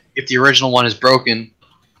 but if the original one is broken,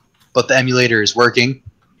 but the emulator is working,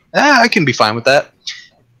 I can be fine with that.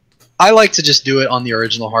 I like to just do it on the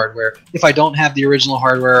original hardware. If I don't have the original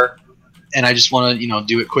hardware and I just want to,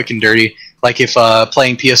 do it quick and dirty, like if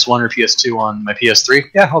playing PS1 or PS2 on my PS3,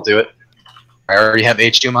 yeah, I'll do it. I already have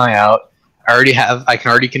HDMI out. I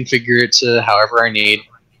can already configure it to however I need.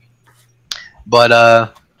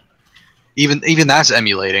 But even that's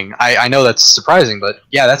emulating. I know that's surprising, but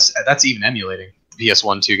yeah, that's even emulating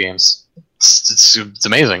PS1, 2 games. It's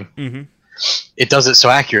amazing. Mm-hmm. It does it so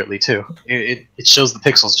accurately too. It shows the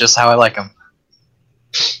pixels just how I like them.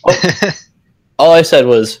 All I said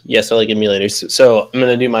was, yes, I like emulators. So I'm going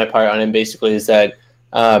to do my part on it, basically, is that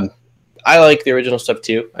I like the original stuff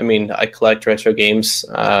too. I mean, I collect retro games,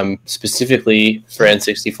 specifically for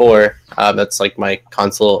N64. That's like my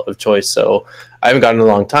console of choice. So I haven't gotten it in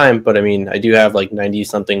a long time, but I mean, I do have like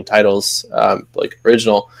 90-something titles, like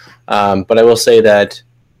original. But I will say that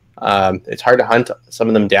it's hard to hunt some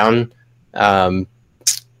of them down.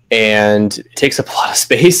 And it takes up a lot of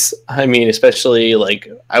space. I mean, especially like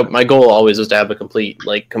my goal always was to have a complete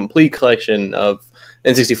collection of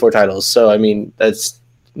N64 titles. So I mean, that's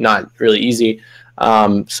not really easy.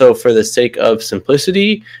 So for the sake of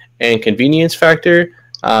simplicity and convenience factor,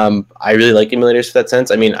 I really like emulators for that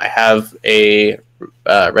sense. I mean, I have a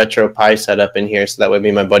RetroPie set up in here, so that way me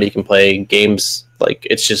and my buddy can play games. Like,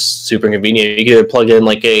 it's just super convenient. You can either plug in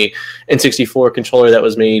like a N64 controller that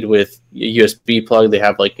was made with a USB plug. They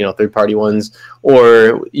have like, third-party ones,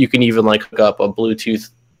 or you can even like hook up a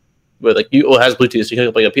Bluetooth with it has Bluetooth, so you can hook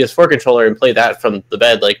up like a PS4 controller and play that from the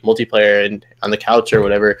bed, like multiplayer and on the couch or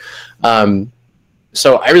whatever.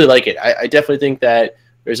 So I really like it. I definitely think that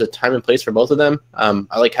there's a time and place for both of them.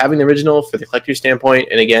 I like having the original for the collector standpoint,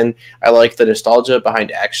 and again, I like the nostalgia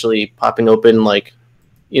behind actually popping open like,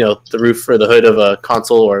 the roof or the hood of a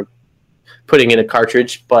console or putting in a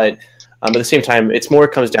cartridge. But at the same time, it's more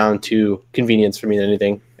comes down to convenience for me than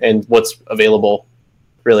anything, and what's available,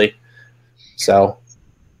 really. So,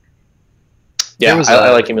 yeah,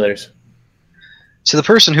 I like emulators. So the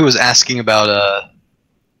person who was asking about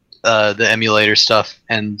the emulator stuff,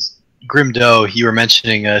 and Grimdo, you were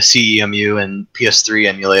mentioning CEMU and PS3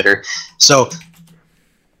 emulator. So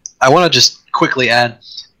I want to just quickly add,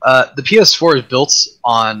 the PS4 is built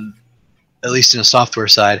on, at least in a software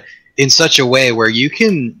side, in such a way where you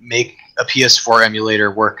can make a PS4 emulator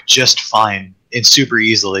work just fine super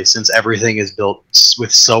easily since everything is built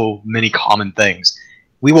with so many common things.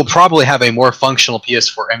 We will probably have a more functional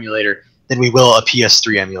PS4 emulator than we will a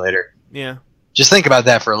PS3 emulator. Yeah. Just think about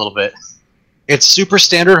that for a little bit. It's super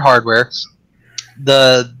standard hardware.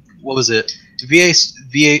 What was it?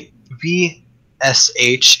 VSH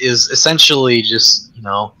is essentially just,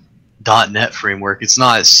 .NET framework. It's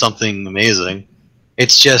not something amazing.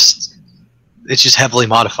 It's just heavily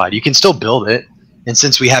modified. You can still build it, and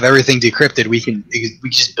since we have everything decrypted, we can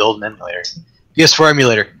just build an emulator. PS4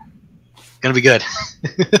 emulator, gonna be good.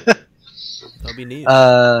 That'll be neat.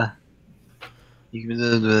 Yeah,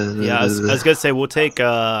 I was gonna say we'll take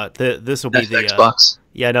this will be the Xbox.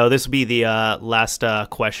 This will be the last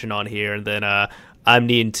question on here, and then I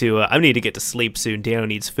need to get to sleep soon. Daniel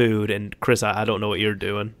needs food, and Chris, I don't know what you're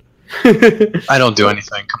doing. I don't do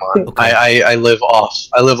anything. Come on, okay. I live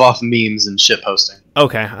off memes and shit posting.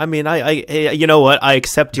 Okay, I mean, I you know what? I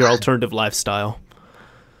accept your alternative lifestyle.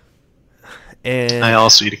 And I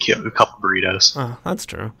also eat a couple burritos. Oh, that's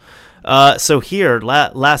true. So here,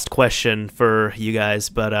 last question for you guys,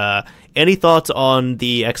 but any thoughts on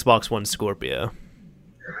the Xbox One Scorpio?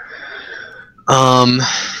 I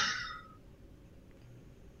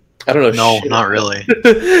don't know. No, not really.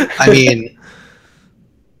 I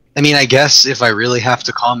mean, I guess if I really have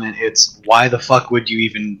to comment, it's why the fuck would you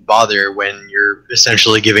even bother when you're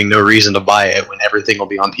essentially giving no reason to buy it when everything will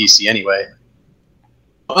be on PC anyway?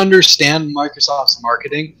 Understand Microsoft's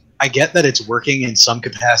marketing. I get that it's working in some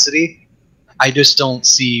capacity. I just don't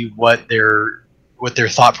see what their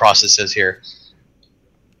thought process is here.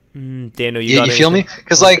 Daniel, you feel me?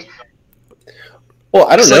 Because well,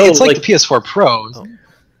 I don't know. It's like the PS4 Pro. Oh.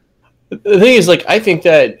 The thing is, I think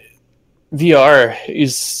that VR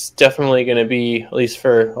is definitely going to be, at least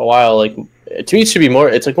for a while, to me it should be more.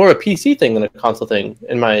 It's more of a PC thing than a console thing,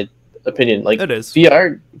 in my opinion. It is.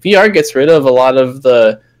 VR gets rid of a lot of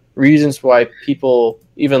the reasons why people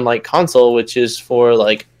even like console, which is for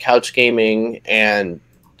couch gaming and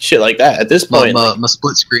shit like that. At this point, my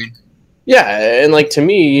split screen. Yeah, and to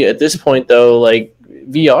me at this point though,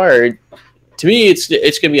 VR, to me it's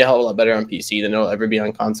gonna be a hell of a lot better on PC than it'll ever be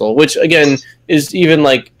on console. Which again is even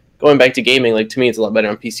going back to gaming. To me it's a lot better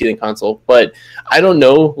on PC than console. But I don't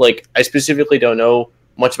know. I specifically don't know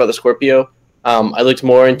much about the Scorpio. I looked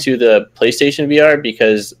more into the PlayStation VR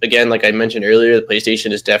because, again, like I mentioned earlier, the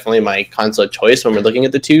PlayStation is definitely my console of choice when we're looking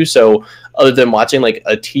at the two. So other than watching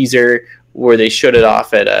a teaser where they showed it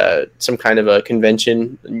off at some kind of a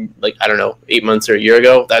convention, 8 months or a year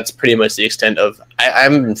ago, that's pretty much the extent of. I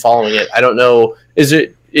haven't been following it. I don't know. Is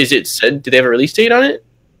it said? Do they have a release date on it?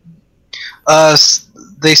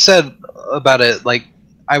 They said about it.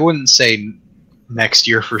 I wouldn't say next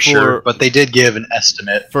year for sure, but they did give an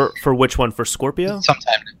estimate for which one, for Scorpio?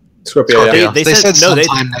 Sometime. Scorpio. Yeah. They said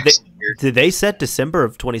sometime next year. Did they said December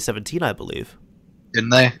of 2017, I believe? Didn't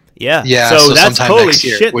they? Yeah. Yeah. So that's holy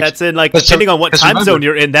year, shit. That's in depending on what time zone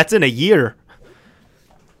you're in, that's in a year.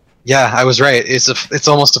 Yeah, I was right. It's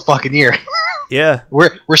almost a fucking year. Yeah.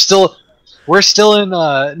 We're still in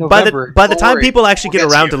November. By the time people actually get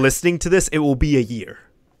around to listening to this, it will be a year.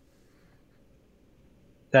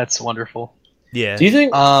 That's wonderful. Yeah. Do you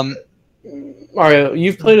think, Mario,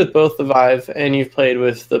 you've played with both the Vive and you've played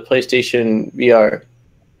with the PlayStation VR.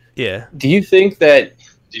 Yeah. Do you think that...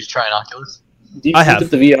 Did you try an Oculus? Do you think that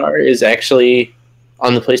the VR is actually,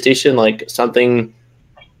 on the PlayStation, something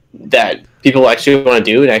that people actually want to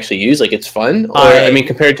do and actually use? It's fun? Or,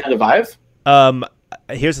 compared to the Vive?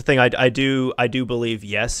 Here's the thing, I do believe,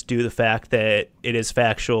 yes, due to the fact that it is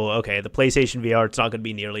factual. Okay, the PlayStation VR, it's not going to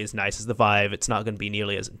be nearly as nice as the Vive. It's not going to be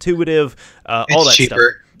nearly as intuitive. All that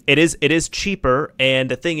cheaper. Stuff. It is cheaper, and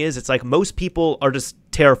the thing is, it's most people are just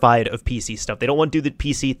terrified of PC stuff. They don't want to do the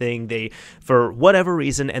PC thing, for whatever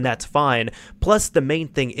reason, and that's fine. Plus, the main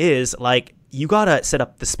thing is, you gotta set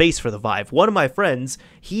up the space for the Vive. One of my friends,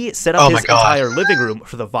 he set up his entire living room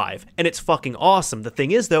for the Vive, and it's fucking awesome. The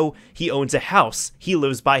thing is, though, he owns a house. He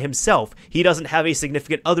lives by himself. He doesn't have a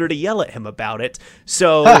significant other to yell at him about it.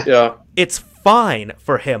 So it's fine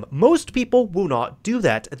for him. Most people will not do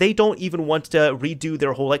that. They don't even want to redo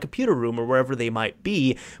their whole computer room or wherever they might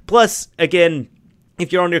be. Plus, again,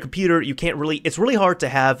 if you're on your computer, you can't really... It's really hard to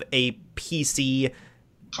have a PC...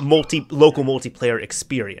 local multiplayer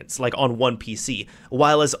experience on one PC,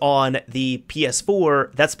 while as on the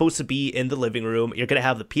PS4 that's supposed to be in the living room. You're gonna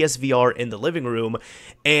have the PSVR in the living room,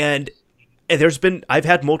 and I've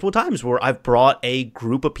had multiple times where I've brought a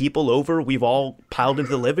group of people over, we've all piled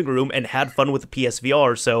into the living room and had fun with the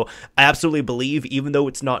PSVR, so I absolutely believe, even though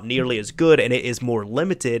it's not nearly as good and it is more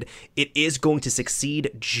limited, it is going to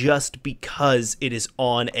succeed just because it is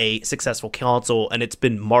on a successful console and it's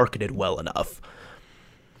been marketed well enough.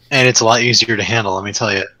 And it's a lot easier to handle, let me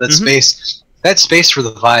tell you. That space for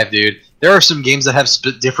the Vive, dude. There are some games that have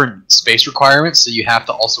different space requirements, so you have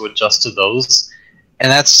to also adjust to those.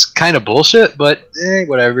 And that's kind of bullshit, but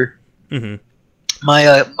whatever. Mm-hmm.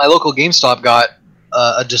 My local GameStop got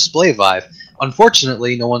a display Vive.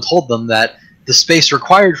 Unfortunately, no one told them that the space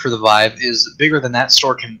required for the Vive is bigger than that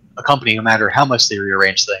store can accompany, no matter how much they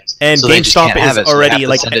rearrange things. And so GameStop is already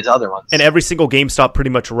like, send it to other ones. And every single GameStop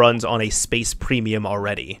pretty much runs on a space premium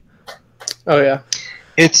already. Oh yeah,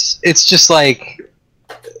 it's just like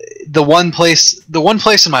the one place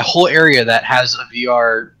in my whole area that has a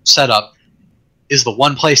VR setup is the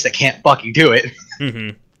one place that can't fucking do it.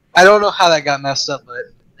 Mm-hmm. I don't know how that got messed up, but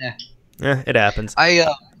it happens. I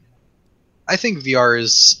think VR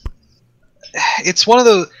is, it's one of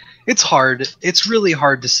the, it's hard. It's really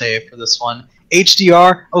hard to say for this one.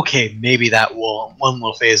 HDR, okay, maybe that one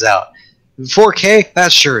will phase out. 4K,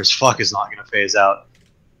 that sure as fuck is not going to phase out.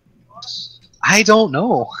 I don't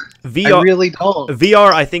know. VR, I really don't.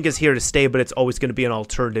 VR, I think, is here to stay, but it's always going to be an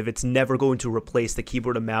alternative. It's never going to replace the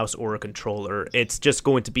keyboard and mouse or a controller. It's just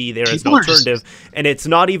going to be there as an alternative, and it's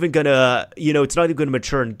not even going to, it's not even going to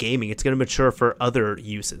mature in gaming. It's going to mature for other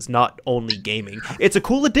uses, not only gaming. It's a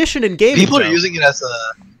cool addition in gaming. People are using it as a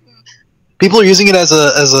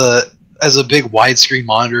big widescreen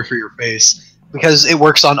monitor for your face because it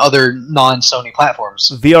works on other non-Sony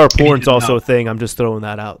platforms. VR porn's also a thing. I'm just throwing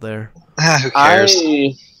that out there. Who cares?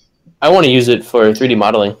 I want to use it for 3D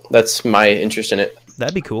modeling. That's my interest in it.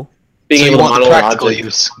 That'd be cool. Being able to model practical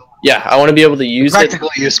use. Yeah, I want to be able to use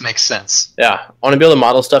practical use makes sense. Yeah, I want to be able to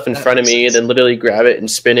model stuff in front of me and then literally grab it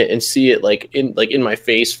and spin it and see it in my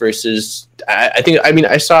face. Versus,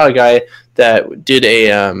 I saw a guy that did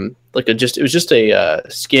it was just a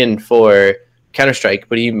skin for Counter-Strike,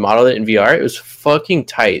 but he modeled it in VR. It was fucking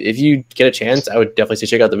tight. If you get a chance, I would definitely say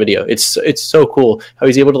check out the video. It's so cool how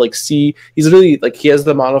he's able to see. He's literally he has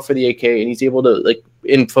the model for the AK, and he's able to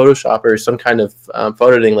in Photoshop or some kind of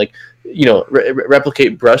photo editing,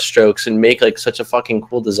 replicate brush strokes and make such a fucking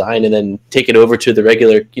cool design, and then take it over to the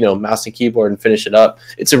regular mouse and keyboard and finish it up.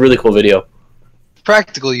 It's a really cool video.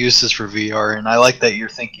 Practical uses for VR, and I like that you're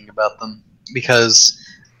thinking about them because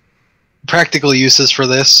practical uses for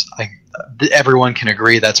this, everyone can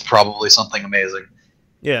agree that's probably something amazing.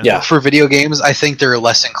 Yeah. For video games, I think they're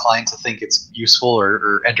less inclined to think it's useful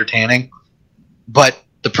or entertaining. But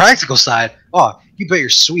the practical side, you bet your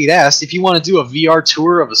sweet ass. If you want to do a VR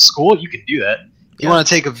tour of a school, you can do that. If you want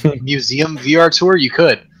to take a museum VR tour, you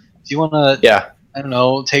could. If you want to, I don't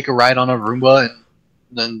know, take a ride on a Roomba and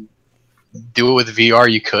then do it with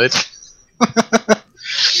VR, you could.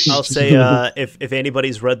 I'll say if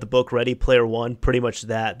anybody's read the book Ready Player One, pretty much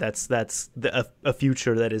that's a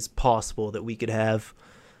future that is possible that we could have.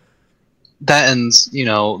 That ends,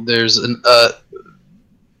 there's the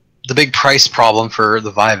big price problem for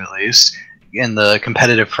the Vive at least, and the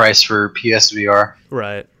competitive price for PSVR.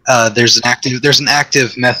 Right. There's an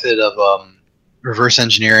active method of reverse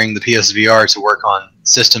engineering the PSVR to work on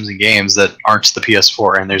systems and games that aren't the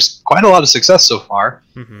PS4, and there's quite a lot of success so far.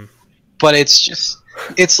 Mm-hmm. But it's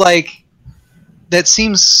that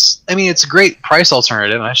seems. I mean, it's a great price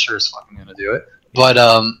alternative. I sure as fucking gonna do it. But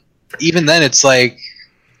even then, it's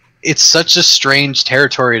such a strange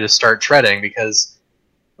territory to start treading because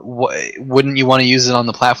wouldn't you want to use it on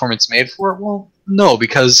the platform it's made for? Well, no,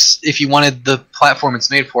 because if you wanted the platform it's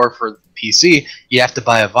made for PC, you have to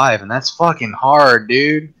buy a Vive, and that's fucking hard,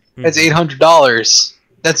 dude. Mm-hmm. That's $800.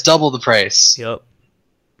 That's double the price. Yep.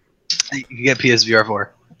 You can get PSVR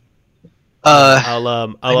 4. I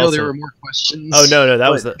know also, there were more questions. Oh no, that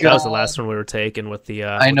was the last one we were taking with the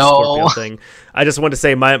Scorpio thing. I just want to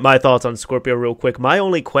say my thoughts on Scorpio real quick. My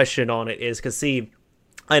only question on it is because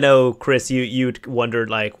I know Chris, you'd wondered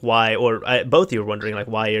why, or both of you were wondering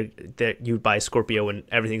why you'd buy Scorpio when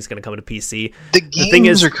everything's going to come to PC. The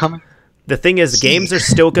games are coming. The thing is, games are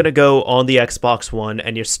still going to go on the Xbox One,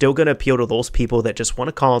 and you're still going to appeal to those people that just want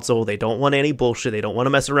a console. They don't want any bullshit. They don't want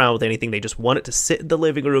to mess around with anything. They just want it to sit in the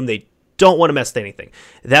living room. They don't want to mess with anything.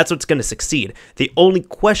 That's what's going to succeed. The only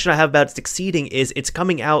question I have about succeeding is it's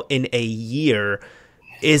coming out in a year.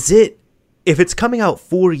 If it's coming out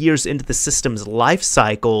 4 years into the system's life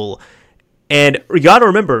cycle, and you got to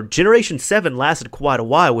remember, Generation 7 lasted quite a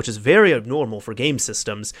while, which is very abnormal for game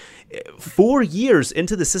systems. 4 years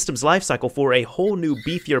into the system's life cycle for a whole new,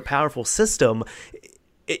 beefier, powerful system,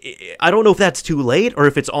 I don't know if that's too late or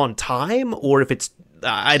if it's on time or if it's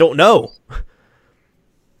I don't know.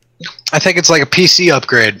 I think it's like a PC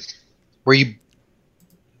upgrade where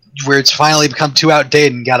it's finally become too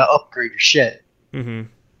outdated and got to upgrade your shit. Mm-hmm.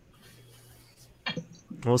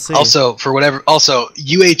 We'll see. Also,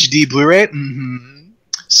 UHD Blu-ray. Mm-hmm.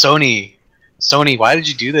 Sony, why did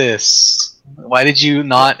you do this? Why did you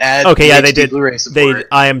not add? Okay, yeah, they UHD did. Blu-ray support?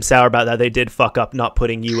 I am sour about that. They did fuck up not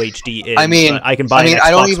putting UHD in. I mean, I can buy an Xbox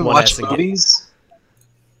I don't even One watch S and movies.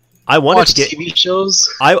 I wanted Watch to get TV shows.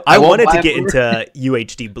 I won't wanted buy to a get Blu-ray. into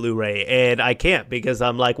UHD Blu-ray, and I can't because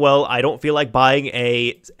I'm like, well, I don't feel like buying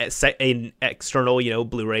an external,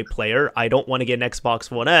 Blu-ray player. I don't want to get an Xbox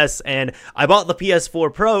One S, and I bought the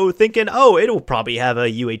PS4 Pro thinking, oh, it'll probably have a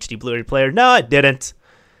UHD Blu-ray player. No, it didn't.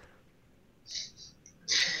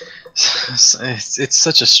 It's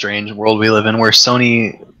such a strange world we live in, where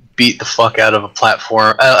Sony beat the fuck out of a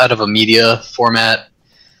platform, out of a media format.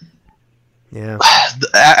 Yeah.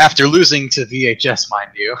 After losing to VHS,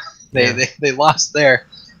 mind you, they lost there,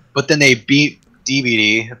 but then they beat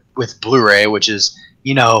DVD with Blu-ray, which is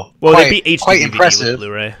well, quite, they beat HD quite DVD impressive. with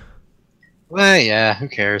Blu-ray. Well, yeah, who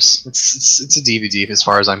cares? It's a DVD as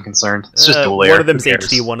far as I'm concerned. It's just dual layer. One of them's Who cares?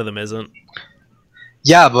 HD, one of them isn't.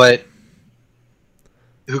 Yeah, but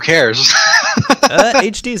who cares?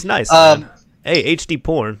 HD is nice. Man. Hey, HD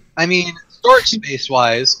porn. I mean, storage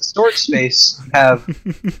space,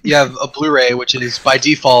 you have a Blu-ray, which is by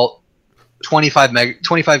default 25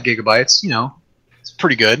 gigabytes. It's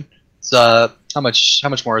pretty good. It's how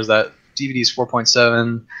much more is that? DVD's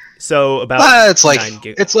 4.7. So about it's like 9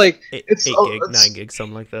 gig. it's like 8 it's gig, it's, 9 gig,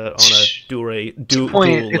 something like that on a dual it's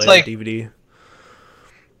layer like DVD.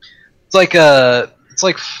 it's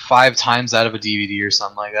like 5 times out of a DVD or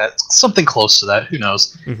something like that. Something close to that. Who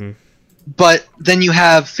knows? Mm-hmm. But then you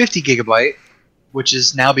have 50 gigabyte, which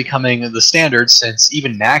is now becoming the standard since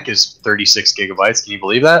even NAC is 36 gigabytes. Can you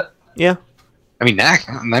believe that? Yeah. I mean,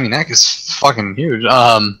 NAC is fucking huge.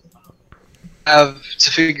 Have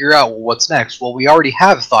to figure out what's next. Well, we already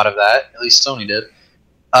have thought of that. At least Sony did.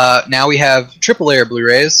 Now we have triple layer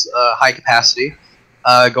Blu-rays, high capacity,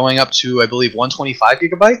 going up to, I believe, 125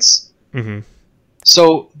 gigabytes. Mm-hmm.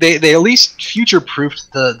 So they at least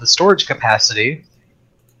future-proofed the storage capacity,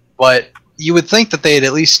 but you would think that they'd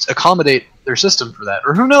at least accommodate their system for that.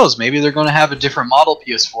 Or who knows, maybe they're going to have a different model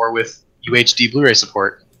PS4 with UHD Blu-ray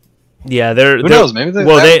support. Yeah, Who knows? Maybe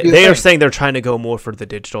they are saying they're trying to go more for the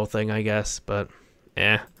digital thing, I guess, but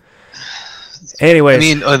Anyways, I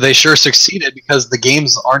mean, they sure succeeded because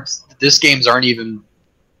disc games aren't even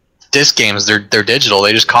disc games. They're digital.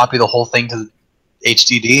 They just copy the whole thing to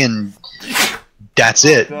HDD and that's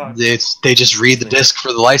it. They just read the disc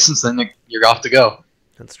for the license, then you're off to go.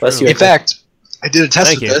 That's true. In fact, I did a test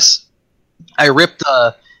Thank with you. this. I ripped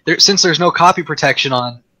since there's no copy protection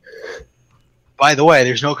on. By the way,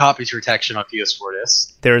 there's no copy protection on PS4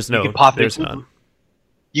 discs. There's You no. can pop it There's in. none.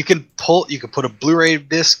 You can put a Blu-ray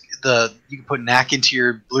disc. You can put NAC into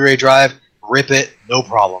your Blu-ray drive, rip it, no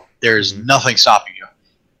problem. There's nothing stopping you.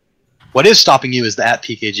 What is stopping you is the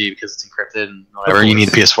 @PKG because it's encrypted and whatever. You need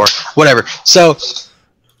a PS4, whatever. So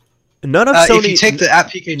None of Sony. if you take the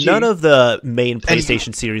 @PKG, None of the main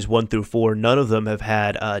PlayStation series 1 through 4, none of them have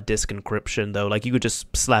had disk encryption though. Like you could just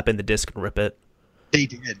slap in the disk and rip it. They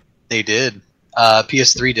did.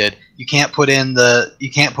 PS3 did. You can't put it into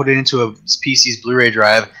a PC's Blu-ray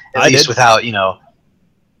drive at least without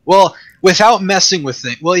without messing with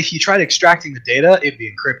it. Well, if you tried extracting the data, it'd be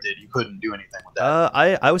encrypted. You couldn't do anything with that.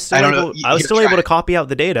 I was still able to copy out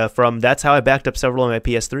the data from. That's how I backed up several of my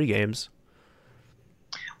PS3 games.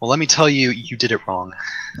 Well, let me tell you, you did it wrong.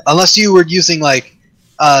 Unless you were using the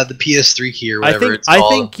PS3 key or whatever it's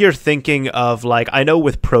called. I think you're thinking of I know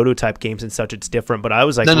with prototype games and such it's different, but I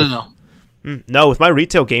was like no, with my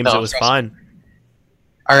retail games it was fine.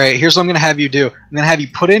 All right, here's what I'm going to have you do. I'm going to have you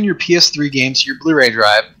put in your PS3 game to your Blu-ray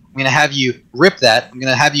drive. I'm going to have you rip that. I'm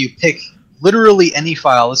going to have you pick literally any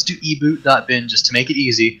file. Let's do eboot.bin just to make it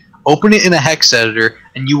easy. Open it in a hex editor,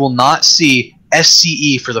 and you will not see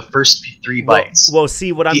SCE for the first 3 bytes. Well,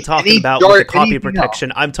 see what I'm talking about with the copy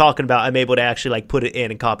protection. I'm talking about I'm able to actually put it in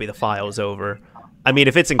and copy the files over. I mean,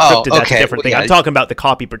 if it's encrypted, that's a different thing. I'm talking about the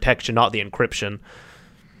copy protection, not the encryption.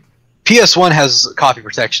 PS1 has copy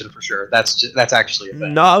protection for sure. That's actually a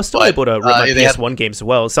thing. No, I was still able to rip my PS1 games as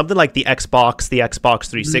well. Something like the Xbox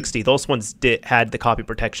 360, those ones had the copy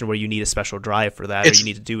protection where you need a special drive for that, or you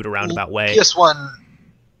need to do it a roundabout way.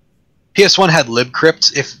 PS1 had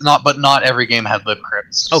libcrypt, but not every game had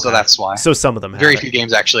libcrypt. Okay. So that's why. So some of them Very few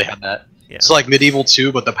games actually had that. Yeah. So Medieval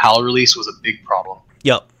 2, but the PAL release was a big problem.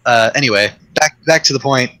 Yep. Anyway, back to the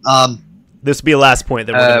point. This will be the last point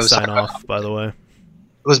that we're going to sign off, by the way.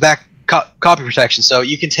 goes back copy protection. So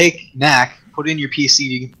you can take NAC, put it in your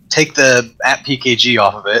PC, take the @pkg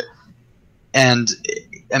off of it, and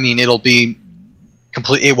I mean it'll be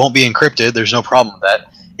complete. It won't be encrypted. There's no problem with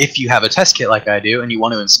that. If you have a test kit like I do, and you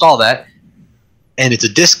want to install that, and it's a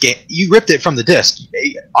disk game, you ripped it from the disk.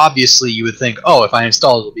 Obviously, you would think, oh, if I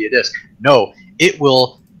install it, it'll be a disk. No, it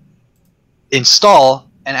will install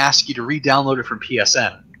and ask you to re-download it from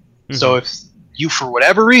PSN. Mm-hmm. So if you, for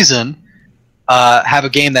whatever reason, have a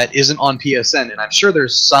game that isn't on PSN, and I'm sure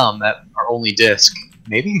there's some that are only disc,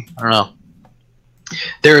 maybe? I don't know.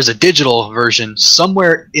 There is a digital version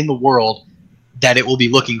somewhere in the world that it will be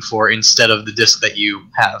looking for instead of the disc that you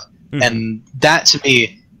have. Mm-hmm. And that, to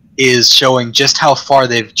me, is showing just how far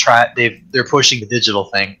they're pushing the digital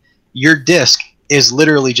thing. Your disc is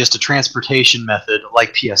literally just a transportation method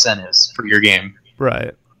like PSN is for your game.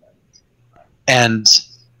 Right. And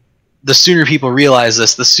the sooner people realize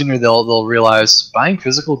this, the sooner they'll realize buying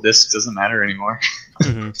physical discs doesn't matter anymore.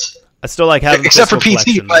 Mm-hmm. I still like having except for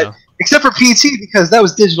PT, except for PT because that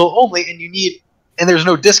was digital only, and there's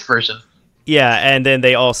no disc version. Yeah, and then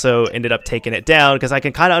they also ended up taking it down because I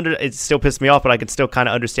can kind of it still pissed me off, but I can still kind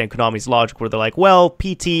of understand Konami's logic where they're like, well,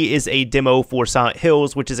 PT is a demo for Silent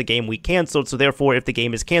Hills, which is a game we canceled, so therefore if the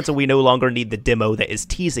game is canceled, we no longer need the demo that is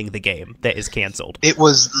teasing the game that is canceled. It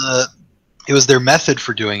was their method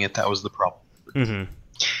for doing it that was the problem. Mm-hmm.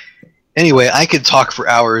 Anyway, I could talk for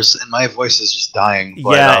hours, and my voice is just dying.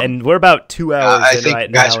 But, yeah, and we're about 2 hours I in think right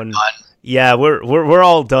you guys now. are done. Yeah, we're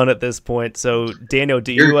all done at this point. So, Daniel,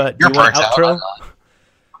 do you want an outro?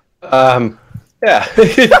 Yeah.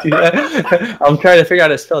 I'm trying to figure out how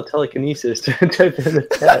to spell telekinesis to type in the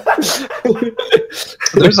chat.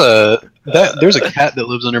 There's a cat that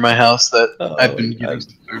lives under my house that I've been giving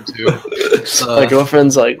some food to. My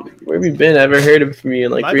girlfriend's like, "Where have you been? I haven't heard from you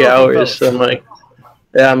in like 3 hours." So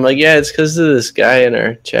I'm like, yeah, it's because of this guy in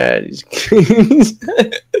our chat.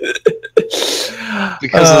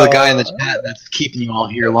 Because of the guy in the chat that's keeping you all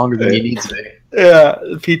here longer than you need to be. Yeah,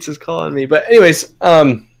 the pizza's calling me. But anyways,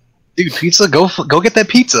 dude, pizza, go get that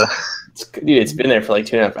pizza. It's been there for like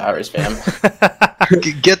 2.5 hours, fam.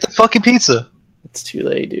 Get the fucking pizza. It's too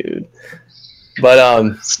late, dude. But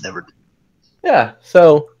it's never. Yeah.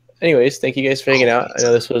 So, anyways, thank you guys for hanging out. I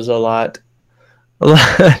know this was a lot.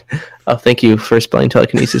 Oh, thank you for spelling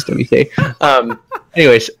telekinesis, WK.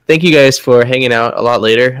 Anyways, thank you guys for hanging out a lot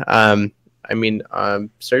later. I mean,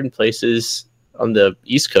 certain places on the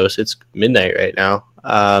East Coast, it's midnight right now.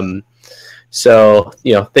 So,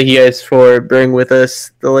 thank you guys for bearing with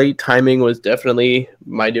us. The late timing was definitely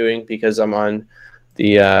my doing because I'm on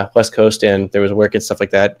the West Coast and there was work and stuff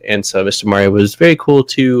like that. And so Mr. Mario was very cool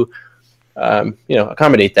to,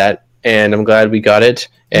 accommodate that. And I'm glad we got it.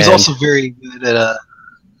 He's also very good at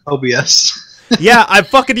OBS. Yeah, I'm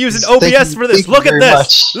fucking using OBS for this. Look at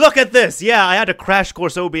this. Look at this. Yeah, I had to crash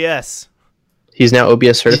course OBS. He's now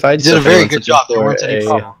OBS certified. He did a very good job. There weren't any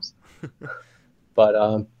problems.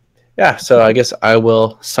 But yeah, so I guess I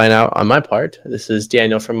will sign out on my part. This is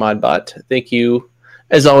Daniel from ModBot. Thank you,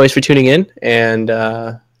 as always, for tuning in. And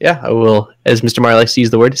yeah, I will, as Mr. Mario likes to use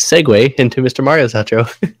the word, segue into Mr. Mario's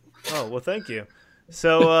outro. Oh, well, thank you.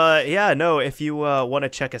 So, yeah, no, if you want to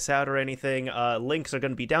check us out or anything, links are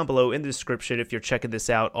going to be down below in the description if you're checking this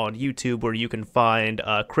out on YouTube, where you can find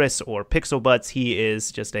Chris or PixelButts. He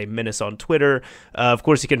is just a menace on Twitter. Of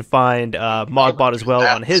course, you can find ModBot as well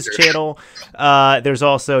on his channel. There's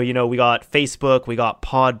also, we got Facebook, we got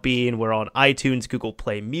Podbean, we're on iTunes, Google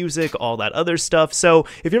Play Music, all that other stuff. So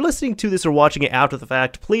if you're listening to this or watching it after the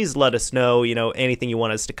fact, please let us know, anything you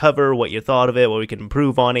want us to cover, what you thought of it, what we can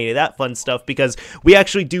improve on, any of that fun stuff, because we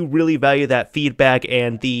actually do really value that feedback,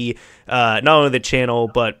 and the not only the channel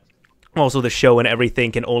but also the show and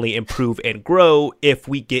everything can only improve and grow if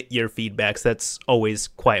we get your feedback. So that's always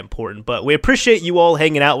quite important. But we appreciate you all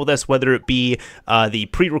hanging out with us, whether it be the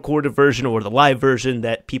pre-recorded version or the live version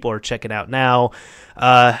that people are checking out now.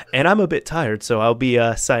 And I'm a bit tired, so I'll be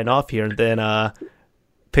signing off here. And then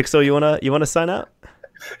Pixel, you wanna sign out?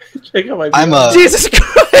 Check out my Jesus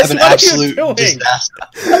Christ! I'm an absolute disaster.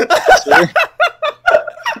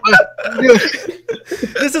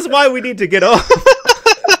 This is why we need to get off.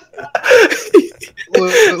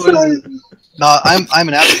 What is it? No, I'm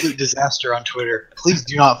an absolute disaster on Twitter. Please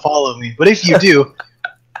do not follow me. But if you do,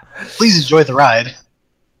 please enjoy the ride.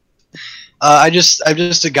 I'm just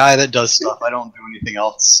a guy that does stuff. I don't do anything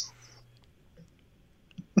else.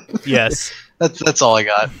 Yes. That's all I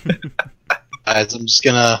got. Guys, I'm just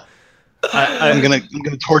gonna. I'm gonna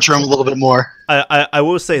torture him a little bit more. I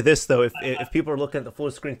will say this though, if people are looking at the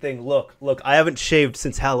full screen thing, look, I haven't shaved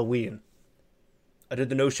since Halloween. I did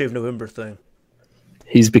the no shave November thing.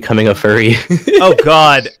 He's becoming a furry. Oh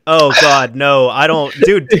God, no, I don't,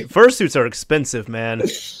 dude. Fursuits are expensive, man.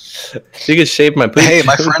 You can shave my pooch. Hey,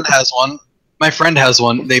 my friend has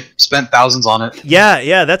one. They spent thousands on it.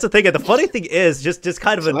 Yeah, that's the thing. And the funny thing is, just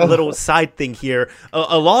kind of a little side thing here.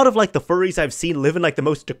 A lot of like the furries I've seen live in like the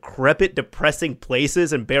most decrepit, depressing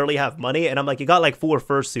places and barely have money. And I'm like, you got like 4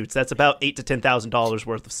 fursuits. That's about $8,000 to $10,000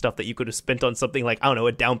 worth of stuff that you could have spent on something like, I don't know,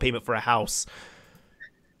 a down payment for a house.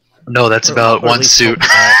 No, that's about one suit.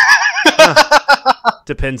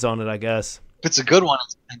 Depends on it, I guess. If it's a good one,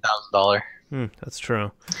 it's $10,000. That's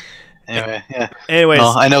true. Anyway, yeah. Anyways,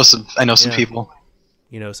 well, I know some people.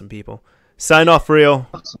 You know some people. Sign off for real,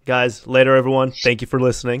 guys. Later, everyone. Thank you for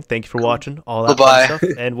listening. Thank you for watching. All that fun stuff,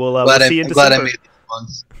 and we'll see you in December. Glad I made these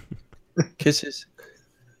ones. Kisses.